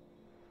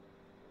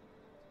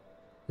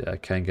 Yeah, I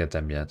can't get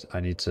them yet.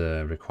 I need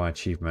to require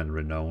achievement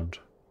renowned.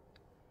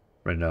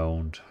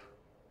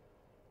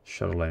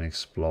 Shadowland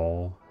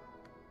Explore.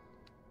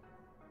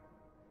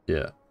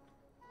 Yeah.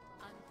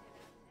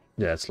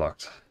 Yeah, it's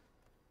locked.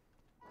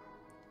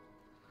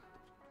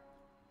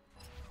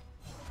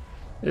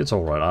 It's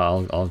alright,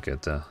 I'll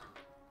get there.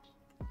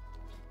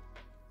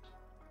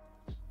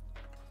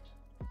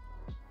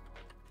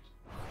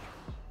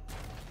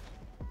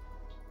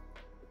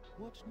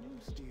 What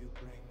news do you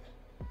bring?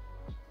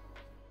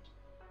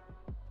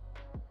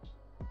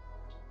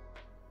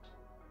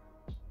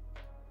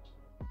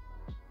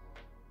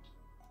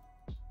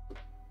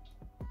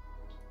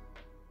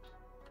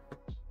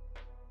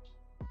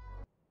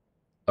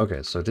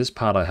 Okay, so this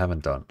part I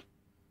haven't done.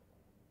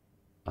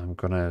 I'm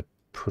gonna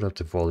put up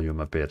the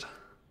volume a bit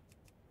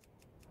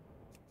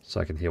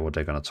so I can hear what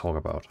they're gonna talk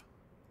about.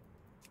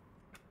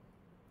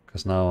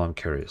 Because now I'm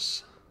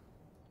curious.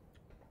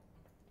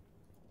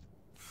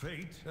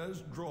 Fate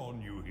has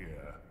drawn you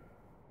here.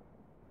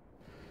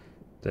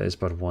 There is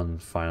but one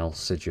final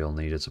sigil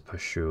needed to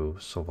pursue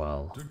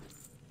Soval.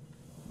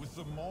 With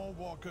the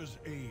Mawwalker's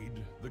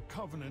aid, the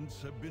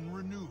covenants have been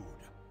renewed.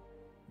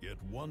 Yet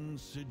one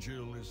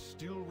sigil is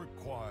still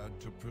required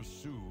to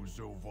pursue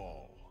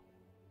Zoval.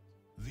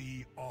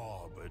 The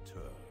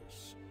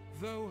Arbiters.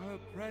 Though her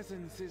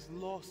presence is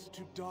lost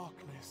to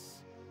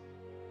darkness,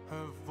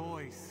 her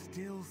voice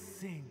still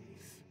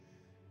sings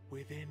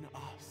within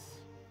us.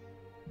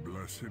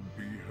 Blessed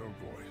be her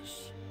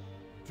voice.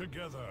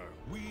 Together,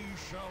 we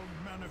shall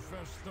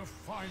manifest the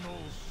final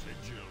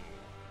sigil.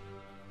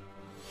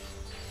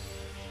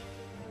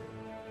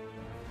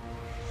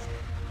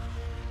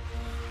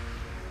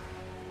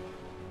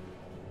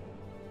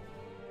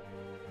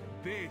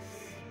 This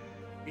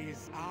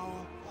is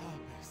our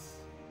purpose.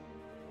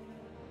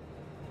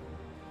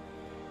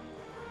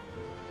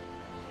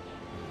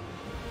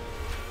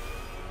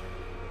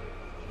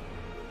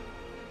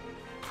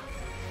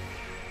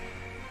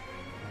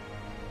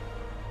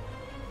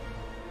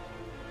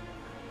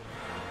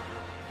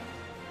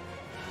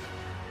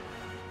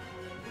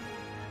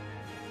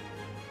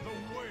 The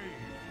way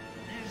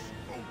is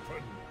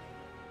open.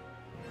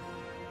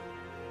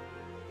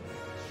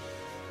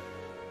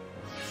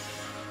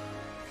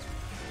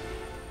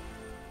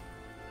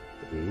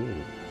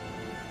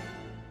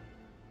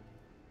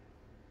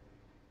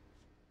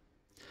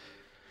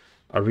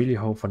 I really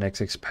hope for next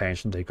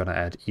expansion they're gonna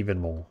add even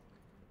more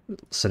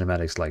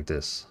cinematics like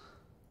this.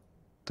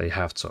 They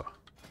have to.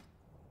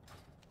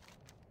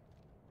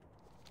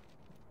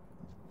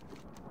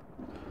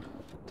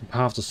 The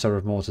path to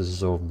Seraph Mortis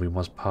is open. We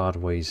must part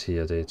ways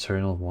here. The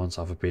Eternal Ones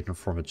are forbidden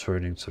from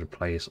returning to the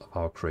place of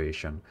our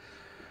creation.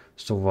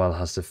 Dvalin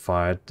has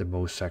defied the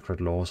most sacred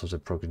laws of the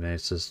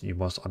progenitors. You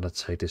must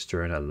undertake this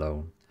journey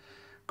alone.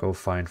 Go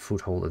find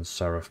foothold in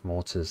Seraph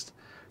Mortis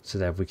so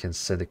that we can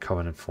send the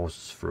Covenant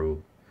forces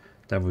through.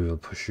 Then we will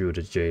pursue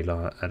the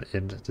jailer and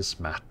end this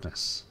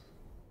madness.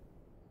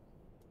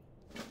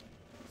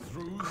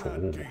 Through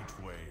that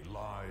gateway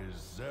lies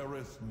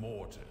Seraph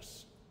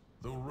Mortis,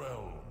 the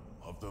realm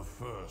of the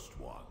First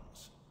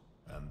Ones,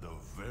 and the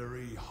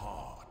very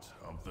heart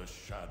of the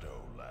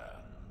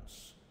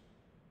Shadowlands.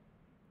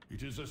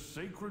 It is a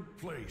sacred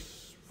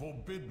place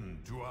forbidden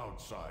to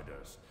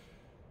outsiders,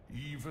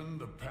 even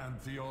the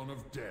Pantheon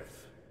of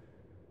Death.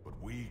 But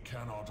we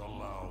cannot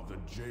allow the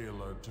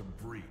jailer to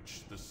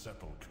breach the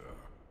sepulchre.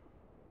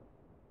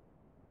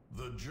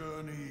 The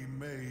journey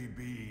may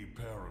be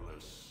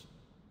perilous,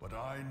 but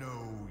I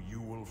know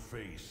you will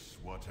face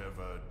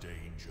whatever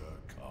danger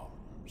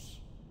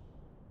comes.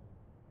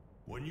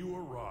 When you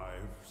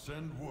arrive,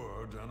 send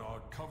word and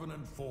our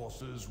Covenant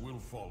forces will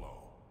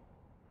follow.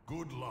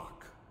 Good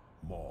luck,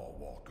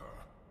 Mawwalker.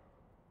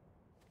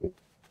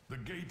 The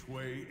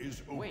gateway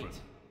is open.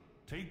 Wait.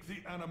 Take the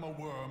anima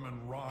worm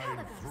and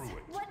ride through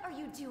it. What are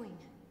you doing?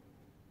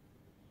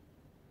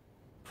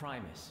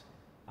 Primus,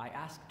 I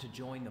asked to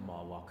join the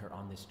Mawwalker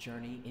on this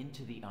journey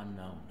into the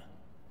unknown.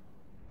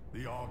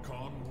 The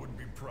Archon would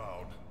be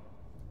proud.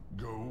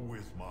 Go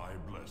with my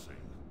blessing.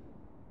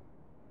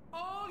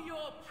 All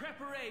your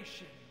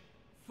preparation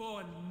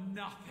for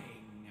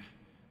nothing.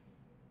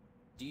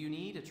 Do you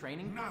need a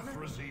training partner?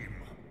 Nathrazim!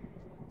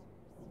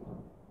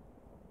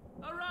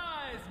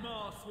 Arise,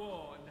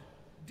 Marsworn!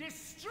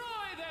 Destroy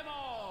them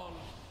all!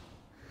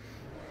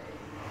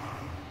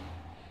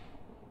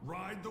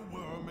 Ride the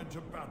worm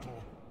into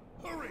battle.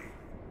 Hurry!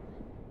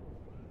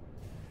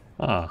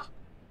 Ah.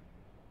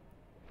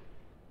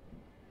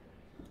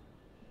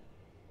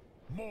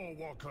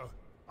 Mawwalker,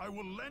 I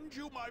will lend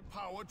you my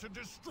power to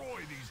destroy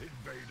these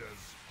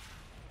invaders.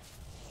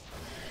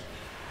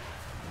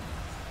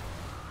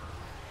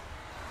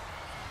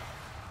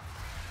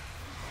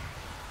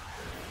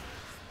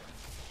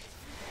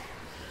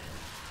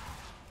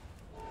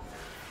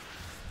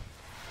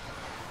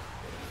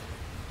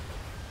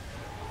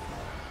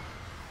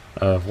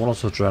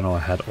 Warlords of Draenor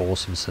had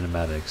awesome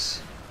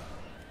cinematics.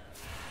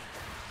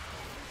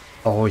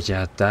 Oh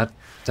yeah, that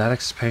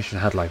expansion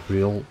had like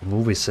real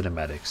movie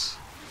cinematics.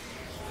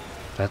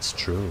 That's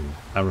true.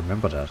 I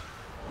remember that.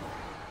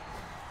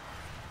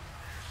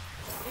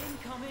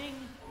 Incoming.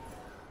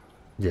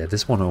 Yeah,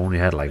 this one only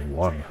had like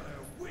one.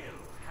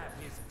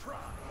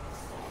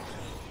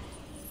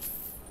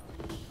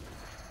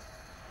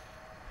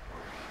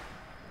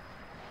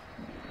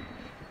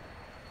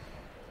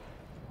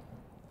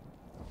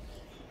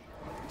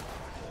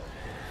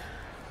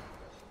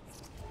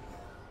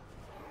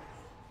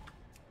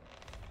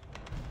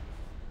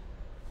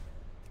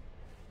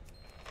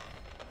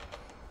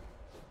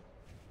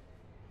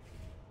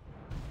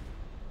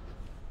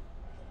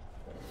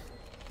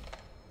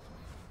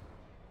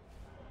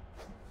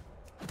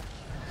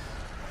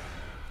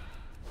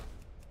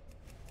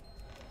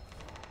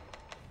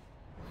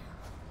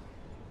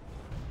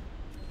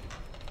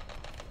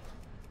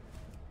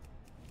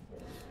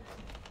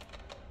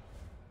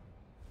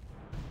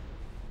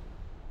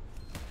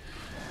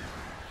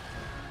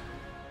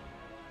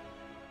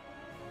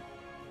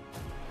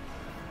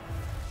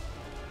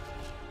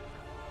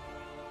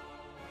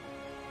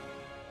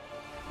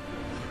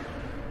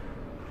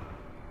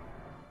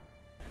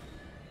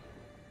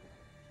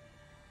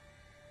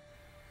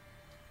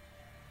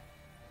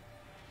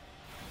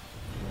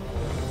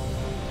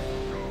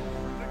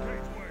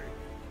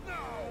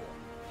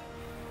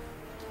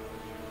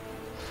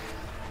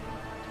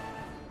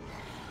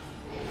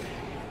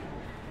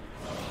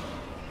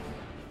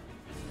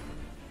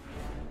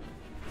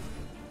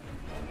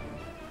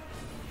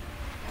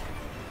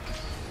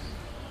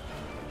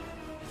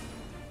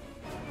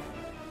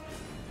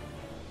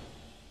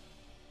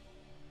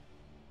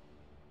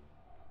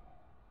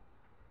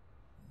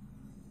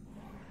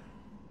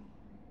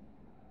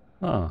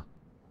 Ah.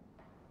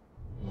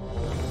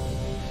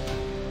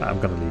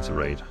 I'm gonna leave the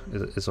raid.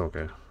 It's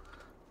okay.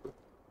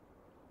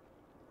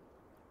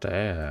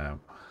 Damn.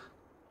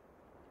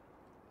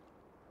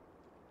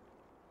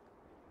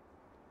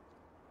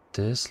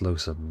 This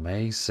looks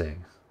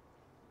amazing.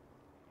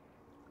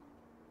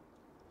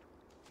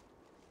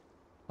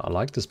 I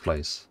like this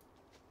place.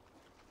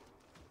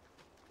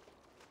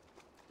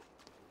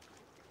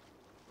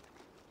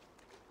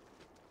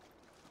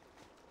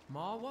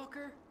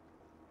 Mawwalker?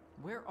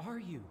 Where are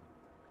you?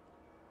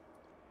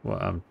 Well,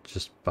 I'm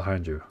just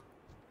behind you.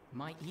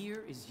 My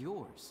ear is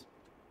yours.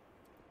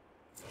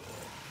 The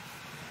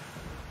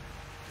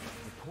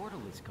portal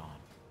is gone.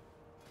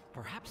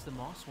 Perhaps the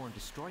Mossworm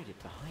destroyed it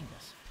behind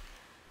us.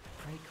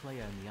 Pray Clea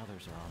and the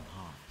others are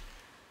unharmed.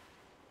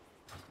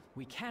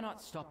 We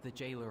cannot stop the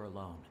jailer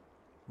alone.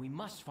 We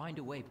must find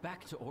a way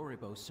back to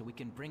Oribos so we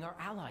can bring our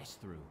allies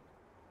through.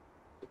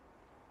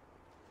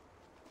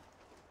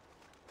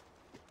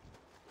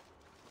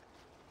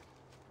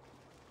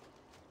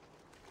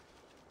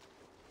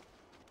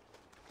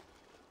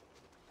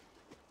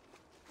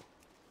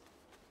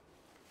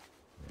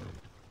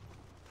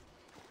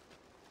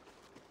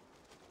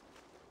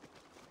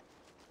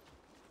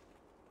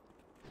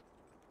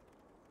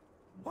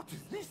 What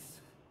is this?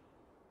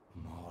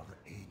 More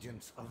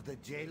agents of the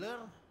jailer?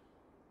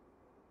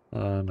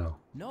 No.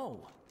 No!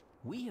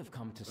 We have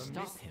come to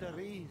stop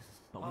him.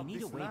 But we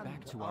need a way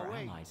back to our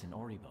allies in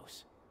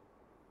Oribos.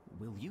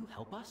 Will you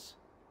help us?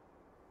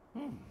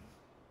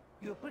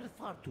 You appear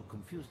far too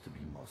confused to be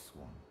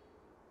Mossworn.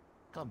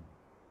 Come,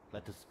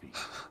 let us speak.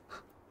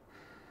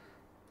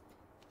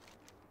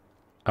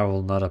 I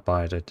will not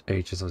abide at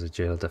agents of the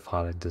jailer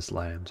defiling this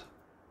land.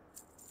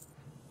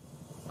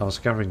 I was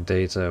gathering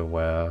data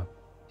where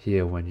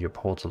here when your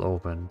portal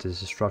opened, this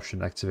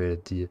disruption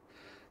activated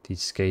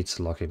these gates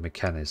locking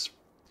mechanism.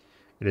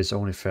 It is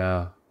only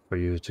fair for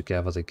you to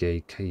gather the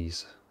gate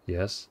keys,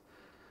 yes?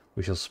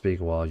 We shall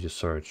speak while you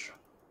search.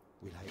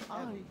 Will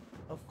I?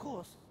 Of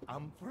course,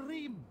 I'm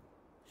Prim.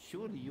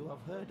 Surely you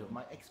have heard of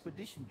my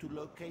expedition to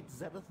locate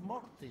Zereth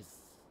Mortis.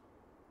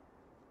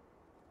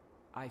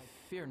 I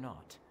fear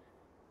not.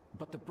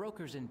 But the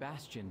brokers in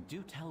Bastion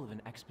do tell of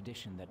an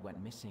expedition that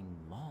went missing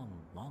long,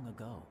 long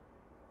ago.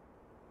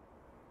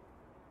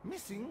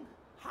 Missing?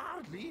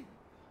 Hardly.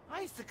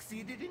 I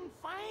succeeded in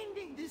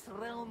finding this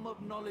realm of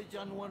knowledge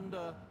and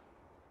wonder.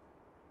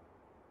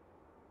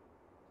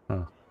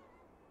 Huh.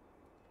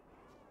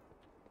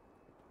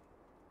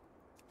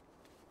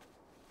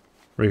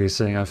 Really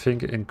saying, I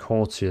think in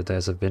Courtier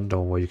there's a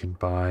window where you can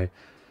buy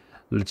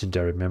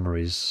legendary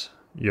memories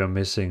you're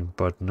missing,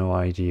 but no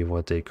idea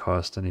what they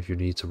cost and if you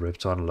need to rip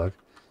to unlock.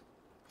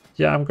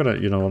 Yeah, I'm gonna,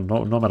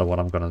 no matter what,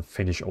 I'm gonna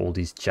finish all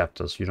these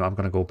chapters. I'm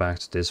gonna go back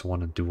to this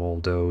one and do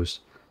all those,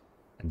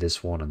 and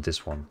this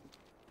one,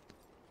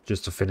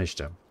 just to finish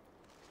them.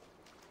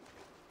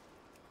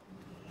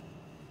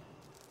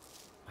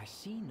 I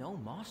see no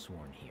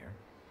Mossworn here.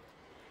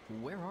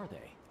 Where are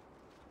they?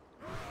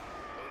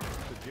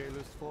 The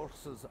jailer's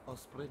forces are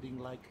spreading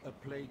like a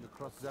plague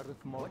across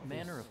Zereth Mortis. What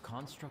manner of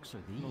constructs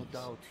are these? No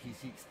doubt he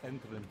seeks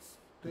entrance.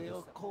 They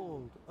are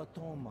called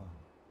Atoma,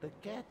 the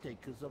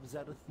caretakers of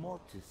Zereth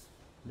Mortis,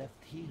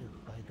 left here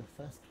by the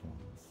first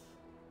ones.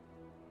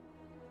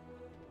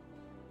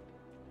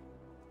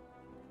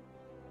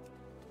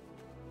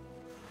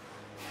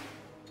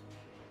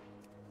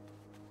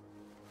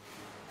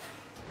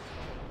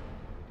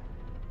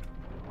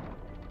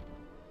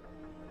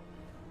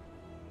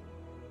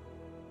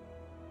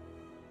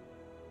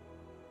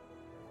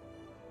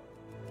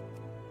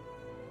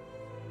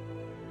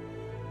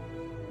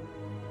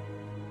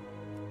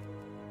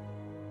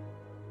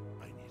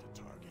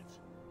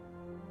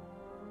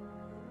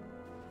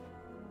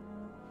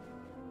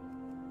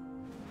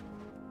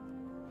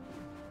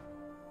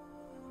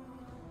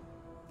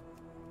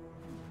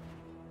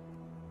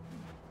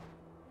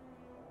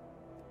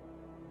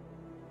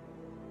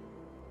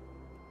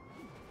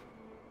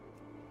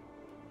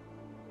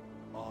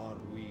 Are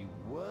we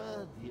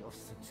worthy of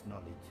such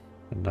knowledge?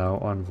 And now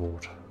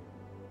onward.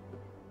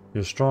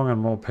 You're strong and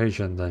more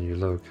patient than you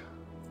look.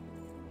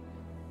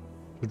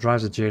 To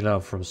drive the jailer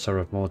from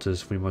Zereth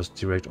Mortis, we must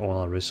direct all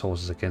our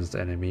resources against the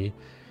enemy.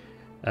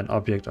 An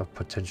object of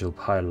potential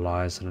pile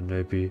lies in a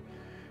nearby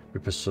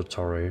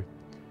repository,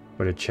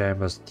 where the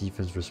chamber's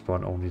defense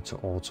respond only to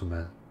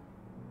automa.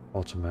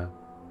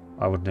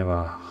 I would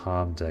never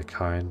harm their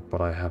kind,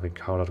 but I have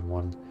encountered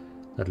one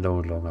that no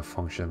longer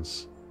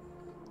functions.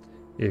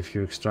 If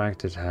you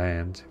extract its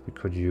hand, we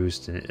could use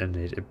the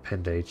innate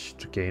appendage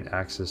to gain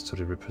access to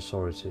the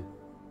repository.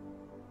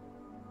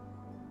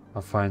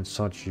 I find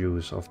such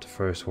use of the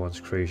first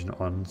one's creation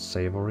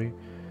unsavory,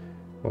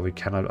 but we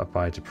cannot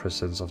abide the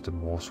presence of the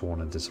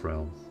Mossworn in this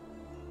realm.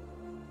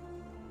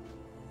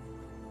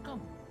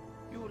 Come,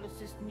 you will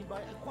assist me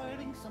by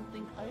acquiring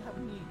something I have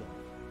need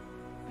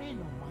of. Pay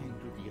no mind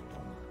to the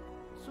Atoma.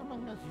 So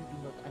long as you do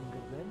not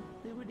anger them,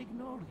 they will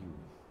ignore you.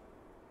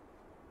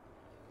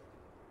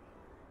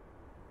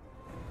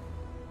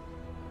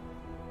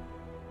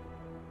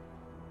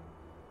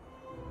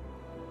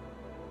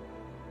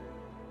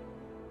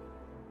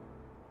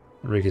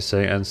 Rick is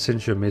saying, and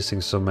since you're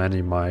missing so many,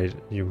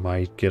 you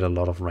might get a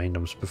lot of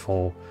randoms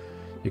before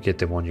you get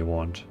the one you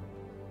want.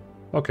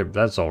 Okay,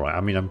 that's all right.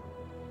 I mean,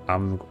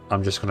 I'm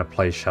just gonna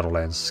play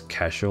Shadowlands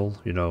casual,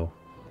 Here,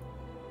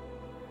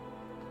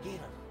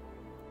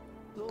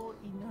 though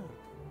inert,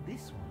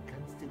 this one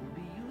can still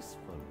be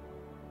useful.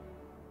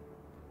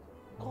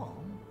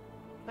 Come,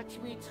 fetch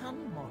me its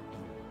hand, mortal.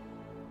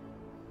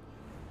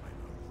 I'm out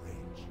of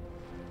range.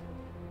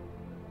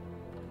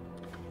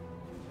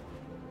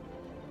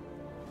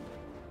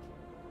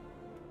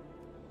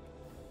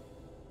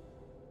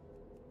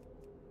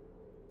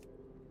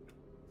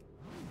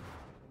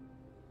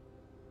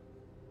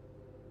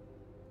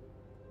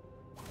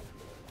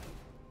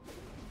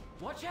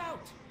 Watch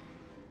out!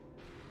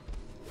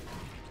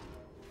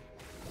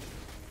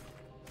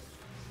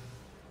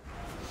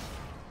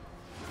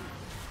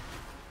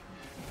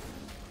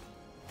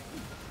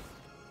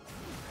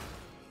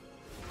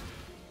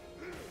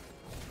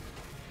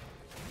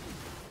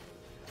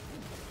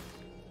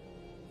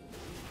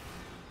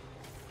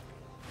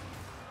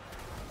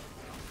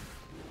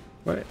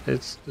 Wait,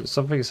 it's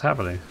something is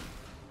happening.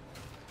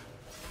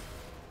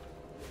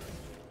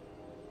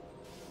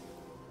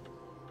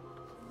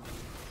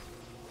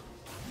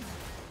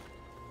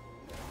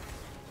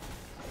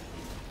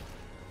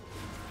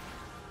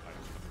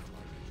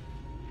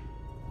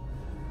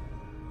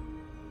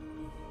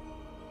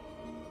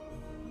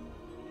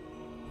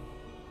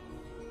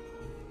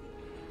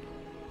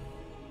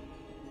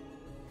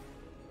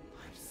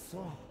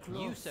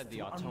 You said the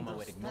Automa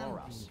would ignore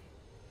us.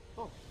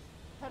 Oh,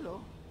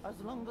 hello. As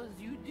long as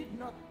you did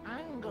not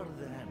anger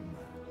them,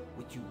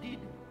 which you did,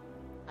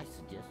 I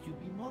suggest you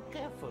be more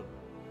careful.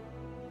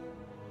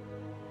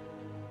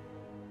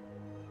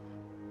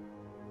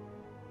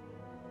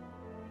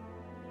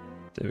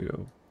 There we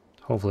go.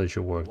 Hopefully it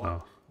should work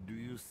now. Do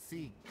you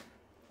seek?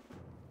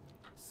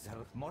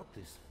 Self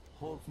Mortis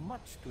holds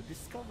much to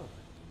discover.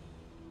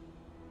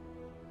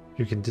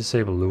 You can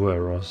disable lure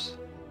arrows.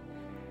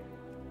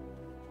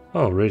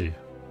 Oh, really?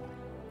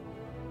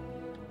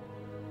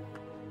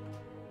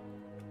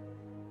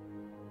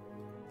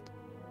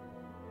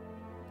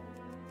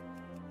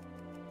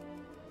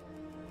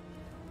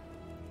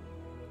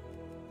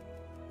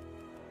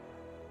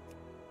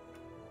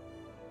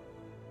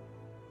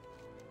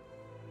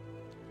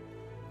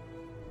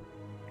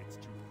 It's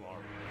too far.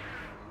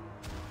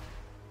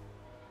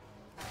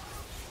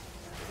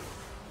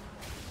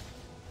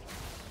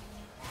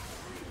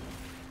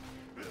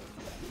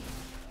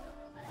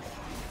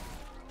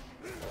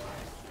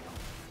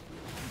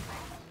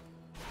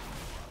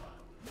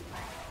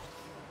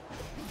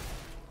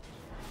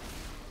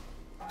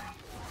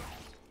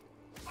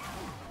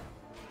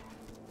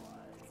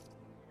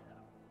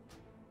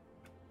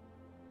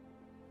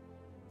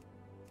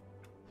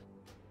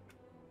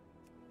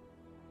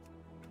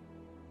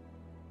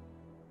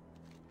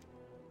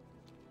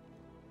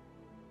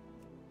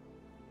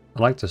 I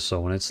like the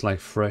zone, it's like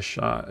fresh.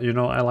 You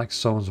know, I like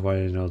zones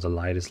where, you know, the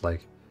light is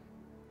like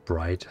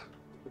bright.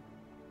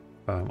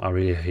 I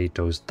really hate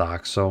those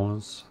dark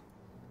zones.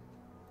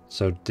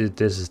 So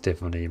this is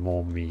definitely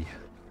more me.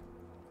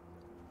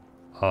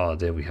 Oh,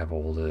 there we have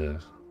all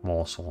the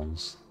more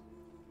zones.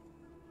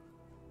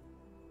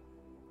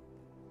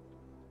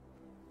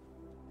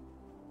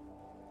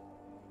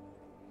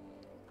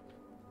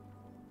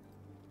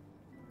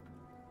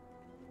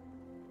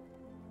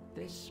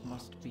 This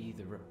must be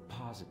the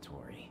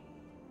repository.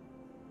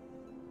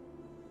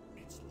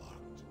 It's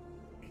locked.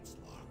 It's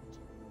locked.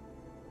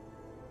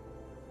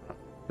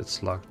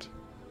 It's locked.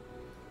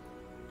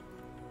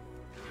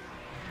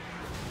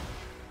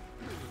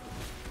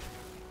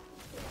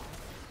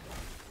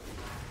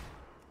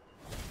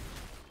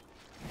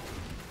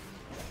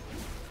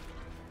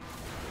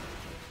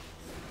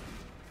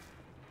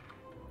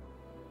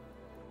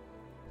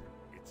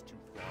 It's too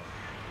far.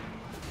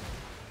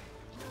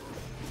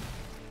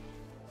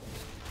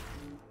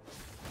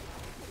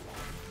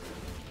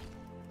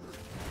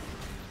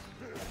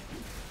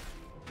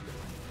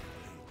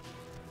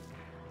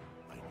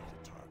 I need a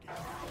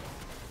target.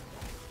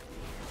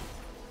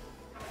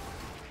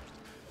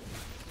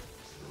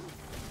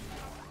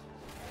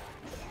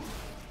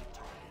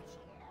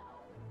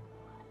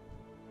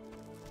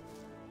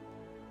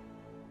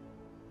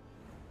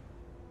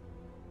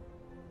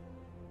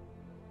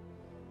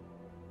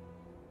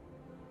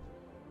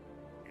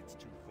 It's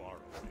too far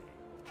away.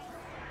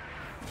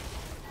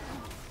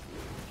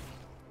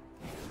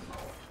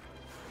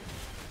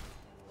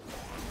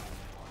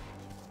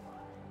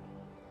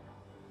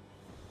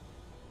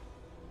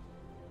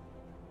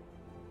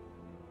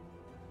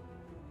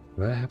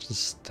 Do I have to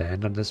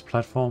stand on this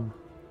platform?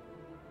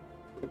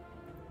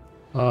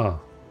 Oh.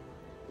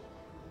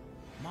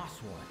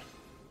 Mosswort,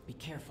 be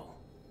careful.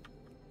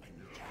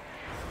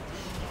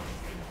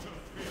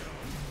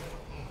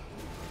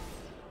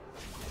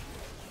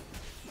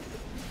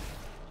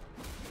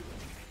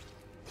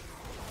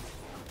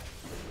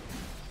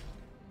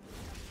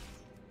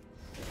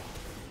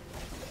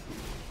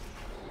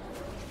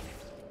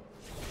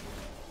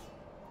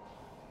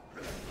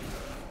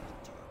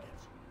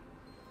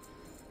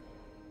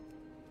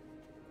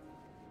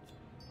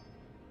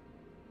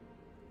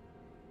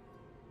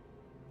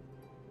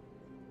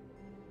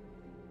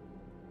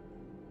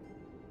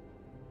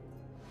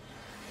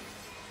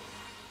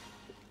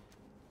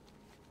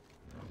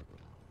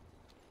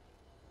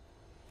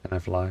 Can I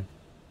fly?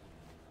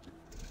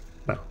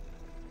 No.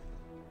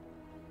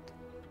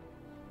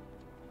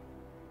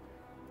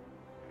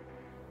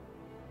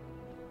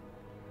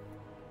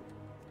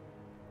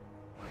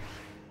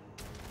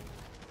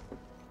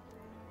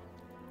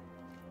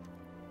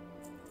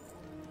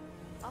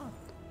 Ah,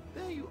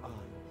 there you are.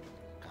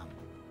 Come,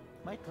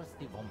 my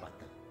trusty Wombat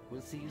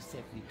will see you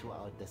safely to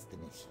our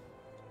destination.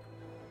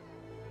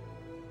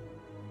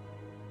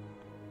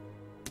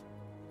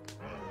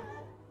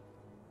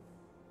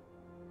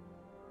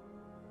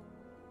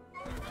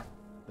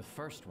 The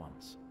first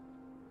ones.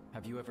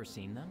 Have you ever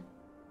seen them?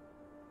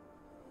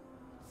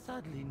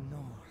 Sadly,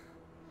 no.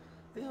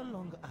 They are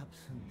long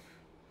absent.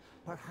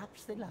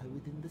 Perhaps they lie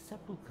within the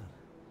sepulchre.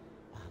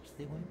 Perhaps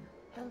they went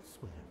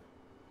elsewhere.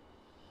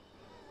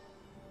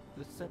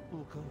 The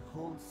sepulchre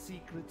holds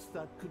secrets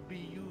that could be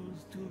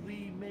used to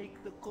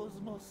remake the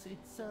cosmos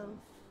itself.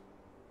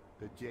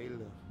 The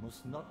jailer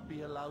must not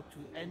be allowed to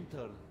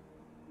enter.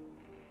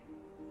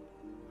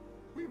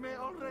 We may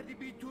already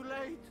be too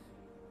late.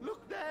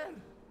 Look there!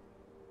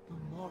 The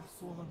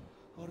Morsworn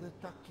are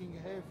attacking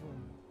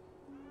heaven.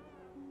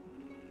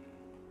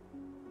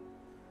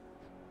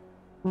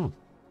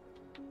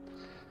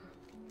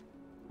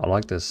 I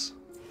like this.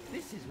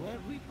 This is where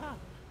we part.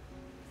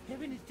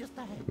 Heaven is just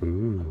ahead.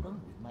 Ooh.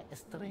 Along with my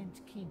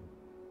estranged king.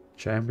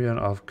 Champion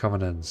of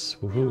Covenants.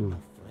 Woohoo.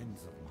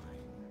 Friends of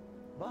mine.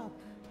 But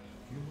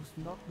you must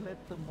not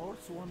let the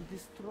Morsworn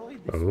destroy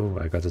this. Oh,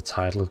 I got a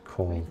title May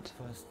called.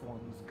 the first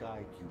ones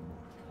guide you,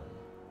 mortal.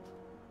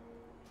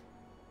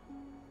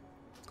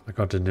 I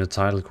got a new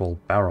title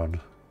called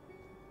Baron.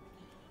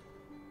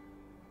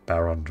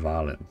 Baron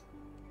Dvalin.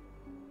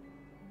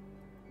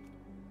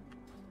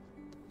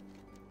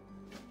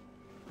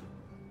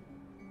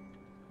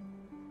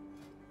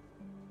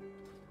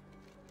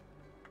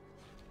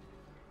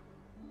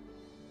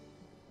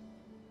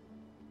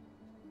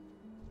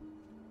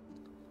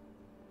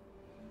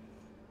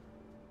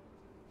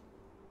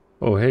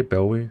 Oh, hey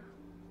Bowie.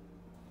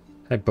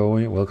 Hey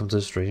Bowie, welcome to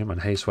the stream.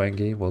 And hey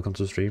Swanky, welcome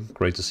to the stream.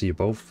 Great to see you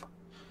both.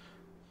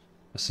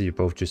 I see you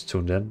both just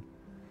tuned in.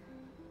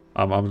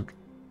 I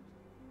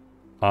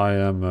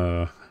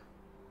am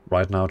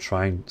right now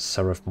trying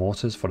Seraph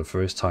Mortis for the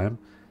first time.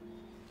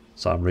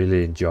 So I'm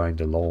really enjoying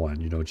the lore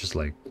and, you know, just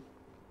like...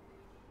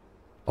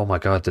 Oh my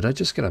god, did I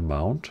just get a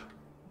mount?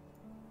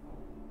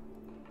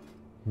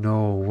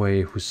 No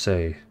way,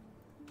 Hussein.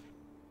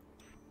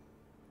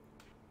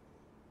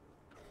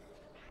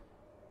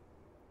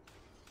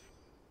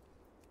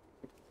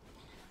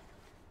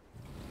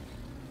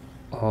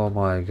 Oh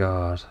my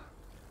god.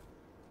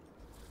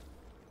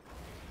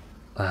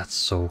 That's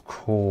so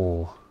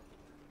cool.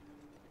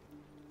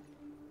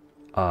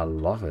 I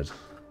love it.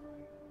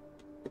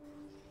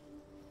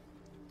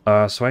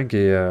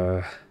 Swanky,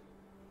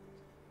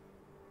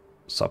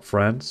 sup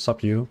friend,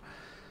 sup you.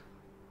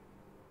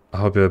 I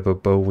hope you're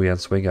Bowie and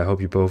Swanky, I hope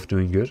you're both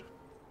doing good.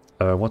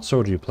 What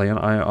sword do you play on?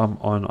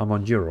 I'm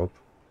on Europe.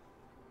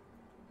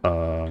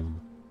 I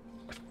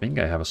think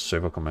I have a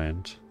server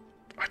command.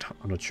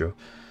 I'm not sure.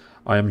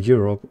 I am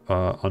Europe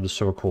on the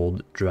server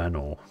called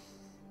Drano.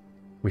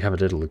 We have a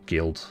little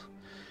guild,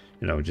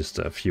 you know, just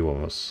a few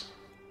of us.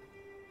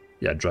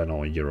 Yeah,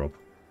 Drano in Europe.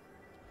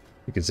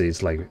 You can see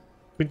it's like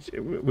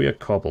we're a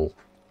couple,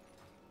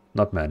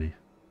 not many.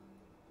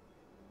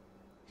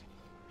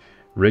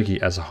 Ricky,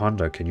 as a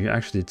hunter, can you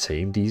actually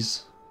tame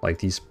these, like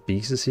these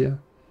beasts here?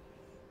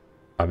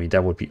 I mean,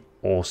 that would be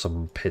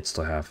awesome pits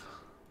to have.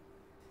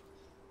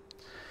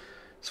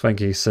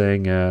 Swanky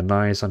saying,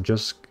 nice, I'm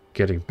just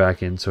getting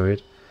back into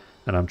it.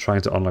 And I'm trying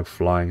to unlock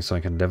flying so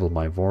I can level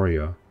my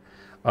warrior.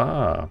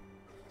 Ah,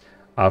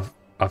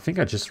 I think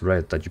I just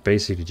read that you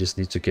basically just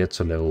need to get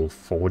to level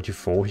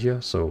 44 here,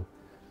 so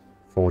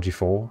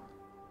 44.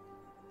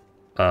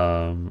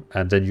 And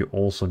then you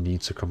also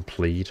need to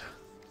complete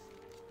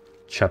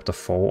chapter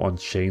 4 on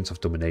Chains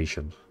of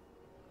Domination.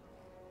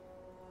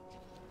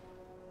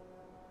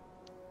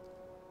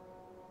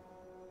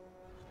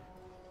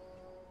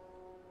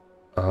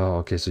 Oh,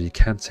 okay, so you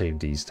can tame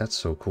these. That's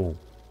so cool.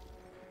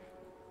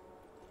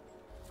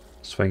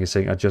 Swang is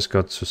saying, I just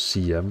got to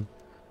CM.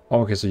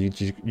 Oh, okay, so you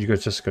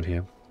just got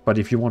here. But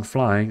if you want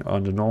flying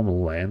on the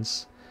normal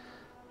lands...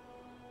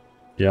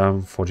 Yeah,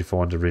 I'm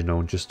 44 on the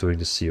Renown, just doing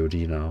the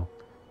COD now.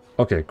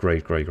 Okay,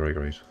 great.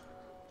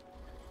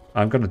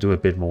 I'm gonna do a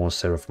bit more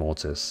Seraph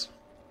Mortis.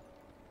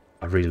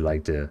 I really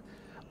like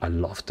I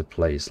love the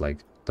place, like,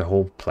 the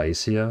whole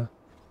place here.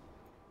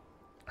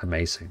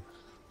 Amazing.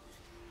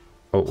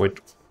 Oh, wait.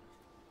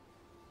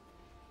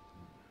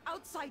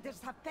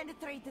 Outsiders have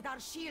penetrated our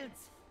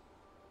shields.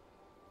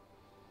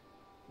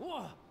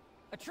 Whoa!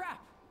 A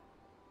trap!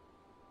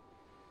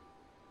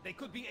 They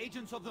could be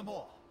agents of the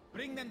Maw.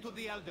 Bring them to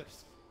the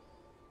Elders.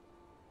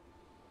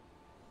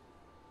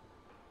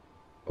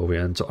 Oh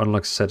yeah, and to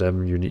unlock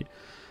ZM you need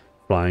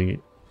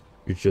flying.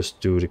 You just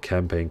do the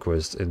campaign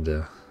quest in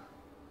there.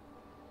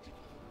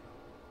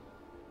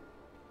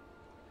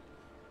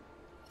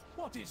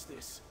 What is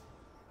this?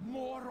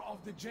 More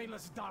of the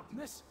Jailer's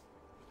darkness?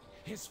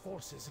 His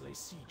forces lay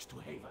siege to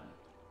Haven.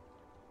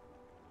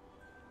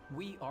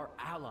 We are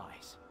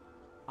allies.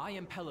 I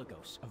am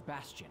Pelagos of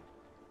Bastion,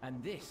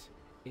 and this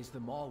is the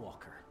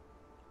Mawwalker.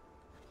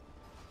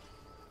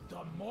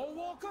 The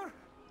Mawwalker?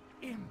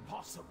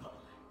 Impossible.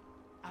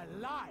 A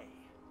lie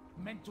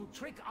meant to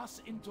trick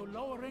us into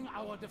lowering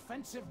our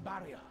defensive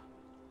barrier.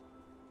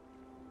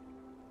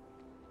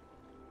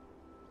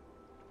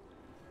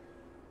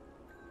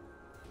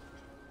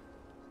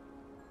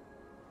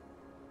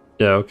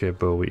 Yeah, okay,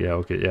 but yeah,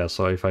 okay, yeah.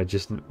 So if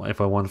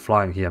I want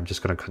flying here, I'm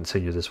just gonna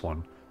continue this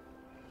one,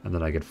 and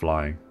then I get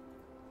flying.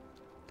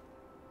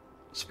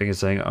 Speaking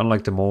saying,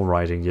 unlike the Maw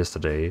riding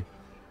yesterday,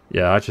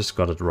 yeah, I just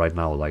got it right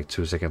now, like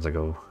 2 seconds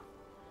ago.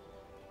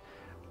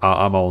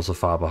 I'm also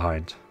far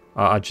behind.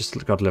 I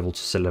just got level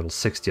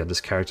 60 on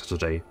this character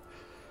today,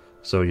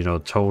 so you know,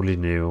 totally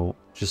new.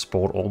 Just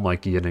bought all my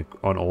gear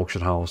on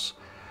auction house.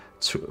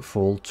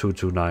 Full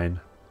 229.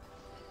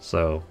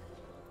 So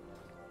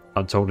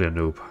I'm totally a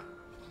noob.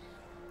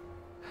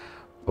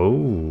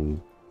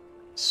 Oh,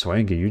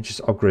 Swanky, you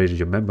just upgraded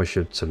your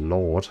membership to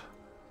Lord.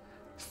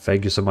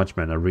 Thank you so much,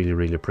 man. I really,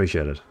 really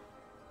appreciate it.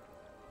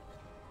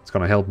 It's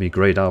gonna help me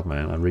grade out,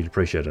 man. I really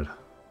appreciate it.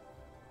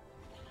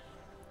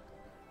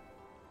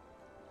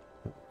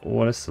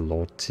 What is the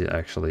Lord tier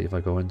actually? If I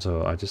go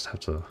into, I just have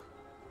to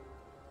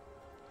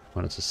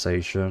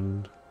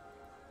monetization,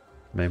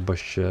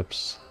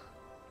 memberships,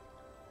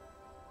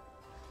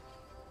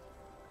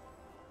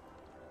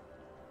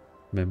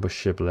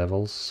 membership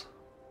levels.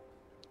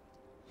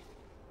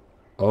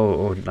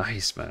 Oh,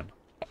 nice, man.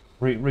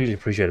 Really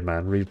appreciate it,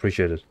 man. Really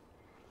appreciate it.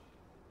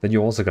 Then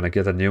you're also gonna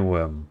get a new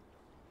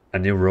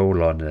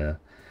role on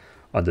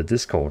the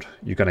Discord.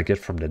 You're gonna get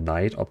from the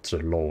Knight up to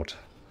the Lord.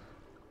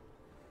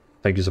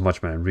 Thank you so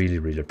much, man. Really,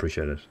 really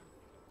appreciate it.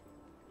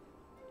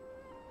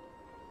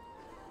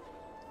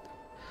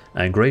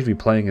 And great we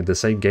playing in the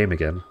same game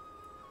again.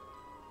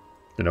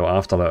 You know,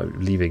 after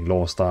leaving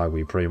Lost Ark,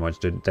 we pretty much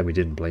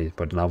didn't play,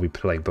 but now we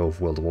play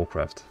both World of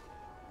Warcraft.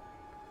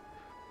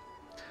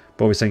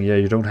 But we're saying, yeah,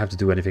 you don't have to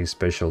do anything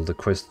special. The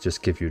quest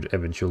just give you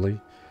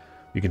eventually.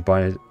 You can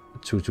buy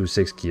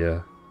 226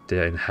 gear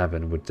there in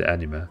heaven with the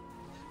anime.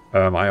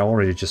 I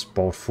already just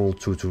bought full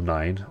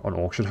 229 on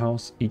auction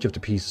house. Each of the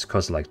pieces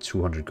cost like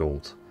 200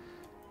 gold.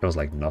 It was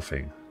like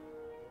nothing.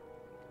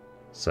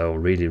 So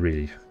really,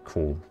 really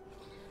cool.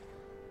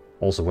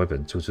 Also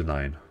weapon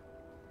 229.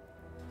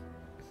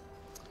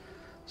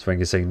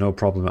 Swank is saying no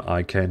problem.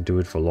 I can't do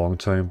it for long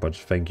term, but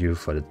thank you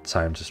for the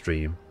time to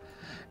stream.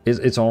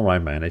 It's all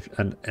right, man.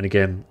 And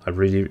again,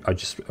 I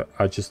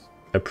just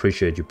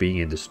appreciate you being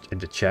in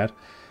the chat.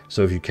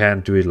 So if you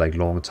can't do it like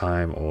long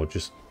time, or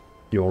just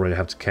you already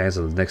have to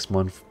cancel next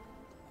month,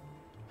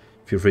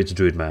 feel free to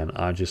do it, man.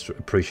 I just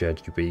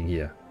appreciate you being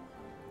here.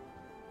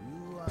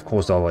 Of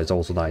course, the hour is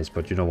also nice,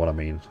 but you know what I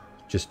mean.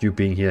 Just you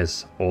being here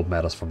is all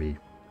matters for me.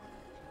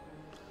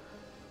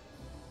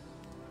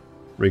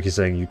 Ricky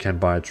saying you can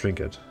buy a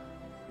trinket.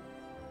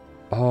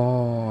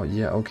 Oh,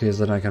 yeah, okay,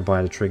 so then I can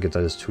buy the trinket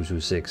that is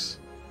 226.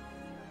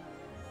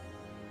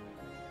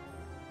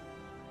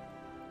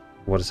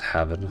 What is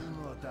heaven?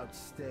 Without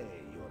stay,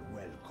 you're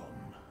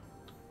welcome.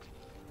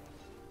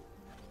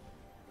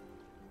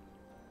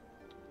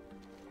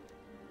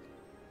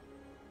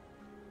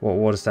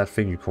 What is that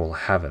thing you call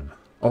heaven?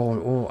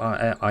 Oh,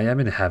 I am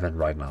in heaven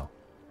right now.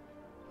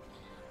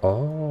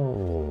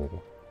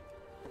 Oh.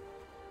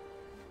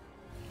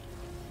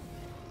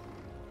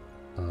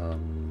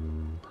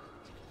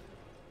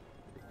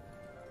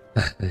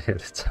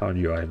 The town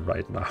you are in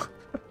right now.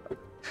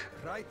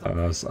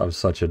 I'm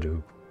such a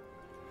noob.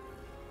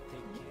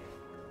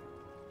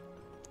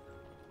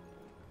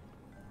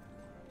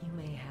 You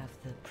may have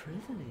the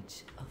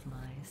privilege of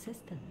my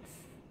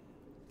assistance.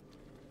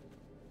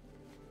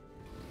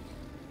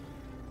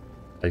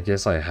 I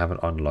guess I haven't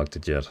unlocked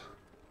it yet.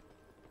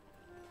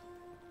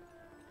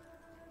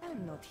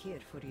 I'm not here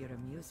for your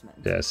amusement.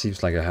 Yeah, it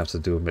seems like I have to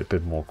do a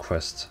bit more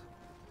quest.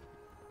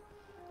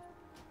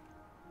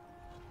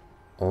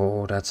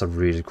 Oh, that's a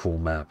really cool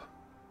map.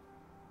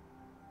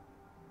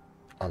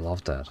 I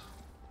love that.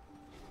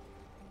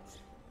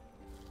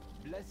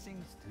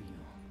 Blessings to you.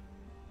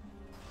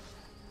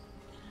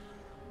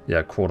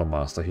 Yeah,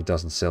 Quartermaster, he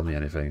doesn't sell me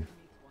anything.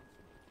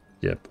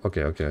 Yep,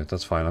 okay,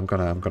 that's fine. I'm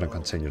gonna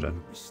continue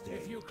then.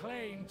 If you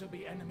claim to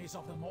be enemies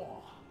of the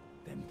Maw,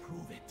 then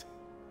prove it.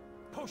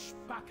 Push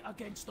back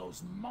against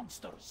those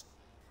monsters.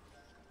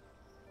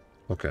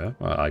 Okay,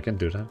 well, I can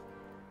do that.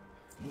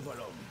 Move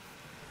along.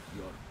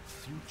 Your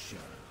future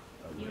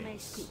awaits. You may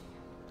speak.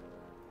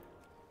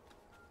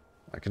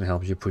 I can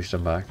help you push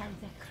them back.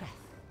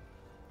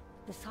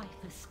 The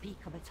ciphers speak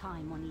of a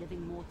time when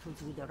living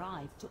mortals would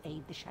arrive to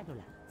aid the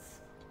Shadowlands.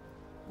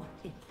 What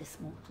if this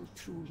mortal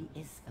truly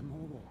is a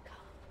Moorwalker?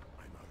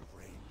 I'm out of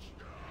range.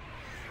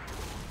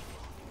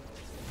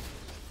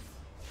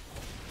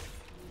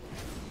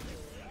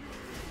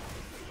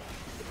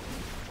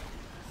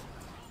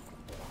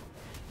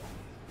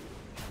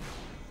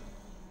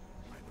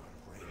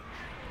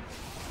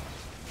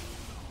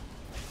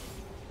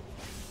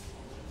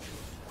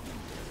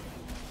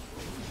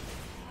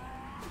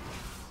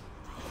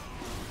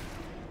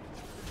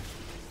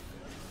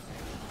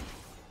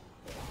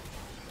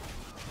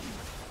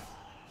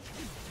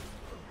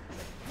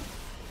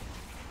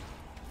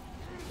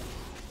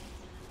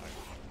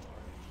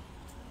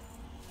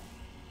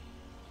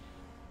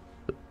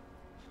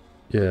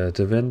 Yeah,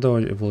 the vendor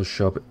will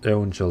shop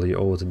eventually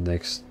over the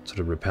next to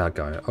the repair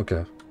guy.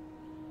 Okay.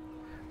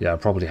 Yeah, I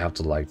probably have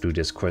to like do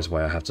this quest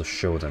where I have to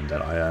show them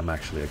that I am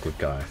actually a good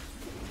guy.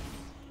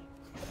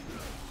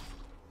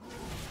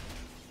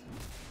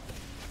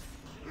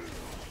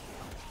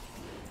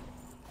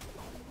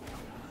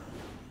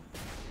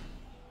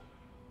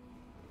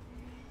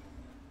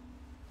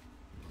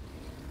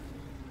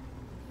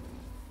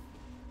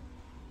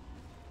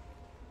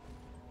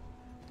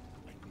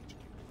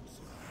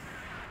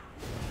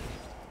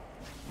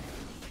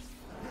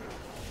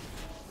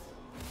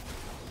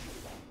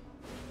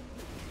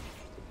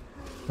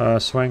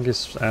 Swank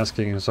is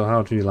asking, so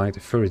how do you like the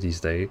furry these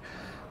days?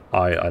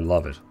 I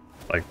love it.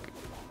 Like,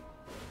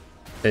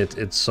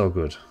 it's so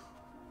good.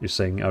 You're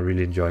saying I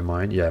really enjoy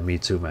mine? Yeah, me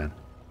too, man.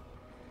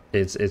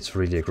 It's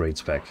really a great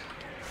spec.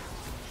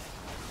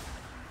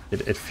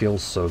 It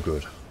feels so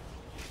good.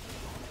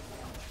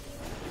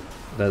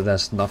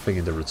 There's nothing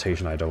in the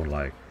rotation I don't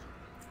like.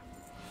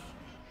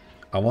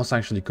 I was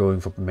actually going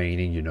for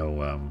maining, you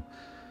know,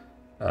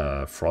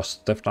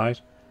 Frost Death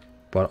Knight,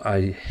 but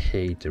I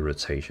hate the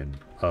rotation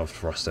of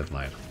Frost Death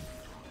Knight.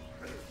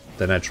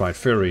 Then I tried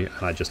Fury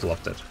and I just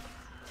loved it.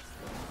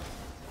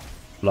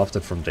 Loved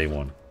it from day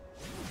one.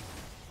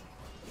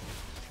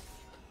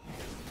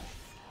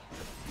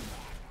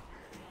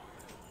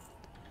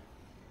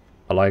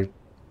 I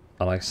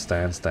like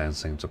stance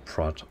dancing to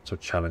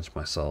challenge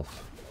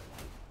myself.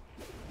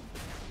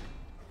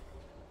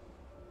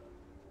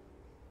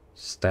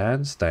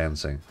 Stance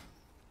dancing.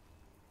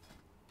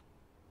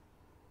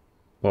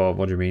 Well,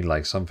 what do you mean,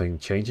 like something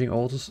changing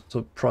orders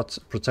to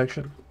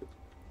protection?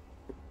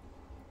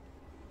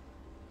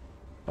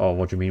 Oh,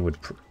 what do you mean with?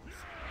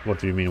 What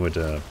do you mean with?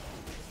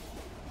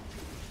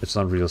 It's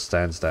not real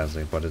stance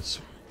dancing, but it's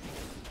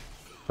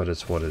what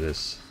it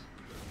is.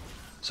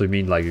 So you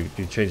mean like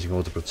you're changing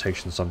all the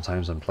protection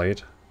sometimes and play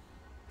it?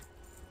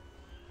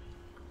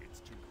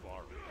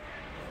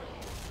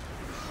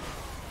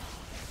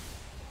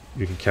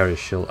 You can carry a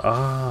shield.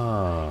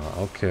 Ah,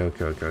 okay.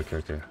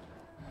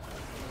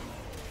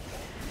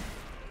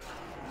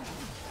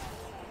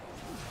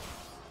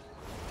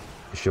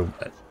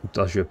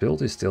 Does your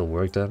ability still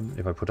work then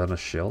if I put on a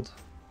shield?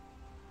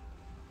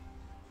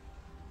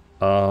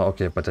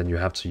 Okay, but then you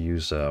have to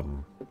use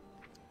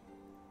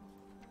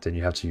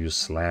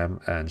slam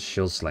and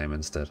shield slam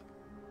instead.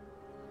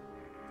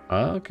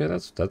 Ah, okay,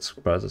 that's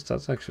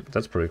actually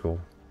pretty cool.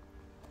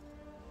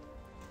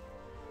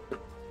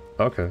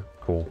 Okay,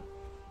 cool.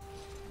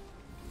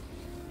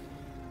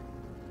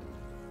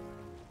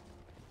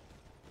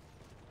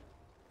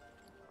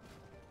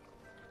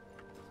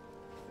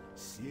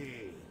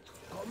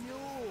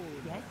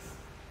 Yes?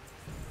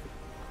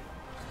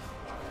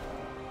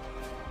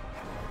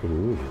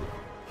 Ooh.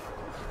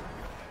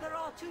 There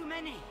are too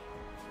many.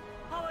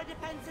 Our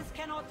defenses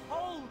cannot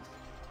hold.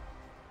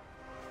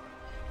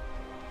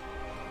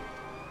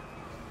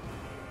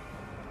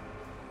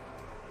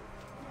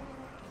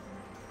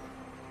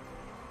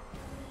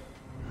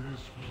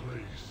 This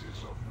place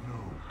is of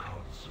no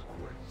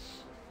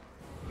consequence.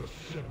 The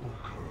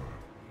sepulchre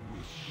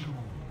will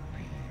soon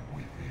be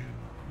within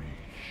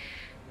reach.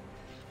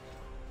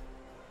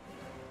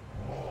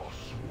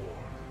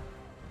 Mossworn,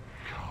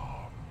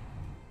 come.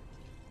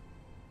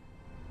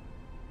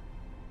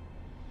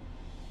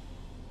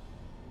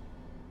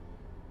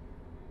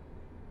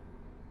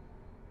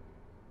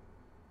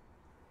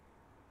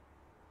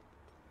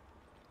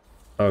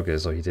 Okay,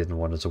 so he didn't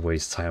want to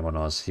waste time on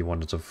us. He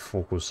wanted to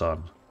focus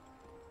on...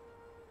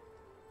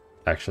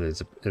 Actually,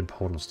 it's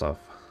important stuff.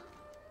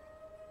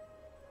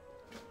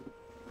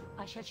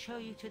 I shall show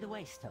you to the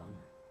Waystone.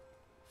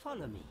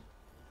 Follow me.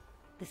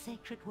 The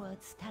sacred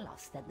words tell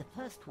us that the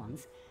first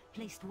ones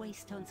placed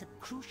Waystones at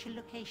crucial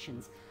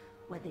locations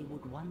where they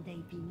would one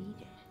day be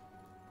needed.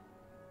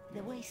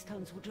 The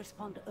Waystones would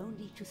respond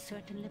only to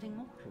certain living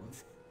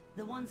mortals,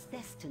 the ones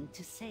destined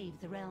to save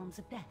the realms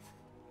of death.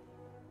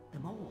 The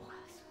more.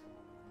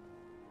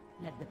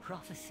 Let the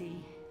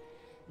prophecy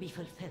be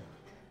fulfilled.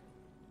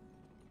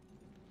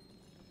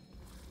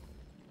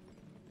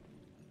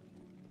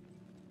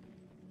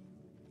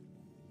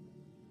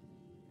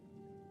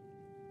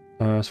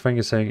 Svank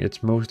is saying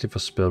it's mostly for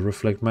spell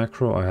reflect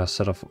macro I have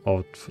set up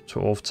to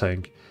off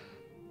tank.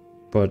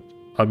 But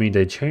I mean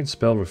they changed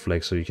spell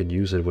reflect so you can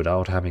use it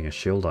without having a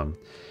shield on.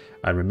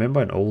 I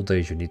remember in old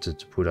days you needed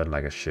to put on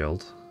like a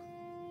shield.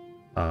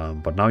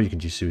 But now you can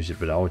just use it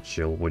without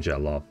shield, which I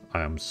love.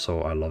 I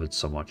love it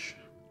so much.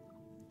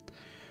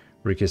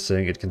 Ricky is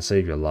saying it can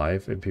save your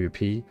life in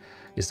PvP.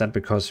 Is that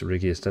because,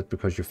 Ricky, you're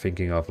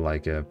thinking of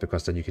like,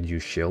 because then you can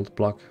use shield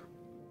block?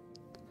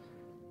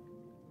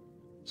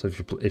 So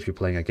if you're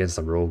playing against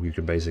a rogue, you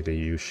can basically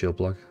use shield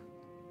block.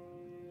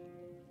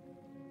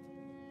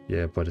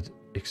 Yeah, but it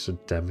extra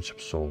damage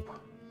absorb.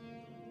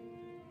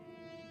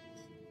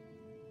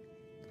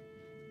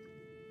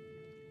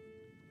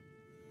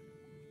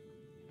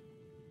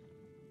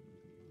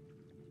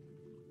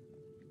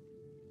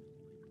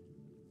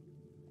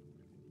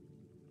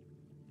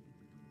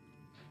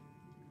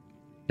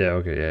 Yeah,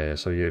 okay, yeah.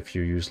 So if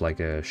you use like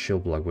a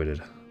shield block with it.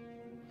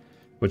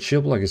 But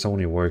shield block is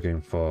only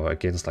working for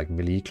against like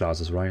melee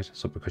classes, right?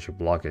 So because you're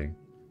blocking.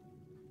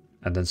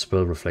 And then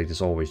spell reflect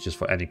is always just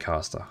for any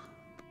caster.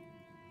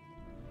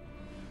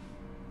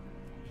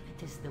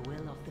 If it is the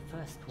will of the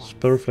first one.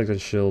 Spell reflect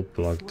and shield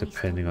block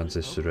depending on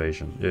the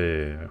situation.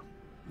 Yeah.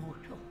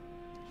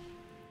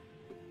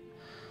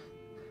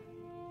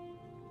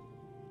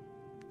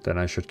 Then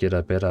I should get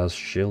a better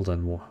shield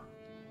and more.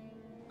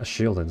 A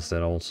shield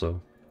instead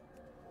also.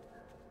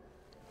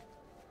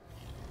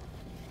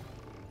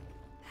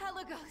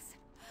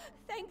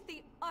 Thank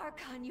the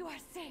Archon you are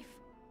safe.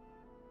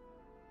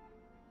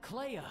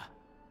 Clea!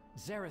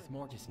 Zareth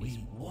Mortis is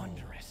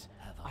wondrous.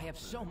 I have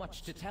so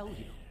much to tell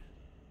you.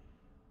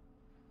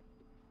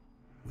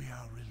 We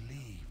are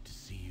relieved to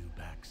see you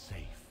back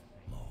safe,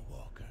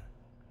 Walker.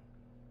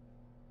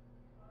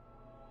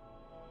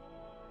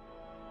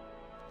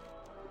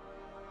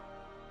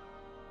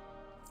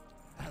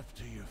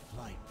 After your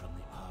flight from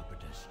the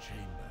Arbiter's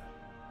chamber,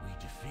 we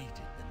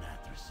defeated the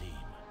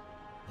Nathrasim,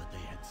 but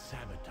they had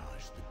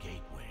sabotaged the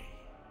gateway.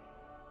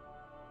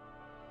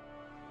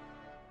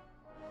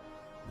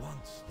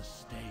 Once the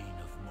stain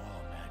of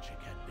Maw magic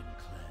had been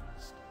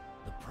cleansed,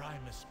 the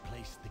Primus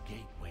placed the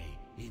gateway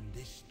in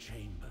this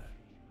chamber.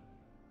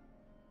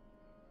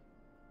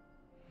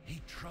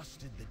 He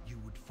trusted that you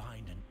would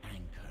find an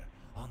anchor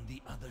on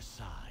the other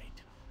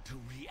side to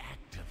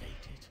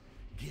reactivate it,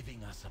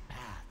 giving us a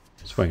path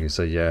to... It's funny you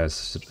say, yeah,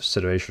 it's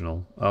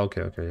situational. Oh,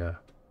 okay, yeah.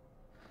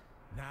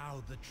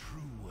 Now the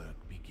true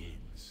work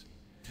begins,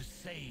 to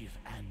save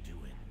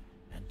Anduin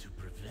and to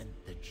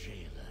prevent the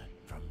jailer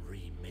from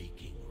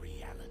remaking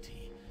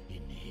reality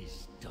in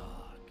his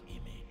dark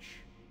image.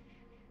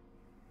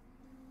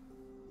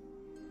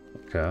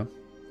 Okay.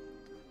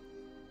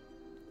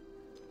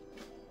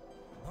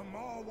 The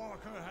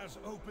Mawwalker has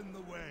opened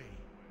the way.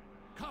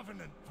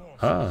 Covenant forces.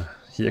 Ah,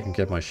 here I can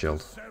get my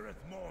shield.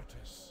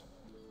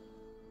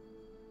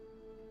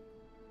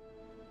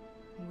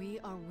 We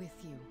are with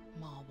you,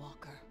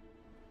 Mawwalker.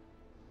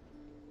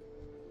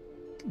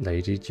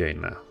 Lady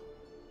Jaina.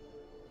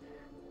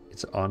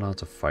 It's an honor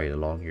to fight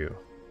along you.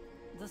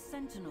 The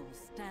Sentinels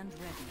stand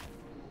ready.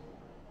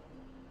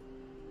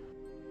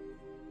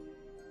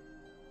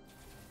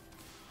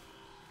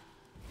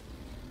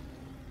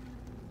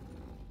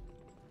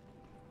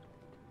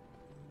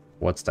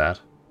 What's that?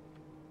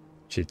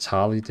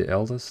 Chitali the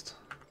Eldest?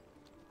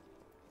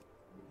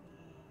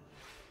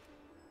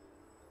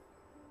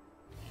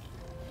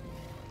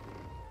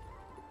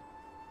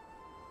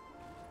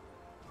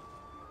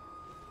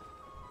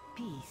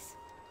 Peace.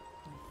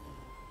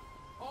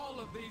 All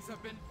of these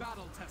have been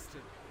battle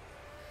tested.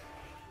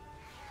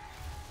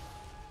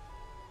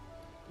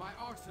 My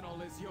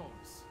arsenal is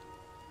yours.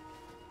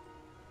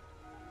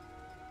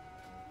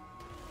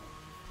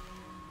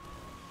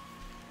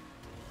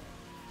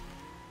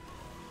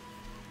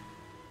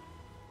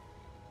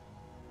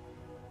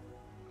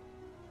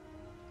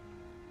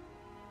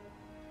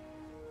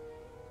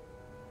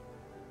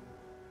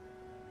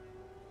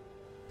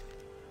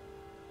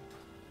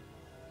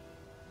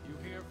 You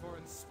here for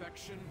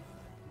inspection?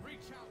 Reach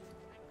out.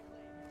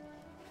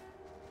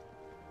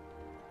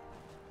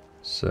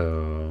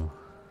 So...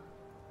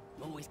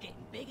 Always getting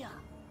bigger.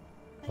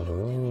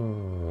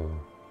 Oh.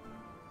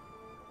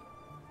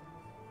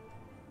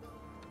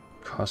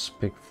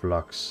 Cosmic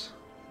Flux.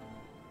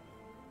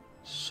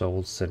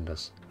 Soul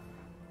Cinders.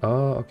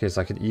 Oh, okay,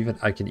 so I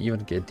can even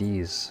get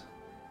these.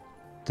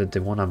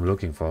 The one I'm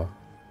looking for.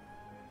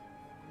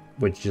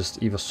 With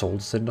just either Soul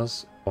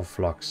Cinders or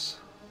Flux.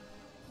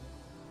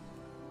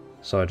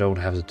 So I don't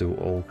have to do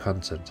all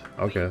content.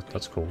 Okay,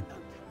 that's cool.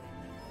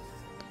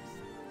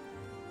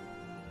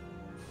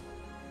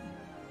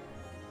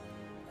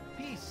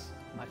 Peace,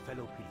 my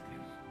fellow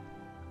pilgrim.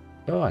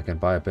 Oh, I can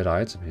buy a better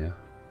item here.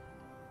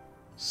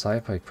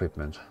 Cyber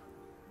equipment.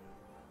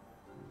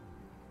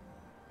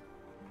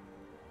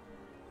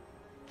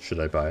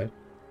 Should I buy it?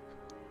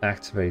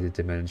 Activated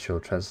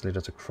dimensional translator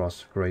to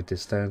cross great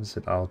distance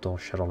in outdoor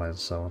Shadowlands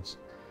zones.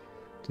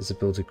 This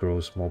ability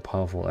grows more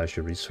powerful as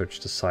you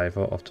research the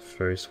cipher of the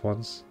first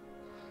ones.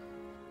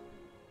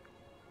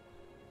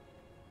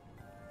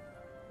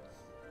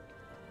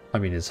 I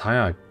mean, it's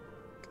higher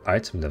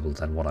item level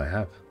than what I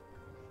have.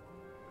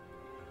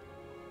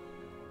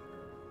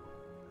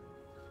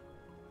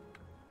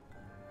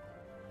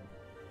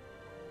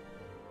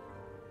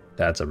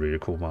 That's a really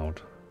cool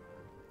mount.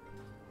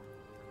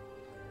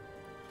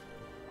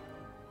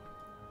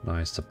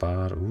 Nice to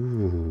bad.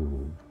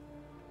 Ooh.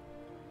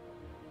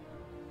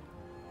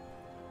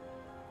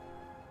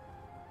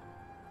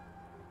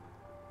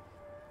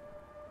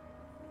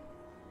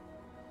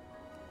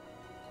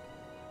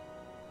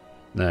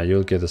 Nah,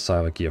 you'll get the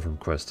cyber gear from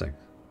questing.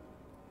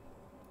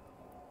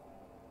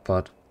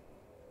 But...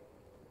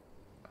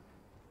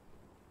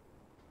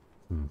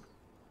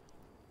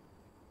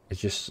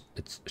 it's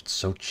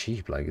so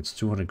cheap, like it's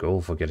 200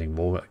 gold for getting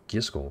more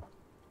gear score.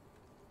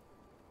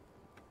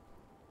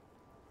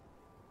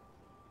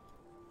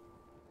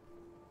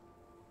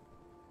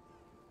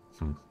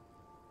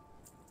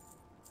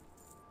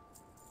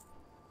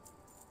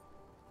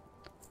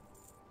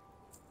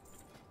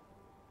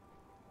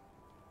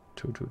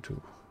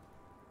 Two.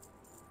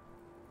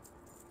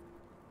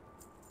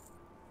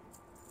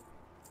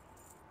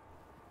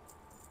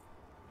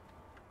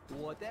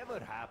 Whatever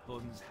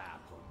happens,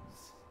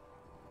 happens.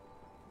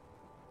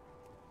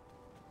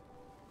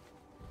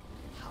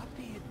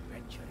 Happy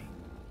adventuring.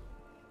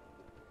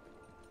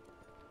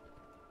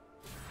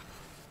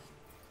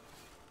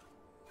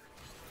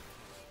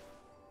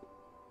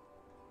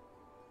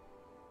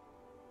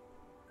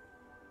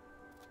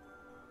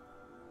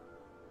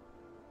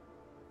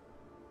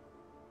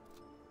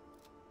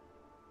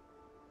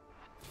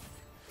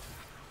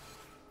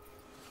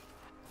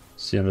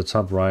 See on the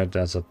top right,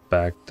 there's a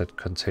bag that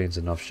contains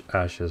enough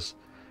ashes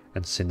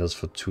and cinders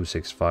for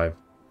 265.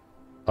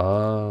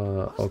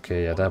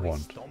 Okay, yeah, that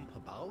one.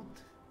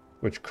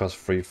 Which costs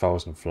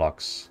 3,000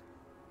 flux.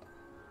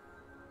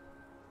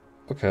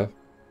 Okay.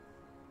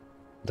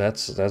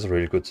 That's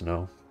really good to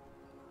know.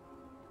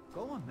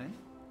 Go on, then.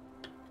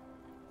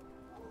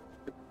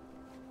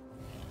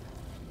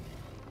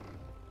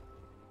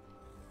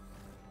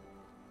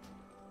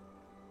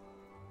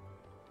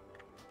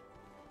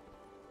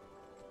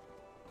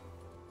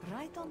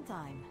 Right on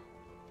time.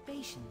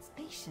 Patience,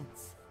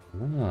 patience.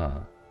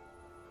 Ah.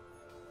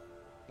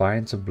 Buy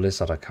into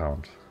Blizzard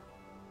account.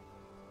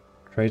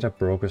 Trade a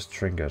broker's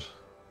trinket.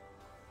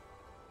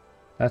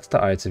 That's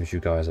the items you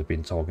guys have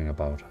been talking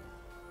about.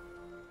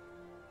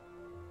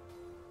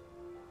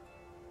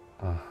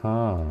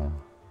 Aha.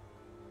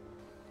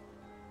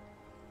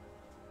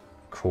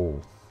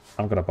 Cool.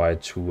 I'm gonna buy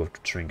 2 of the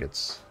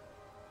trinkets.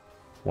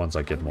 Once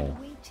I get more.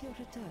 Wait your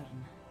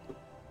return.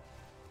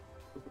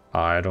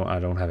 I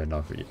don't have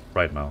enough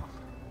right now.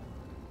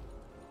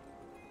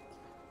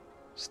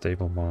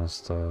 Stable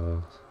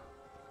master.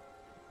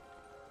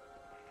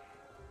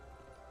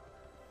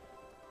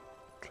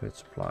 Trade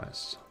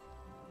supplies.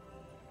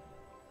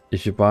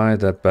 If you buy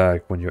that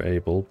bag when you're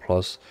able,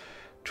 plus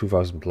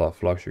 2,000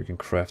 flux, you can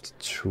craft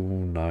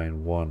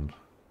 291.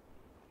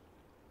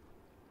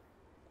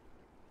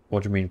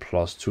 What do you mean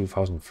plus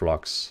 2,000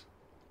 flux?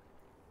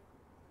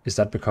 Is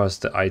that because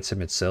the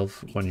item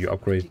itself, when you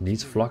upgrade,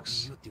 needs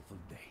flux?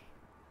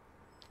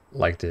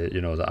 Like the,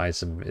 you know, the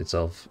item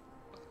itself.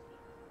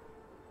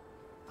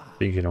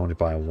 You can only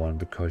buy 1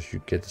 because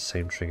you get the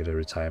same trinket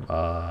every time.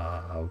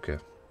 Ah, okay.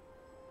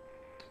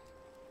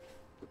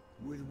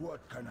 With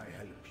what can I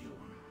help you?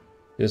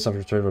 Yes, I've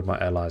returned with my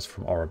allies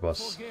from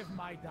Oribos. Forgive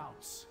my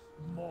doubts,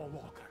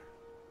 Moorwalker.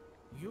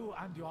 You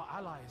and your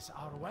allies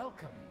are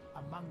welcome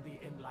among the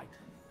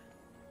enlightened.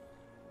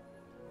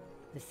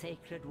 The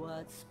sacred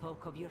words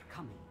spoke of your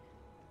coming.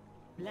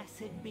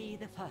 Blessed be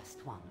the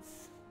first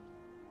ones.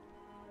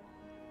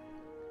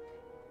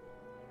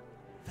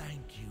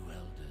 Thank you,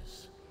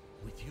 elders.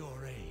 With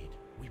your aid,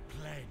 we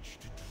pledge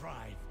to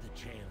drive the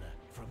jailer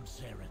from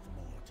Zereth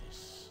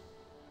Mortis.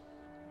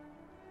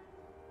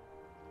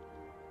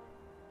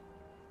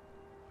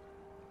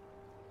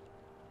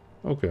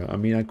 Okay, I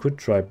mean, I could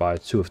try buy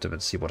 2 of them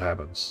and see what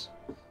happens.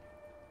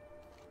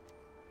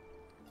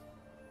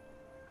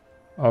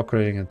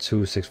 Upgrading a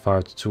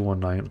 265 to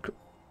 219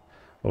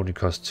 only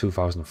costs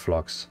 2,000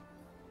 flux.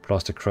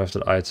 Plus the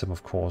crafted item,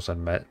 of course,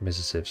 and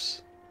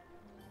missives.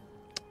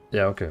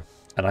 Yeah, okay.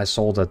 And I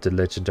saw that the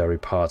legendary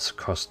parts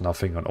cost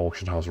nothing on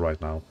Auction House right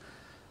now.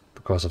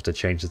 Because of the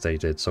changes they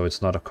did. So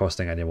it's not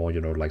costing anymore, you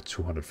know, like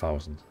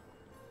 200,000.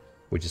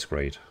 Which is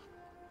great.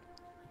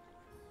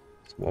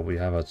 Well, we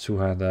have a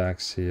 2-hand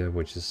axe here,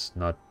 which is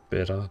not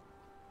better.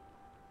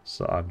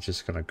 So I'm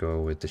just gonna go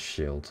with the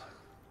shield.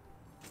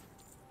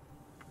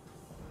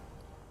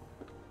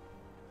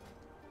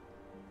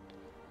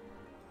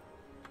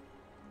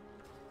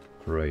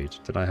 Great.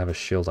 Then I have a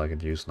shield I can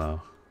use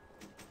now.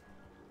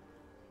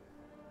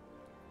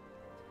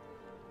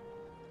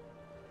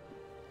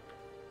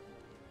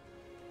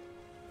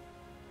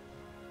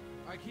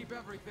 I keep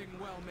everything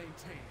well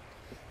maintained.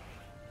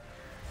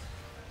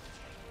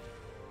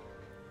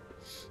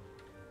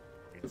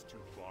 It's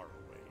too far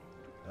away.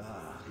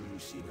 Ah, you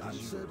seek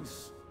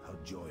answers? How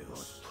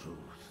joyous. Truth.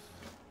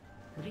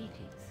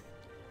 Greetings.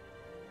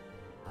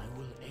 I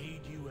will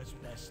aid you as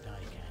best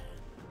I can.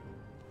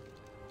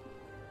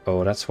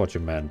 Oh, that's what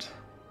you meant.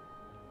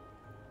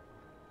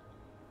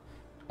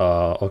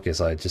 Okay,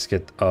 so I just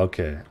get...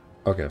 Okay.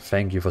 Okay,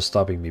 thank you for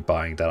stopping me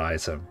buying that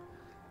item.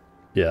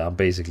 Yeah, I'm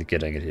basically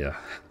getting it here.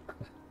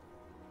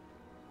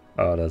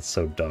 Oh, that's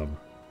so dumb.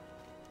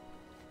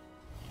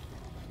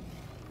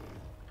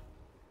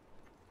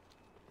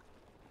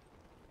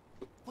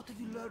 What have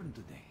you learned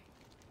today?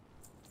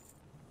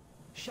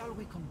 Shall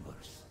we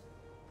converse?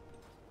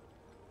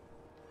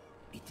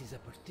 It is a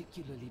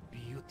particularly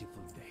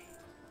beautiful day.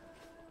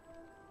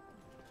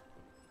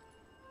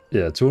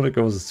 Yeah, 200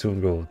 gold is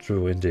 200 gold.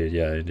 True, indeed.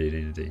 Yeah, indeed,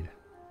 indeed.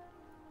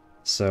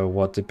 So,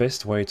 what the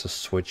best way to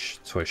switch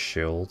to a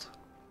shield?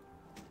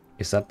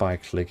 Is that by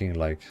clicking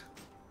like...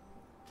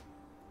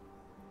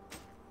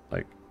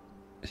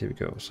 Here we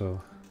go,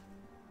 so...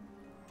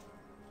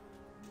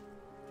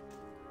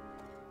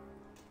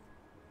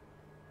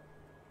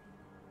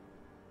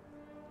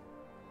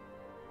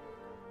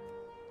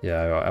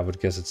 Yeah, I would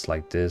guess it's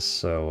like this,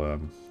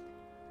 so...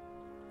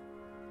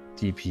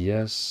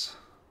 DPS...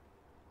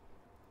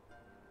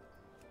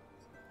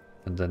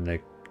 And then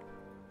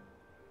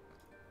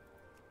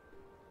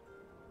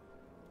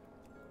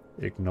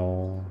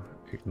ignore.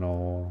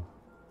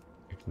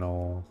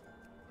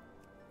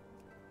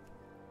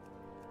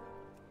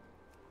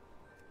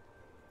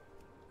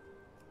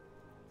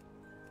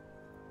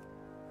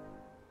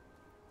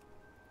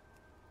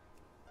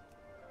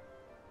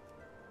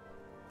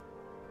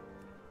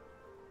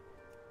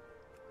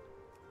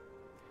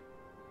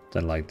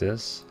 Then like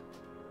this.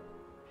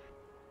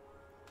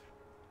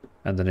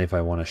 And then if I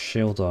want a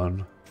shield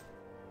on,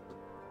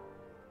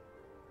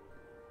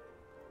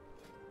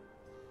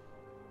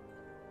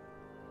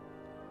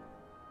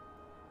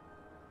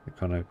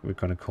 We're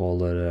gonna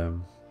call it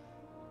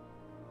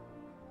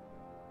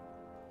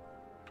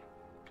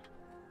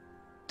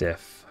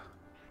Death.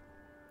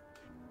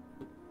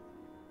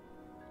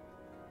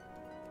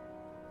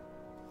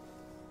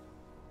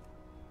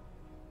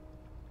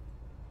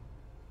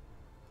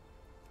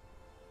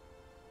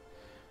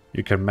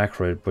 You can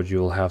macro it, but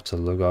you'll have to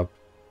look up.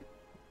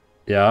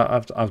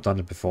 Yeah, I've done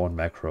it before in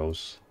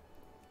macros.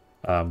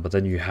 But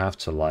then you have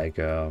to like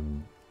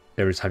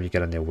every time you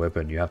get a new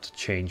weapon, you have to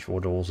change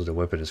what also the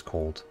weapon is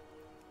called.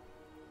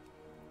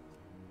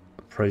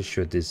 I'm pretty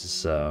sure this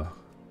is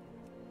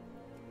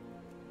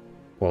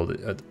well,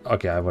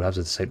 okay, I would have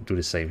to do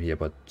the same here,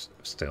 but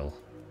still.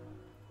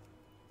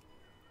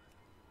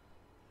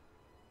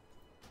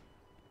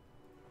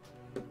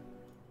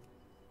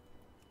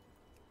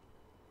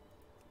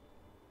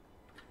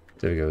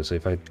 There we go. So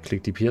if I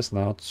click DPS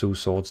now, 2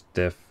 swords,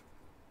 death.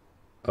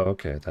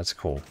 Okay, that's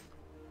cool.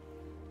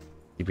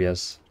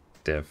 DPS,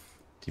 death,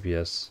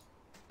 DPS,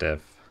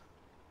 death.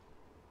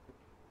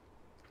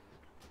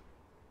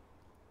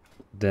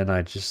 Then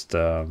I just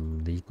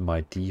need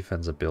my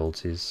defense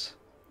abilities.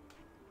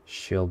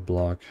 Shield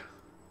block,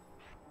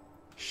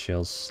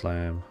 shield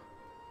slam,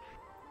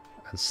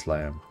 and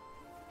slam.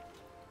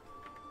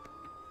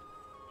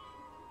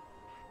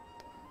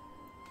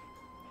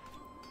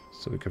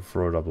 So we can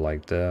throw it up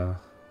like there.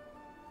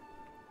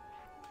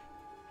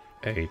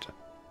 8,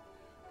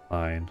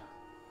 9.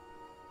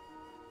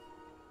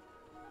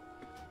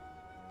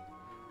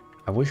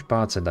 I wish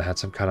Bartender had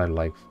some kind of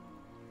like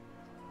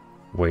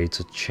way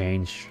to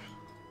change.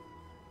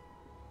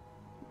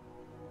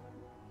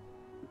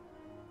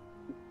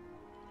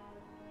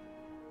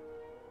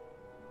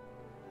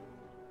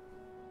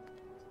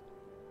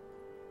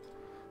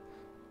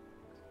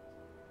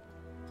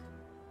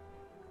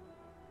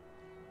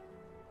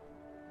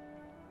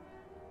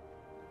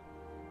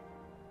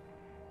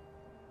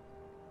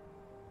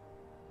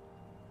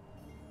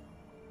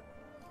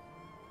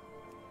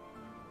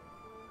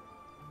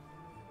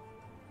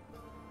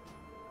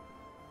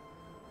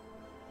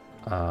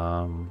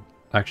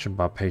 Action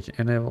bar page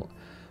enable.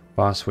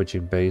 Bar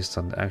switching based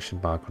on the action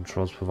bar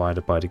controls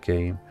provided by the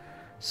game.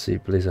 See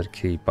Blizzard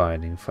key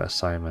binding for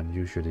assignment,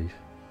 usually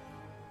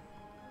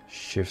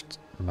shift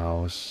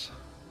mouse.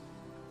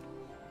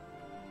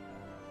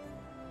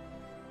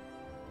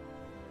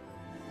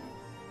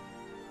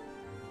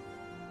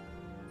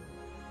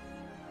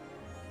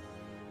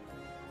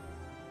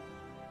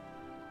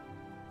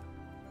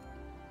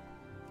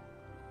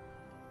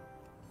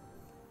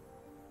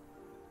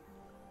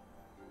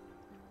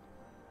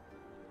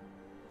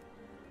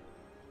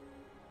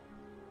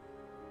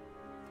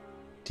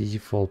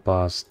 Default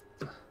bars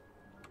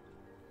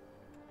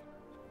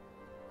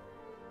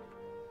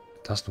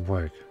doesn't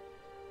work.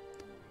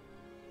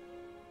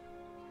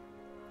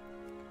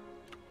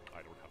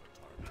 I don't have a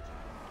target.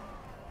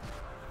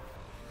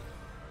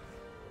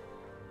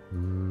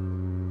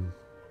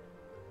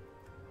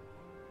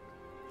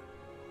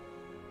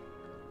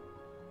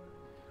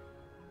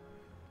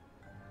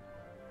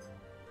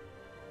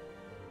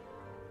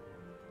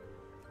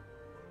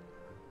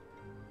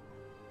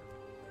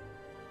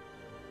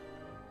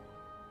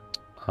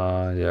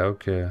 Yeah,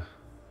 okay.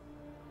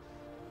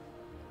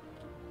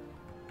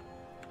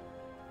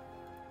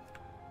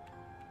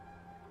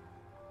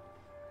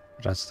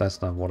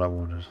 That's not what I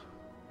wanted.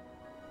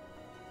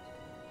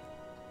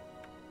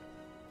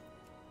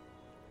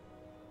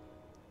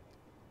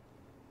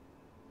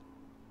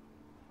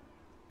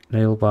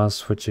 Nail bar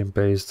switching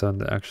based on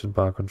the action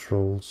bar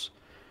controls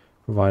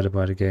provided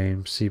by the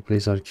game. See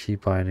Blizzard key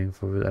binding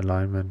for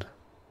alignment.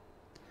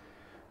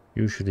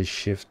 Usually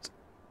shift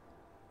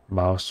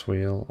mouse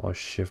wheel or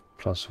shift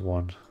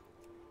 +1.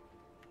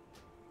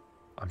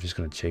 I'm just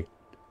gonna check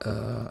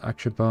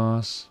action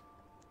bars.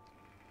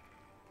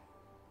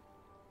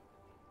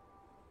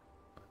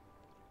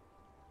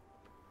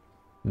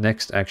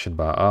 Next action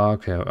bar. Oh,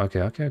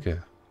 okay.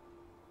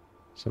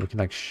 So we can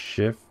like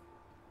shift,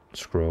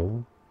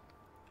 scroll,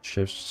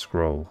 shift,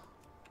 scroll.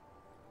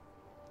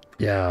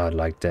 Yeah,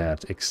 like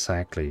that.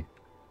 Exactly.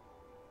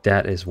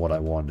 That is what I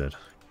wanted.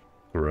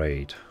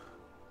 Great.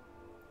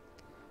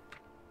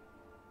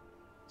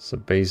 So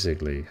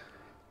basically,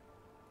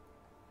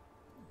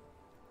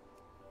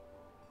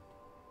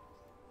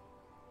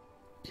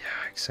 yeah,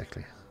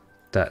 exactly.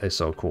 That is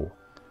so cool.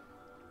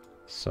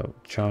 So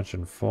charge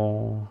and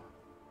fall.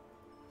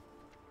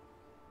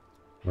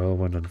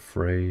 Whirlwind and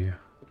fray.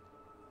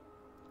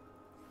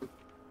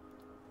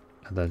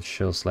 And then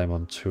shield slam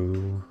on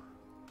 2.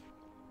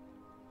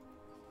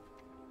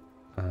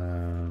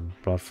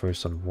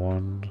 Bloodthirst on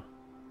 1.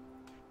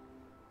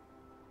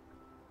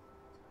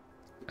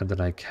 And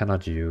then I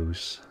cannot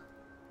use.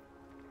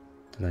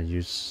 Then I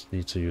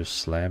need to use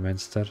slam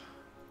instead.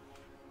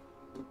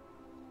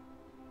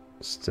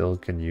 Still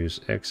can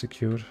use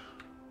execute.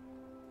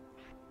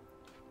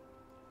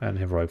 And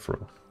heroic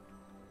throw.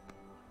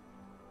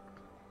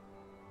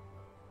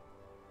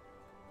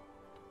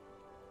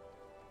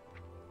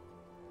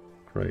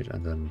 Great,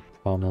 and then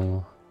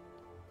pommel.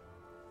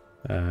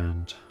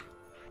 And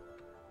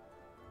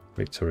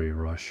victory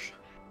rush.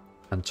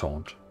 and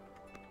taunt.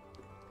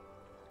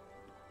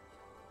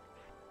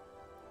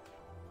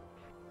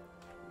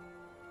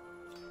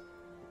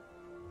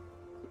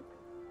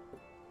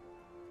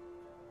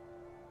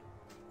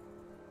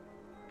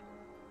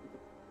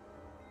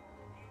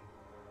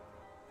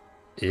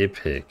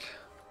 Epic.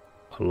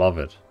 I love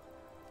it.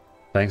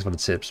 Thanks for the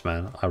tips,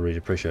 man. I really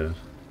appreciate it.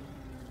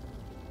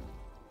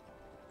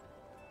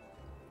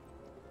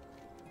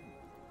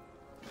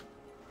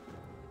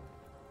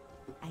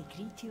 I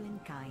greet you in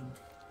kind.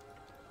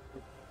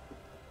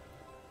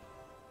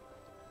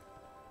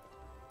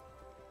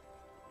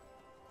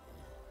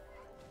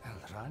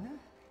 Elrana?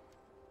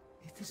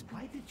 It is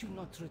why did you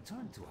not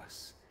return to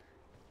us?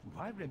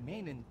 Why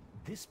remain in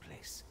this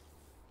place?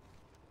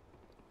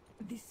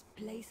 This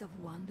place of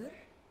wonder?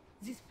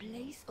 This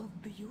place of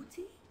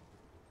beauty?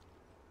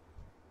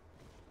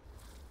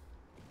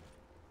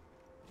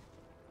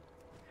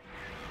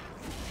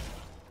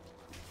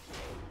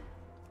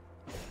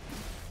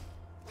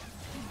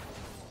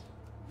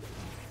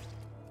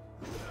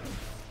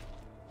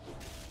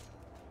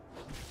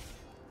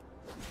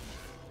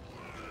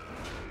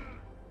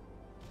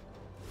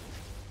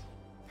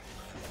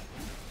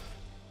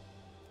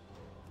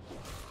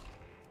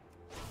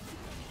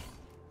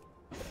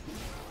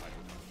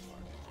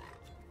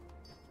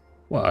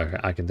 Well,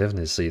 I can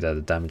definitely see that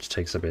the damage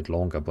takes a bit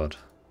longer, but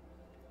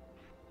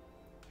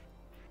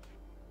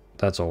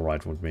that's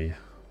alright with me.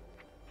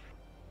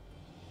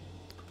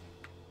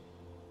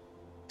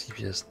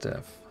 DPS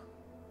death.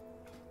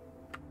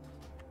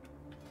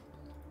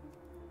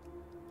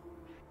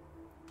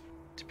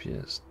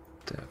 DPS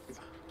death.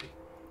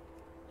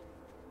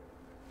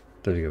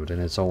 There we go, then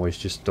it's always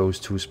just those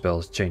two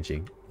spells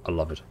changing. I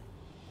love it.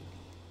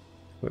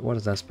 Wait, what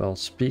is that spell?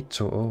 Speak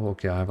to... Oh,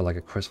 okay, I have like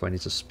a quest where I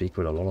need to speak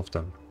with a lot of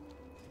them.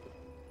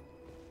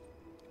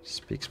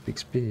 Speak, speak,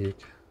 speak.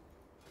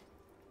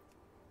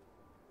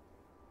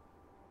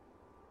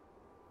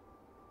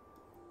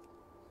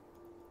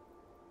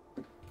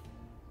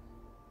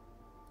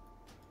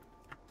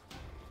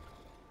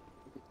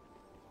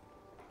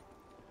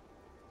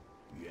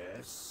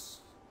 Yes.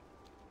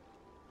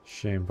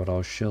 Shame, but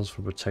our shields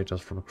will protect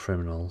us from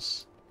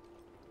criminals.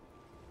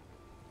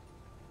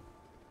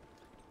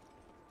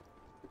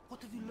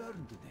 What have you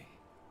learned today?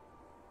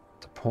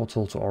 The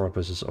portal to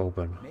Oropus is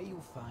open. May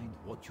you find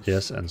what you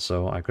Yes, seek. and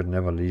so I could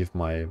never leave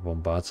my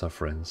Wombata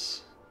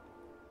friends.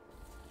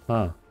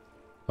 Ah,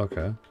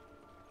 okay.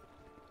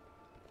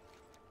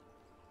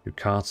 Your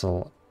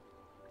castle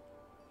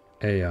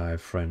AI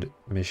friend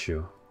miss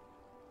you.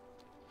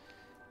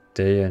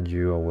 They and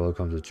you are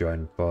welcome to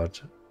join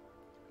Bot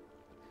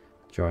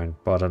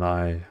and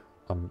I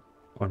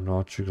are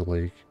not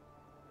truly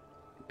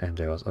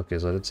endeavors. Okay,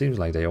 so it seems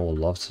like they all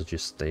love to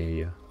just stay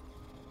here.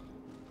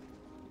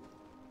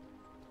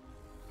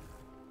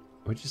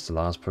 Which is the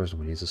last person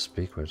we need to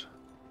speak with?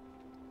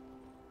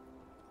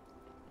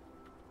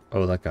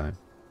 Oh, that guy.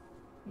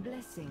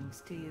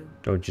 Blessings to you.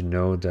 Don't you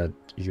know that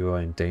you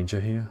are in danger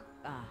here?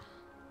 Ah,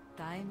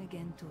 time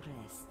again to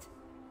rest.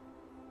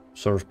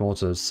 Serve more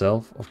to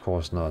itself? Of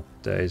course not.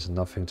 There is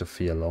nothing to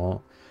fear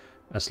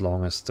as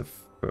long as the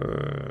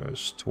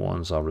first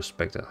ones are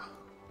respected.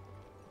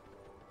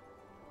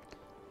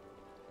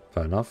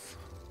 Fair enough.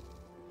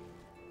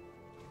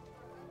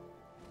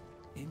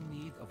 In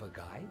need of a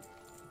guide?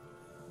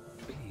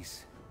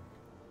 Please,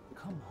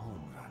 come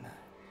home, Rana.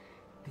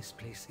 This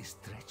place is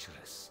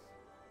treacherous.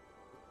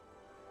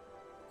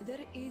 There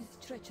is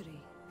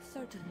treachery,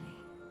 certainly.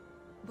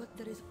 But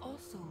there is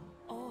also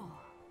awe,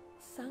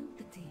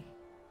 sanctity,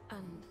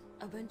 and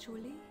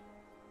eventually,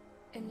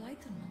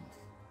 enlightenment.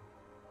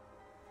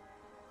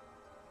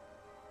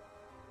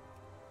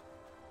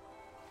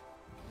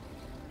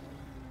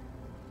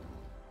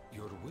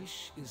 Your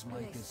wish is my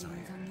Blessings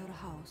desire. on your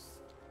house.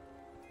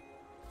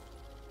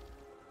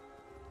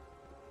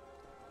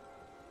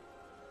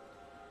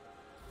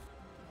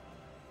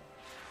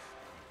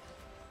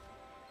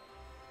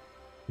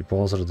 You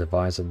pause on the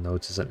device and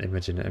notice an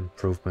imaging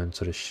improvement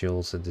to the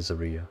shields in this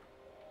area.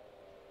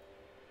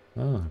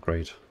 Ah,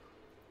 great.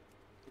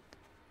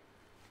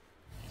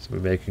 So we're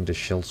making the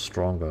shield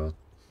stronger.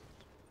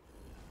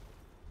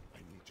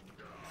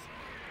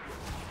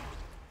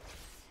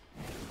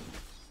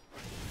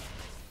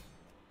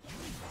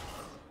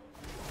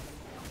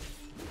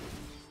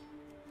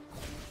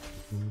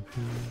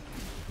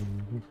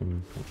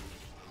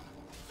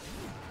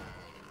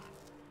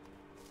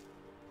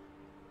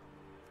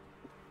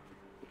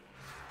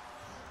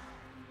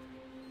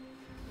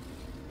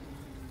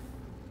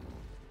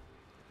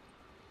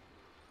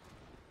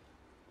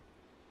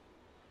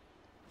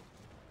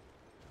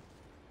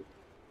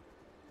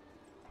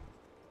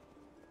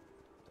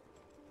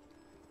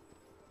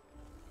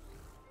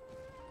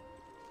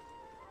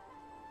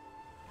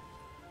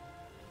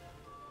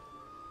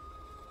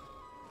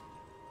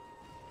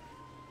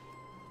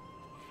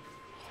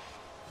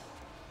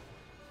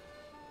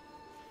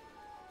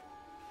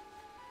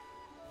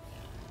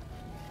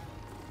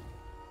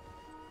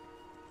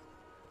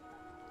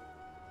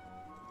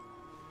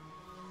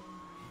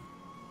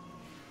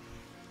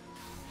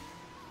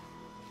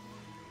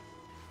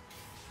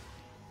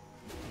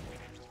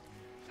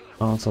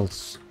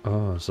 Artals.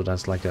 Oh, so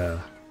that's like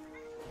a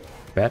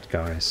bad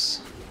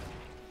guys.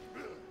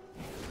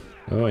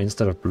 Oh,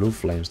 instead of blue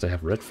flames, they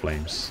have red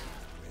flames.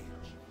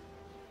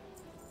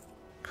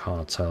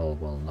 Cartel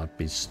will not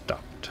be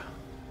stopped.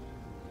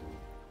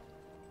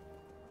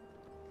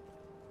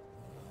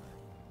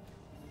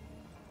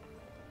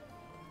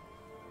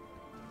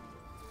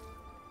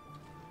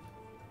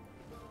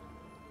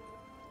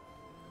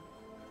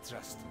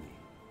 Trust me,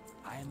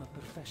 I am a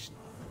professional.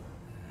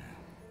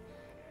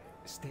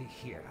 Stay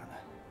here, Anna.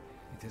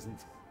 It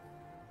isn't...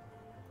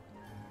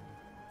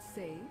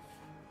 Safe?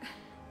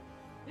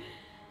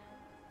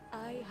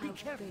 I have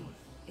faith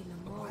in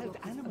A a wild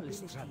animal is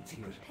ability trapped to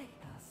here.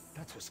 protect us.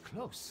 That was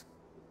close.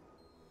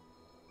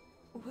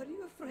 Were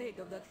you afraid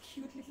of that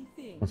cute little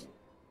thing?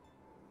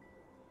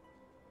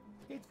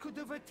 It could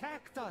have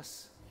attacked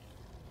us.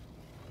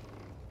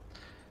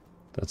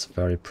 That's a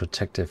very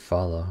protective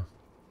father.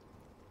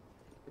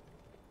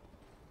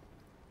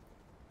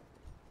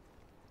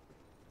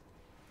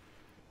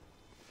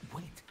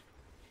 Wait,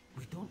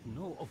 we don't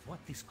know of what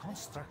these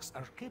constructs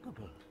are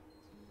capable.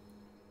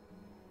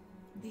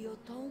 The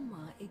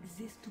Automa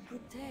exist to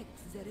protect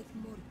Zereth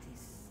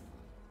Mortis.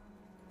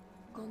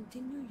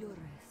 Continue your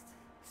rest.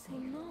 Say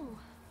no,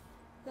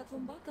 that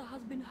Wombata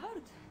has been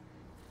hurt.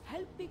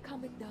 Help me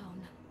calm it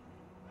down.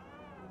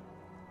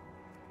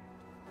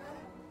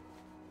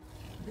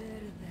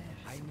 There.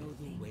 I know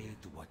the way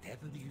to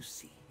whatever you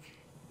seek.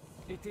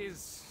 It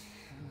is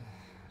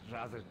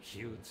rather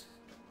cute.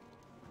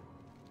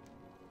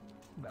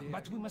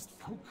 But we must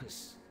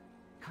focus.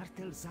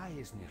 Cartel Zai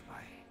is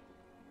nearby.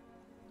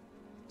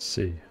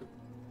 See.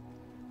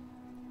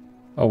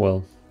 Oh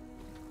well.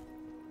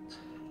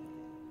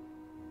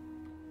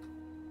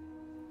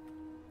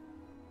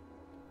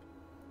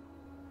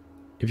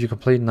 If you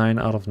complete 9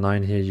 out of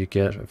 9 here, you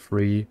get a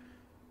free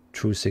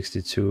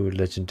 262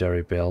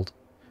 legendary belt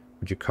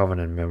with your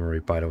Covenant memory,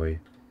 by the way.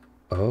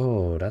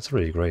 Oh, that's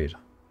really great.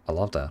 I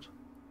love that.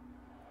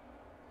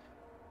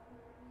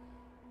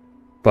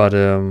 But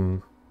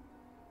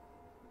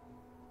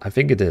I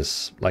think it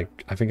is.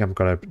 Like, I think I'm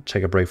gonna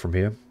take a break from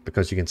here,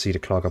 because you can see the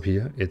clock up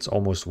here. It's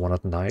almost 1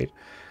 at night.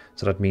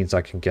 So that means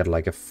I can get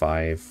like a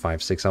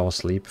 5-6 hours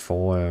sleep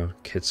before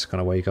kids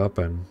gonna wake up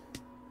and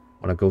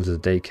wanna go to the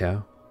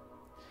daycare.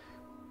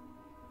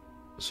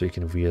 So you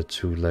can wear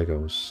 2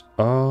 Legos.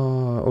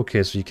 Oh,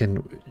 okay, so you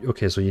can...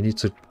 Okay, so you need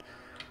to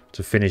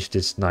finish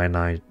this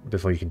 9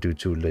 before you can do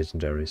 2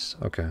 legendaries.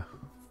 Okay.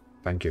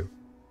 Thank you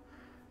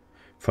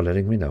for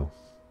letting me know.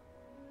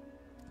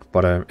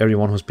 But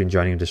everyone who's been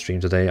joining the stream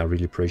today, I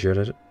really appreciate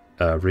it.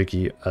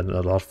 Ricky, a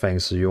lot of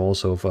thanks to you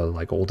also for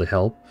like all the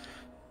help.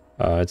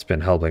 It's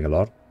been helping a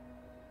lot.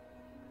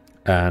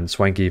 And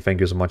Swanky,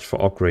 thank you so much for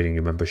upgrading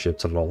your membership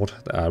to Lord.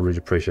 I really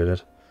appreciate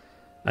it.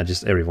 And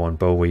just everyone,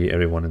 Bowie,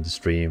 everyone in the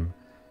stream,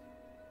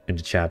 in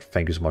the chat,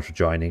 thank you so much for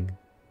joining.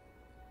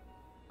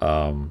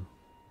 And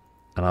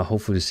I'll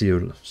hopefully see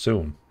you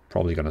soon.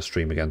 Probably gonna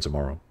stream again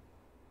tomorrow.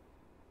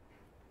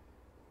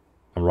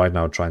 I'm right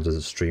now trying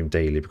to stream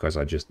daily because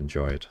I just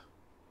enjoy it.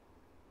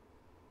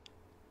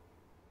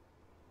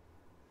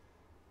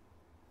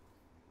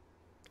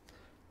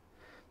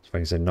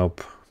 Swanky said,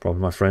 nope,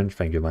 problem, my friend.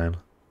 Thank you, man.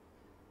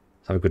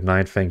 Have a good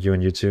night. Thank you,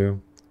 and you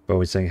too.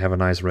 Bowie saying, have a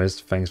nice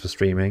rest. Thanks for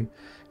streaming.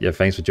 Yeah,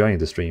 thanks for joining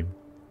the stream.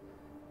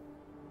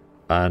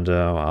 And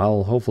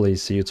I'll hopefully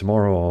see you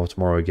tomorrow or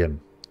tomorrow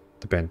again.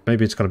 Depend.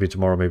 Maybe it's going to be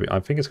tomorrow. Maybe I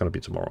think it's going to be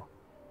tomorrow.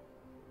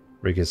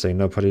 Ricky is saying,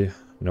 no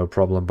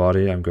problem,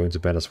 buddy. I'm going to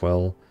bed as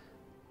well.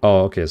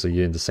 Oh, okay. So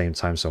you're in the same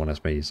time zone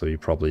as me. So you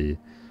probably...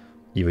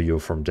 Either you're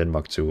from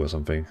Denmark too or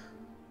something.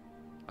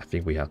 I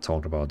think we had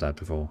talked about that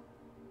before.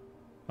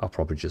 I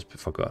probably just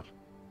forgot.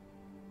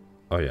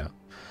 Oh, yeah.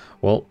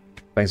 Well,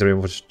 thanks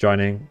everyone for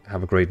joining.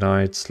 Have a great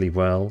night. Sleep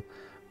well.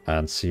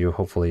 And see you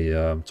hopefully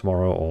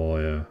tomorrow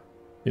or...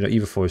 you know,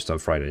 either Thursday or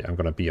Friday. I'm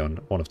gonna be on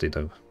one of the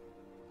two.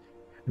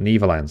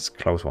 Neverlands,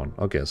 close one.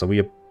 Okay, so we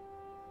are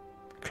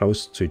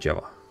close to each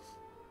other.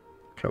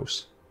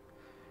 Close.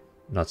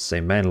 Not the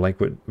same main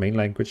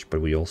language,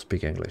 but we all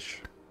speak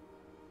English.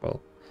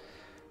 Well,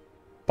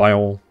 bye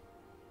all.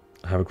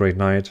 Have a great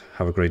night.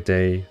 Have a great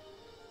day.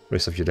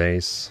 Rest of your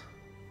days.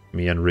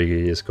 Me and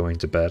Rigi is going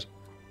to bed.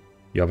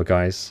 You other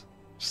guys,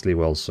 sleep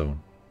well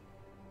soon.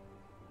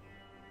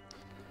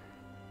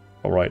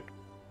 Alright.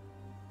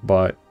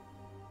 Bye.